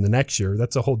Rodman the next year.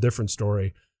 That's a whole different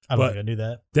story. I don't think I knew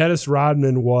that. Dennis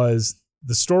Rodman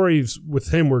the stories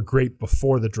with him were great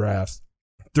before the draft.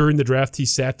 During the draft, he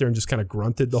sat there and just kind of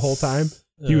grunted the whole time.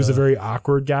 He was a very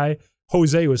awkward guy.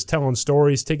 Jose was telling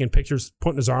stories, taking pictures,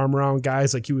 putting his arm around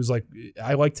guys. Like, he was like,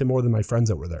 I liked him more than my friends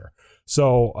that were there.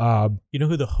 So, you know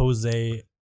who the Jose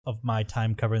of my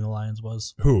time covering the Lions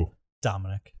was? Who?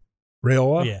 Dominic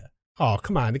Raiola? Yeah. Oh,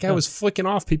 come on. The guy was flicking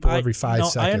off people every 5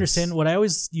 seconds. I understand. What I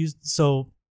always use,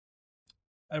 so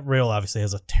Raiola obviously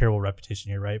has a terrible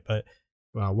reputation here, right? But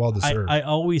well deserved. I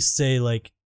always say,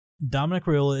 like, Dominic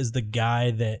Raiola is the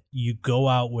guy that you go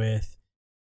out with.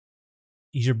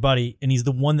 He's your buddy, and he's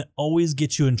the one that always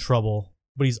gets you in trouble,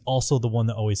 but he's also the one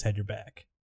that always had your back.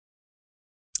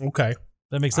 Okay.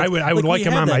 That makes sense. I would like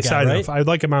him on my side. Right? I'd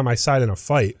like him on my side in a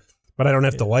fight, but I don't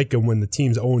have to like him when the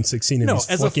team's 0-16 and he's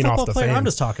flicking off the fan. I'm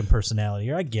just talking personality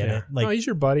here. I get it. Like, no, he's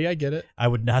your buddy. I get it. I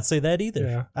would not say that either.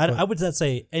 Yeah, I would not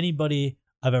say anybody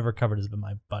I've ever covered has been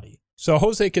my buddy. So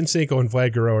Jose Canseco and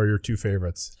Vlad Guerrero are your two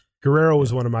favorites. Guerrero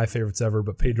was one of my favorites ever,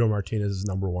 but Pedro Martinez is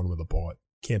number one with a bullet.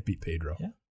 Can't beat Pedro. Yeah.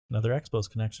 Another Expos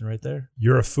connection right there.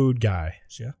 You're a food guy.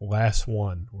 Yeah. Last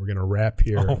one. We're going to wrap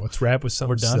here. Let's wrap with something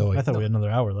we're done? silly. I thought we had another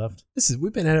hour left.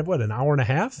 We've been at it, an hour and a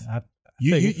half?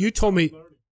 You told me.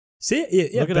 See,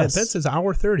 Look at us. Ben says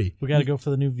hour 30. We got to go for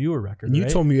the new viewer record. And you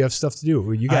told me you have stuff to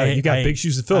do. You got big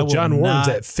shoes to fill. John Warren's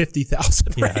at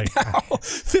 50,000 right now.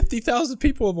 50,000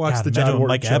 people have watched the John Warren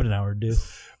Mike show. Abdenauer would do.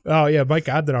 Oh, yeah, Mike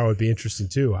Abdenauer would be interesting,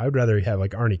 too. I would rather have,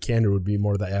 like, Arnie Kander would be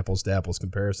more the apples-to-apples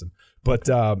comparison. But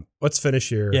let's finish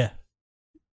here. Yeah.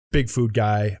 Big food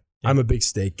guy. Yeah. I'm a big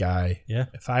steak guy. Yeah.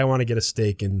 If I want to get a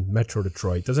steak in Metro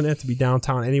Detroit, doesn't have to be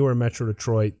downtown, anywhere in Metro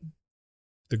Detroit,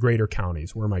 the greater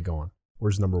counties, where am I going?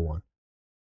 Where's number one?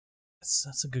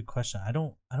 That's a good question. I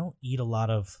don't eat a lot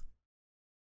of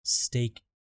steak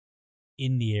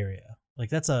in the area. Like,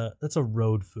 that's a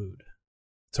road food.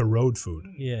 It's a road food.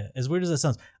 Yeah. As weird as that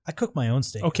sounds, I cook my own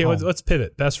steak. Okay, let's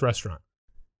pivot. Best restaurant.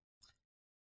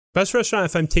 Best restaurant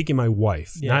if I'm taking my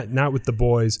wife, not with the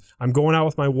boys. I'm going out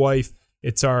with my wife.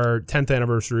 It's our 10th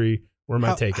anniversary. Where am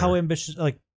I taking her? How ambitious?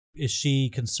 Like, is she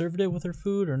conservative with her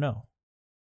food or no?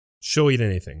 She'll eat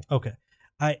anything. Okay.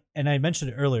 I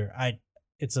mentioned it earlier.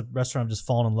 It's a restaurant I'm just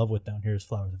falling in love with down here is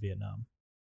Flowers of Vietnam.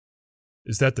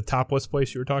 Is that the topless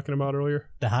place you were talking about earlier?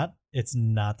 It's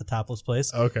not the topless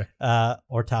place. Okay.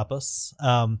 Or tapas.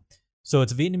 So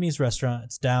it's a Vietnamese restaurant.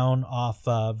 It's down off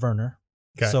Verner.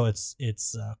 Okay. So it's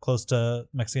close to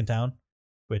Mexican Town,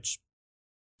 which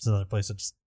is another place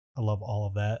I love all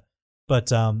of that.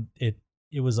 But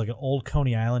it was like an old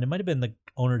Coney Island. It might have been the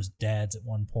owner's dad's at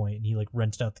one point, and he like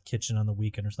rented out the kitchen on the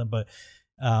weekend or something. But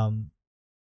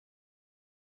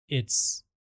it's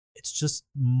it's just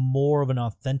more of an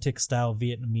authentic style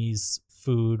Vietnamese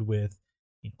food with,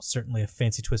 certainly a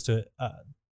fancy twist to it.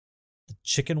 The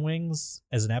chicken wings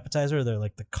as an appetizer, they're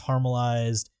like the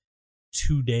caramelized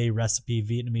 2-day recipe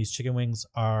Vietnamese chicken wings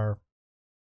are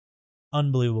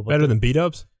unbelievable. Better than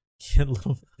B-dubs? Yeah, a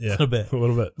little bit. A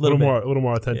little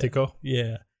more authentico.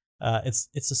 Yeah.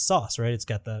 It's a sauce, right? It's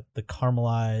got the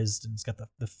caramelized, and it's got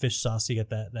the fish sauce. You get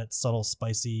that subtle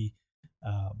spicy.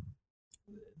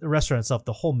 The restaurant itself,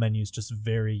 the whole menu is just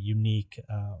very unique.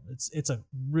 It's a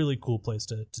really cool place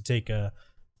to take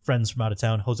friends from out of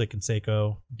town. Jose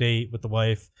Canseco, date with the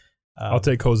wife. I'll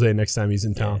take Jose next time he's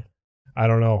in town. Yeah. I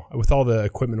don't know. With all the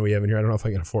equipment we have in here, I don't know if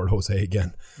I can afford Jose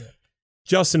again. Yeah.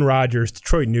 Justin Rogers,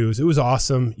 Detroit News. It was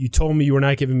awesome. You told me you were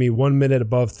not giving me 1 minute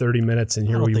above 30 minutes, and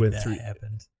here we went through.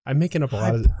 Happened. I'm making up a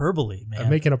lot of hyperbole, man. I'm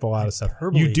making up a lot of stuff.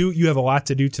 You have a lot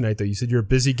to do tonight, though. You said you're a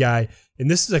busy guy, and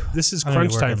this is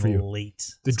crunch time for you. Late.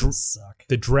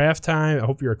 The draft time. I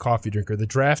hope you're a coffee drinker. The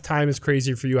draft time is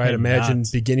crazy for you. I'd imagine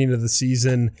beginning of the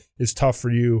season is tough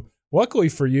for you. Luckily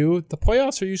for you, the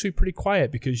playoffs are usually pretty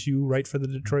quiet because you write for the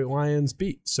Detroit Lions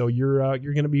beat. So you're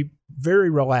going to be very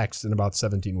relaxed in about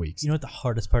 17 weeks. You know what the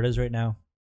hardest part is right now?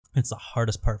 It's the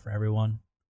hardest part for everyone.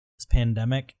 This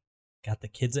pandemic got the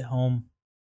kids at home.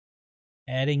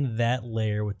 Adding that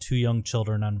layer with 2 young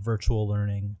children on virtual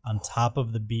learning on top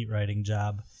of the beat writing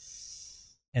job,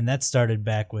 and that started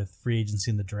back with free agency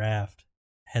and the draft,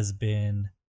 has been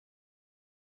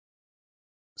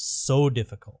so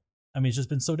difficult. I mean, it's just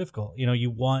been so difficult.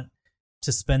 You want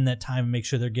to spend that time and make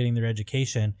sure they're getting their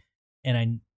education,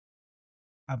 and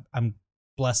I'm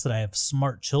blessed that I have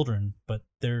smart children, but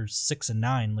they're 6 and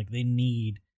 9. Like, they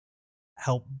need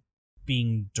help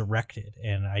being directed,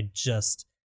 and I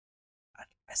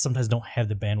sometimes don't have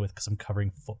the bandwidth because I'm covering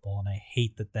football, and I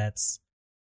hate that that's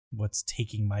what's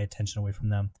taking my attention away from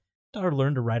them. Daughter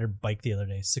learned to ride her bike the other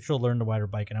day. 6-year-old learned to ride her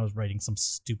bike, and I was writing some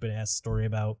stupid ass story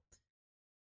about,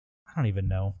 I don't even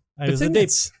know. It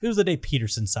was the day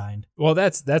Peterson signed. Well,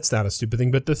 that's not a stupid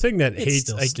thing, but the thing that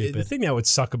the thing that would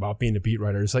suck about being a beat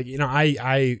writer is, like,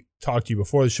 I talked to you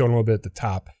before the show a little bit at the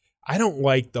top. I don't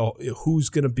like who's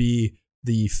going to be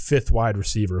the 5th wide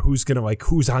receiver, who's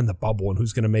on the bubble and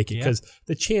who's going to make it, because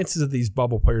the chances of these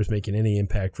bubble players making any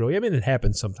impact, really, I mean, it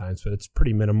happens sometimes, but it's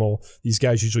pretty minimal. These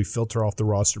guys usually filter off the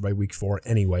roster by week 4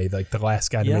 anyway, like the last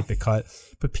guy to make the cut.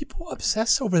 But people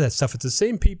obsess over that stuff. It's the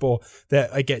same people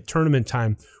that, like, at tournament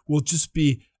time will just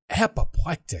be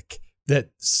apoplectic that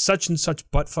such and such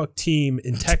buttfuck team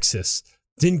in Texas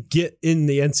didn't get in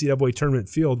the NCAA tournament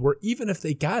field, where even if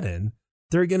they got in,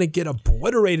 they're going to get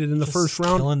obliterated in the first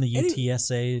round. Killing the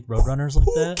UTSA Roadrunners like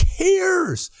that? Who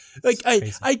cares? Like,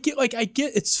 I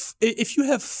get it's, if you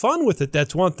have fun with it,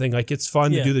 that's one thing. Like, it's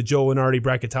fun to do the Joe Lunardi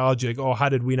bracketology. Like, oh, how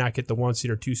did we not get the 1 seed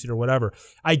or 2 seed or whatever?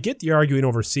 I get the arguing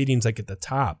over seedings, like, at the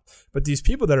top. But these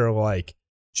people that are, like,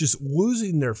 just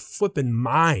losing their flipping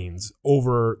minds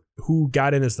over who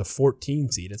got in as the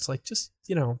 14 seed. It's like, just,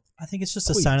 I think it's just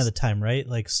a sign of the time, right?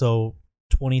 Like, so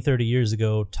 20, 30 years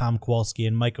ago, Tom Kowalski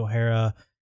and Mike O'Hara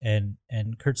and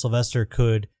Kurt Sylvester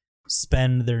could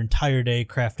spend their entire day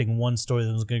crafting one story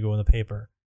that was going to go in the paper.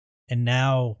 And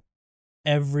now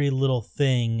every little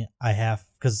thing I have,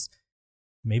 because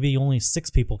maybe only 6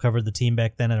 people covered the team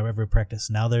back then at every practice.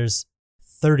 Now there's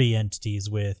 30 entities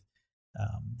with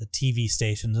the TV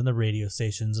stations and the radio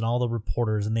stations and all the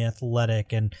reporters and the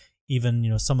Athletic, and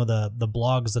even, some of the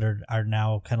blogs that are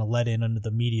now kind of let in under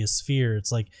the media sphere.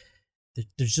 It's like,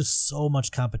 there's just so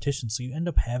much competition, so you end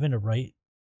up having to write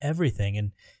everything,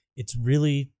 and it's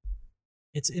an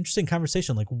interesting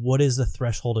conversation. Like, what is the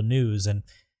threshold of news? And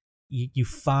you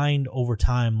find over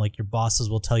time, like, your bosses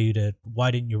will tell you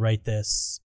why didn't you write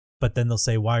this? But then they'll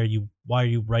say, why are you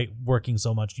working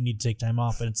so much? You need to take time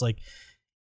off. And it's like,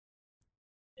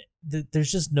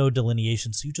 there's just no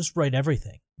delineation, so you just write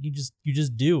everything. You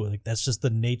just do. Like, that's just the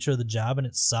nature of the job, and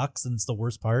it sucks, and it's the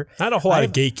worst part. Not a whole lot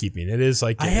of gatekeeping. It is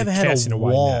like, I haven't had a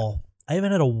wall. I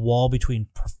haven't had a wall between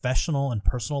professional and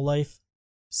personal life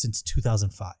since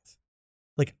 2005.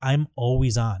 Like, I'm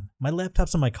always on. My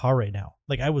laptop's in my car right now.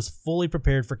 Like, I was fully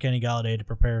prepared for Kenny Galladay to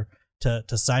prepare to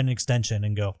sign an extension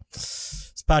and go,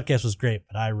 this podcast was great,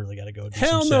 but I really got to go do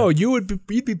Hell no, you'd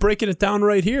be breaking it down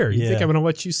right here. You think I'm going to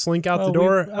let you slink out the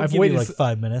door? I've waited like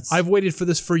 5 minutes. I've waited for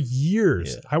this for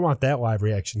years. Yeah. I want that live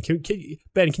reaction.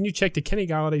 Ben, can you check, did Kenny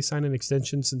Galladay sign an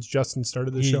extension since Justin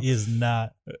started the show? He is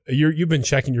not. You've been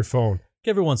checking your phone.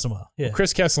 Every once in a while, yeah.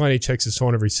 Chris Castellani checks his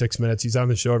phone every 6 minutes. He's on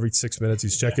the show every 6 minutes.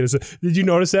 He's checking his. Did you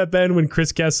notice that, Ben, when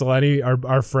Chris Castellani,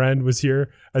 our friend, was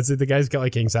here? I said the guy's got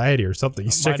like anxiety or something.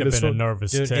 He's checking his phone. A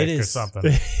nervous tick or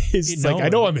something. He's like, I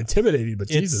know I'm intimidating, but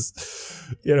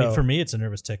Jesus, I mean, for me, it's a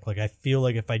nervous tick. Like I feel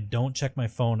like if I don't check my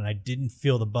phone and I didn't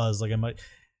feel the buzz, like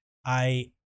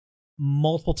I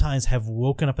multiple times have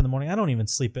woken up in the morning. I don't even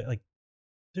sleep at like.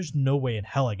 There's no way in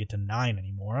hell I get to 9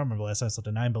 anymore. I don't remember the last time I slept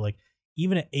at 9, but like.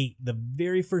 Even at 8, the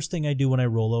very first thing I do when I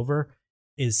roll over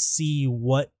is see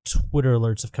what Twitter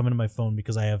alerts have come into my phone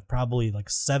because I have probably like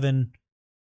 7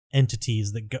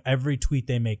 entities that every tweet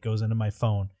they make goes into my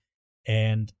phone.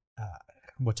 And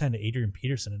what time did Adrian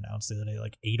Peterson announce the other day?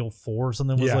 Like 8:04 or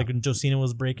something was like when Josina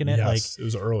was breaking it. Yes, like it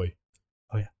was early.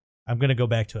 Oh yeah, I'm gonna go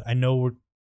back to it. I know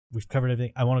we've covered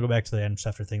everything. I want to go back to the Adam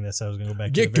Schefter thing that I was going to go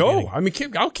back to. Go. I mean,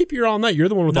 I'll keep you here all night. You're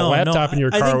the one with the laptop in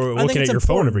your car looking at your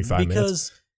phone every 5 minutes.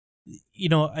 Because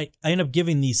I end up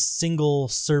giving these single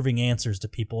serving answers to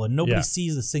people and nobody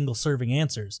sees the single serving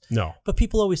answers. No. But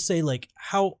people always say like,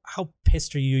 how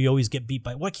pissed are you? You always get beat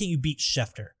by, why can't you beat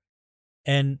Schefter?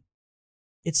 And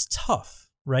it's tough,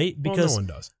 right? Because no one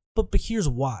does. But here's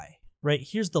why, right?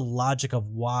 Here's the logic of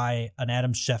why an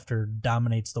Adam Schefter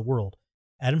dominates the world.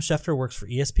 Adam Schefter works for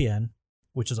ESPN,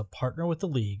 which is a partner with the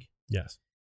league. Yes.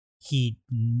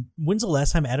 When's the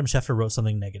last time Adam Schefter wrote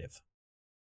something negative?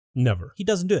 Never. He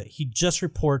doesn't do it. He just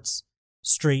reports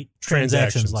straight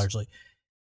transactions largely.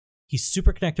 He's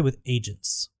super connected with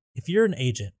agents. If you're an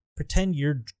agent, pretend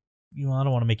I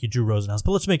don't want to make you Drew Rosenhaus,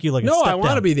 but let's make you like a step I want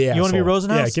down. to be the asshole. You want to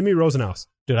be Rosenhaus? Yeah, give me Rosenhaus.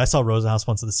 Dude, I saw Rosenhaus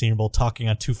once at the Senior Bowl talking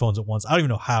on 2 phones at once. I don't even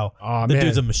know how. Oh, the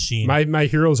dude's a machine. My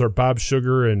heroes are Bob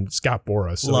Sugar and Scott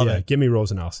Boras. So Love it. Give me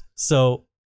Rosenhaus. So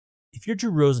if you're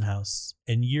Drew Rosenhaus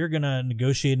and you're going to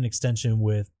negotiate an extension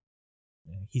with,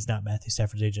 he's not Matthew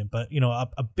Stafford's agent, but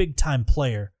a big time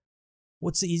player,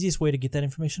 what's the easiest way to get that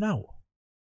information out?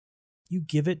 You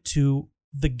give it to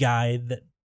the guy that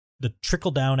the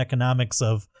trickle down economics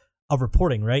of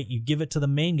reporting, right? You give it to the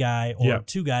main guy or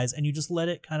 2 guys and you just let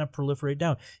it kind of proliferate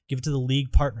down. Give it to the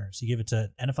league partners. You give it to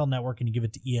NFL Network and you give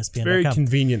it to ESPN. Very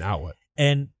convenient outlet.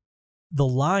 And the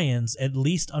Lions, at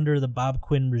least under the Bob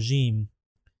Quinn regime,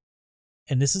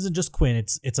 and this isn't just Quinn,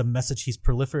 it's a message he's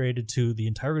proliferated to the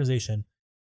entire organization.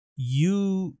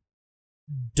 You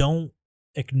don't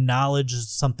acknowledge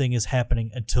something is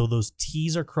happening until those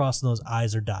T's are crossed and those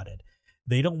I's are dotted.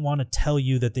 They don't want to tell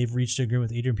you that they've reached an agreement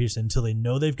with Adrian Peterson until they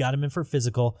know they've got him in for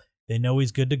physical. They know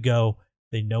he's good to go.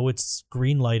 They know it's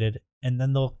green lighted, and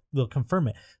then they'll confirm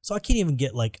it. So I can't even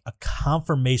get like a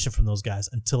confirmation from those guys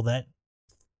until that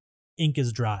ink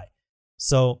is dry.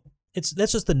 So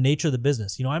that's just the nature of the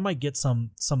business. I might get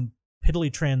some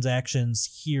piddly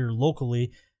transactions here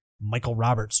locally. Michael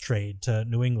Roberts trade to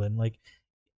New England, like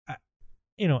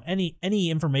any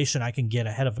information I can get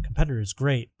ahead of a competitor is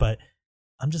great, but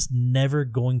I'm just never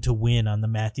going to win on the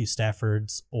Matthew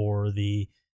Staffords or the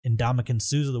Ndamukong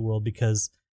Suhs of the world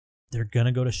because they're going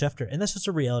to go to Schefter. And that's just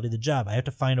a reality of the job. I have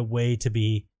to find a way to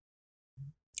be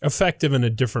effective in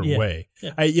a different way.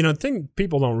 Yeah. The thing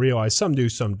people don't realize, some do,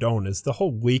 some don't, is the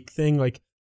whole leak thing. Like,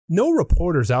 no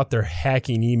reporters out there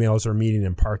hacking emails or meeting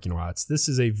in parking lots. This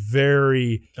is a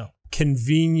very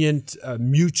convenient,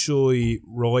 mutually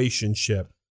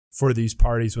relationship for these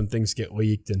parties when things get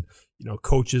leaked and,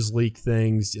 coaches leak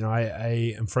things.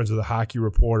 I am friends with a hockey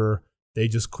reporter. They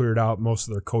just cleared out most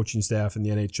of their coaching staff in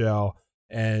the NHL.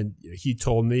 And he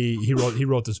told me he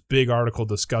wrote this big article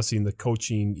discussing the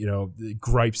coaching, the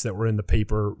gripes that were in the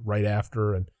paper right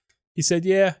after. And he said,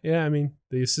 yeah, I mean,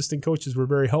 the assistant coaches were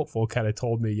very helpful, kind of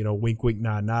told me, wink, wink,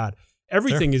 nod, nod.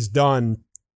 Everything is done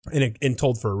and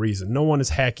told for a reason. No one is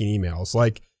hacking emails.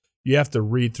 Like, you have to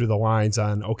read through the lines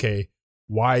on, okay,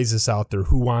 why is this out there?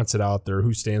 Who wants it out there?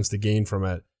 Who stands to gain from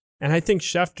it? And I think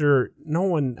Schefter,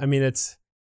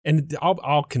 and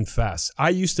I'll confess, I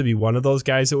used to be one of those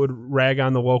guys that would rag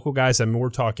on the local guys. I mean,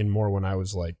 we're talking more when I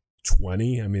was like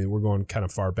 20. I mean, we're going kind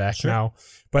of far back now.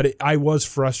 But I was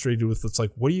frustrated with, it's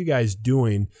like, what are you guys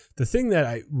doing? The thing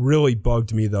that really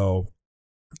bugged me, though,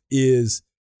 is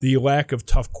the lack of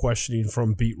tough questioning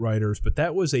from beat writers. But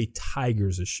that was a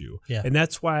Tigers issue. Yeah. And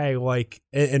that's why I like,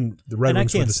 and the Red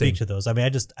Wings were the same. I can't speak to those. I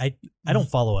mean, I don't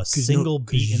follow a single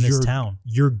beat in this town.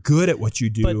 You're good at what you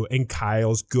do, and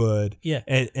Kyle's good. Yeah.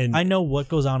 And I know what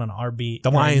goes on our beat. The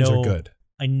Lions are good.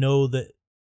 I know that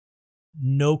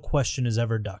no question is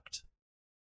ever ducked.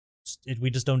 We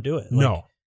just don't do it. No.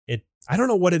 I don't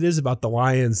know what it is about the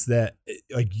Lions that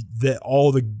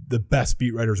all the best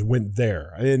beat writers went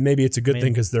there. I mean, maybe it's a good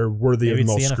thing because they're worthy of the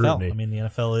most scrutiny. I mean, the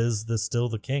NFL is still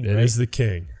the king. It is the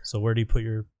king. So where do you put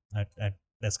your?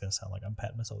 That's going to sound like I'm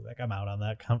patting myself back. I'm out on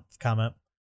that comment.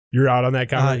 You're out on that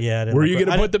comment? Yeah. Where are you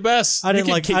going to put the best? I didn't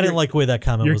like the way that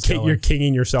comment was going. You're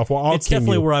kinging yourself. Well, it's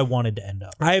definitely where I wanted to end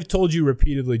up. I have told you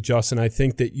repeatedly, Justin, I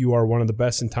think that you are one of the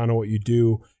best in town at what you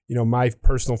do. You know, my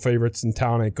personal favorites in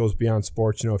town, it goes beyond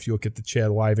sports. You know, if you look at the Chad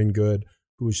Livengood,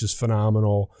 who is just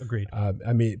phenomenal. Agreed.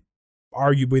 I mean,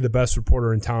 arguably the best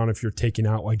reporter in town if you're taking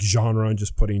out like genre and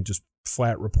just putting just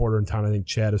flat reporter in town. I think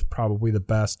Chad is probably the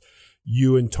best.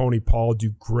 You and Tony Paul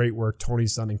do great work.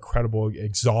 Tony's done incredible,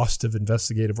 exhaustive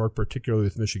investigative work, particularly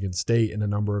with Michigan State and a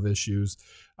number of issues.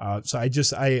 So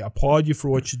I applaud you for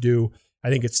what you do. I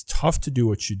think it's tough to do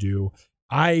what you do.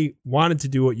 I wanted to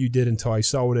do what you did until I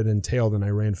saw what it entailed, and I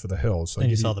ran for the hills. So and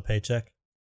you saw the paycheck?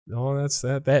 No, that's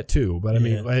that too. But I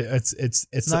mean,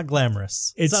 it's not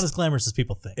glamorous. It's not as glamorous as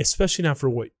people think, especially not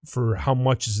for how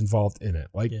much is involved in it.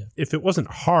 Like if it wasn't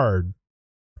hard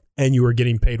and you were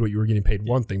getting paid what you were getting paid,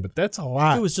 one thing, but that's a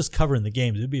lot. If it was just covering the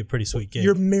games, it'd be a pretty sweet gig.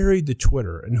 You're married to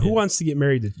Twitter, and who wants to get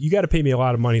married to? You got to pay me a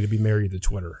lot of money to be married to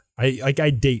Twitter. I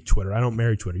date Twitter. I don't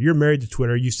marry Twitter. You're married to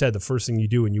Twitter. You said the first thing you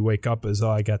do when you wake up is,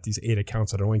 I got these 8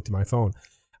 accounts that are linked to my phone.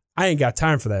 I ain't got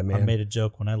time for that, man. I made a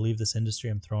joke. When I leave this industry,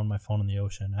 I'm throwing my phone in the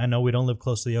ocean. I know we don't live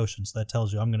close to the ocean, so that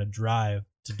tells you I'm going to drive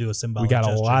to do a symbolic gesture.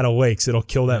 We got a lot of lakes. It'll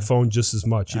kill that phone just as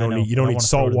much. You don't need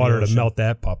salt water to melt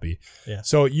that puppy. Yeah.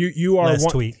 So you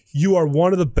are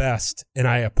one of the best, and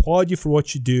I applaud you for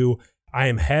what you do. I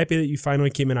am happy that you finally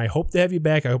came in. I hope to have you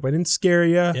back. I hope I didn't scare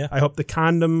you. Yeah. I hope the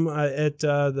condom at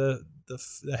the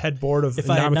headboard of if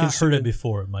I had not heard it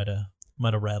before, it might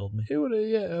have rattled me. It would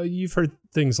have, you've heard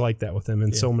things like that with him,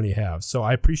 and so many have. So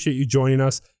I appreciate you joining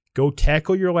us. Go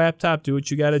tackle your laptop. Do what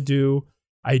you got to do.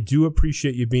 I do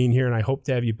appreciate you being here, and I hope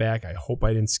to have you back. I hope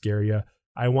I didn't scare you.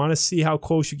 I want to see how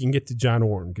close you can get to John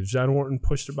Wharton, because John Wharton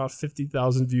pushed about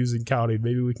 50,000 views and counting.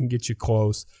 Maybe we can get you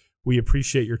close. We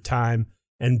appreciate your time.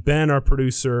 And Ben, our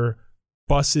producer,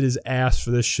 busted his ass for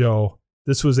this show.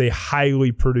 This was a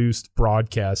highly produced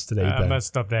broadcast today, Ben. I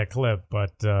messed up that clip,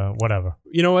 but whatever.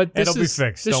 You know what? It'll be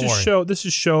fixed. Don't worry. This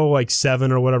is show like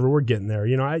 7 or whatever. We're getting there.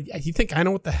 You know, you think I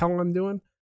know what the hell I'm doing?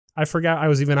 I forgot I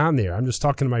was even on there. I'm just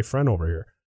talking to my friend over here,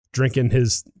 drinking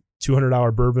his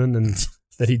 $200 bourbon and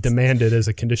that he demanded as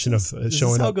a condition of showing up. This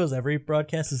is how it goes every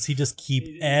broadcast? Is he just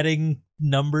keep adding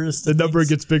numbers to the number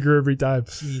gets bigger every time.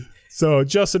 Jeez. So,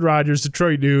 Justin Rogers,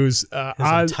 Detroit News.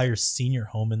 His entire senior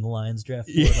home in the Lions draft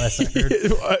board, last I heard.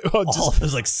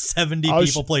 There's like 70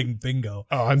 people playing bingo.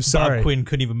 Oh, I'm sorry. Bob Quinn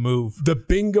couldn't even move. The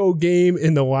bingo game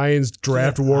in the Lions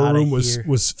draft war room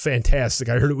was fantastic.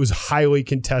 I heard it was highly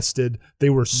contested. They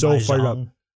were so fired up.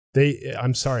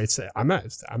 I'm sorry. I'm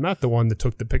not the one that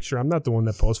took the picture. I'm not the one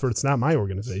that posted for it. It's not my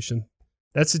organization.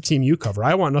 That's the team you cover.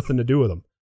 I want nothing to do with them.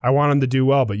 I want them to do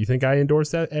well, but you think I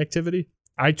endorse that activity?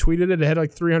 I tweeted it. It had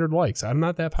like 300 likes. I'm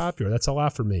not that popular. That's a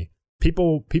lot for me.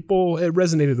 People, it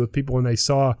resonated with people when they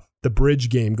saw the bridge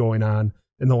game going on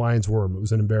in the Lions war room. It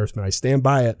was an embarrassment. I stand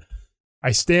by it.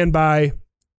 I stand by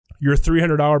your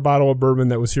 $300 bottle of bourbon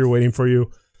that was here waiting for you.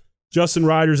 Justin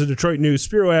Rogers of Detroit News,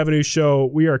 Spiro Avenue Show.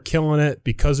 We are killing it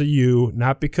because of you,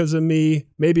 not because of me.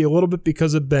 Maybe a little bit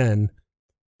because of Ben.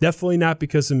 Definitely not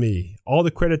because of me. All the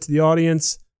credit to the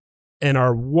audience and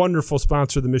our wonderful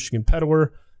sponsor, the Michigan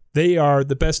Peddler. They are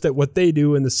the best at what they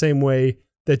do in the same way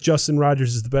that Justin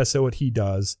Rogers is the best at what he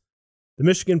does. The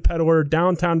Michigan Peddler,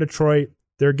 downtown Detroit,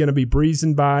 they're going to be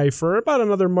breezing by for about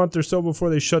another month or so before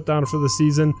they shut down for the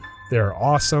season. They're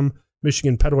awesome.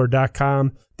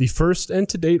 MichiganPeddler.com, the first and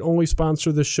to date only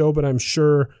sponsor of this show, but I'm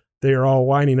sure they are all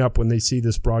lining up when they see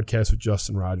this broadcast with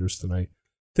Justin Rogers tonight.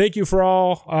 Thank you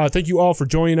all for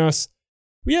joining us.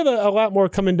 We have a lot more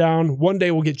coming down. One day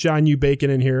we'll get John U. Bacon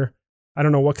in here. I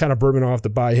don't know what kind of bourbon I'll have to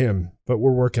buy him, but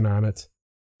we're working on it.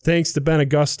 Thanks to Ben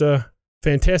Augusta,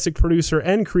 fantastic producer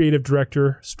and creative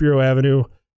director, Spiro Avenue.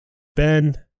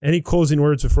 Ben, any closing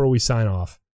words before we sign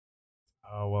off?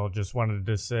 Well, just wanted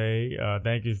to say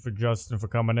thank you for Justin for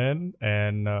coming in,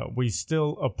 and we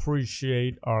still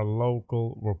appreciate our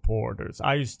local reporters.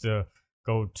 I used to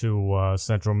go to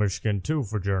Central Michigan, too,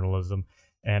 for journalism,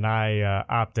 and I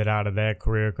opted out of that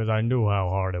career because I knew how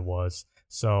hard it was.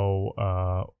 So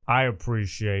I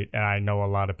appreciate, and I know a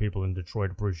lot of people in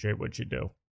Detroit appreciate what you do.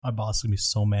 My boss is going to be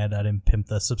so mad I didn't pimp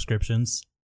the subscriptions.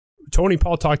 Tony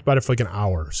Paul talked about it for like an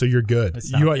hour, so you're good.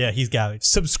 He's got it.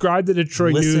 Subscribe to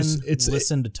Detroit News.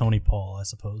 Listen to Tony Paul, I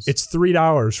suppose. It's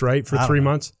 $3, right, for 3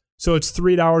 months? So it's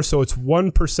 $3, so it's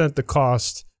 1% the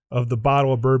cost of the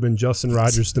bottle of bourbon Justin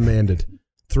Rogers demanded.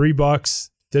 $3.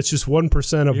 That's just 1% of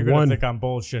You're one. You're going to think I'm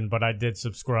bullshitting, but I did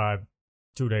subscribe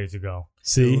 2 days ago.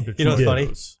 See? You know what's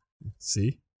funny?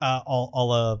 See?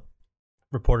 All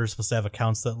reporters supposed to have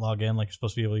accounts that log in, like you're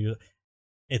supposed to be able to use it.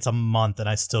 It's a month, and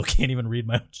I still can't even read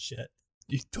my own shit.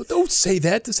 Don't say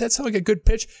that. Does that sound like a good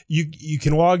pitch? You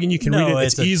can log in, you can read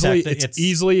it. It's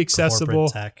easily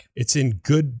accessible. It's in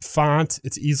good font.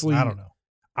 It's easily. I don't know.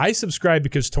 I subscribed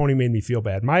because Tony made me feel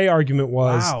bad. My argument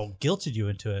was, wow, guilted you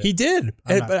into it. He did.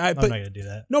 I'm not going to do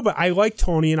that. No, but I like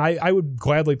Tony, and I would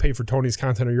gladly pay for Tony's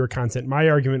content or your content. My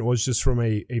argument was just from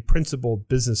a principled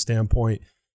business standpoint.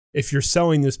 If you're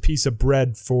selling this piece of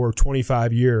bread for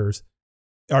 25 years,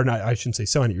 or not, I shouldn't say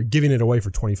selling it, you're giving it away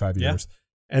for 25 years.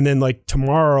 And then like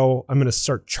tomorrow, I'm going to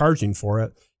start charging for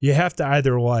it. You have to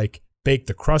either like bake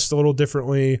the crust a little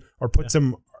differently or put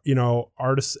some,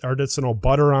 artisanal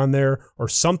butter on there or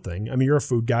something. I mean, you're a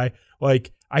food guy.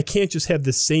 Like, I can't just have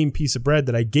the same piece of bread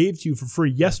that I gave to you for free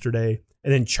yesterday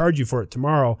and then charge you for it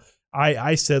tomorrow.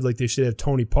 I said like they should have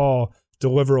Tony Paul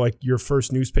deliver like your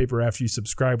first newspaper after you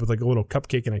subscribe with like a little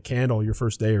cupcake and a candle your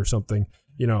first day or something.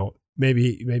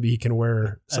 Maybe he can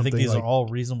wear something. I think these are all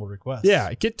reasonable requests.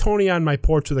 Yeah, get Tony on my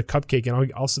porch with a cupcake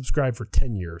and I'll subscribe for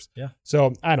 10 years. Yeah.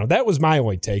 So, I don't know. That was my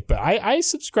only take, but I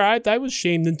subscribed. I was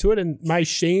shamed into it, and my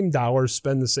shame dollars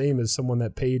spend the same as someone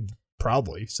that paid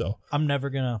proudly. So I'm never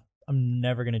gonna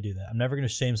do that. I'm never gonna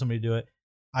shame somebody to do it.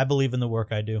 I believe in the work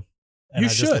I do. And you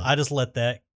should. I just let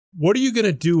that. What are you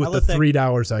gonna do with the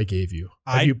 $3 I gave you?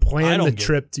 Have you planned the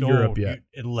trip to Europe yet?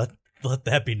 Let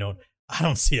that be known. I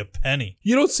don't see a penny.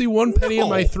 You don't see one penny in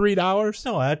my $3?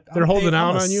 No, they're holding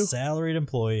out on you. I'm a salaried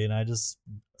employee, and I just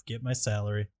get my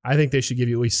salary. I think they should give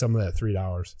you at least some of that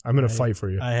 $3. I'm going to fight for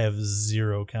you. I have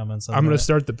zero comments on that. I'm going to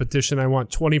start the petition. I want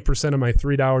 20% of my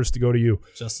 $3 to go to you.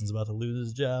 Justin's about to lose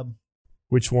his job.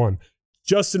 Which one?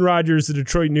 Justin Rogers, the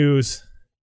Detroit News,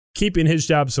 keeping his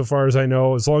job so far as I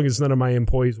know. As long as none of my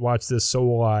employees watch this, so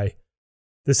will I.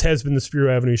 This has been the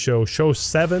Spiro Avenue Show. Show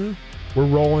 7. We're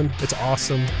rolling. It's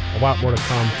awesome. A lot more to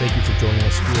come. Thank you for joining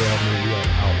us. Spiro Avenue, we are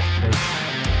out. Thank you.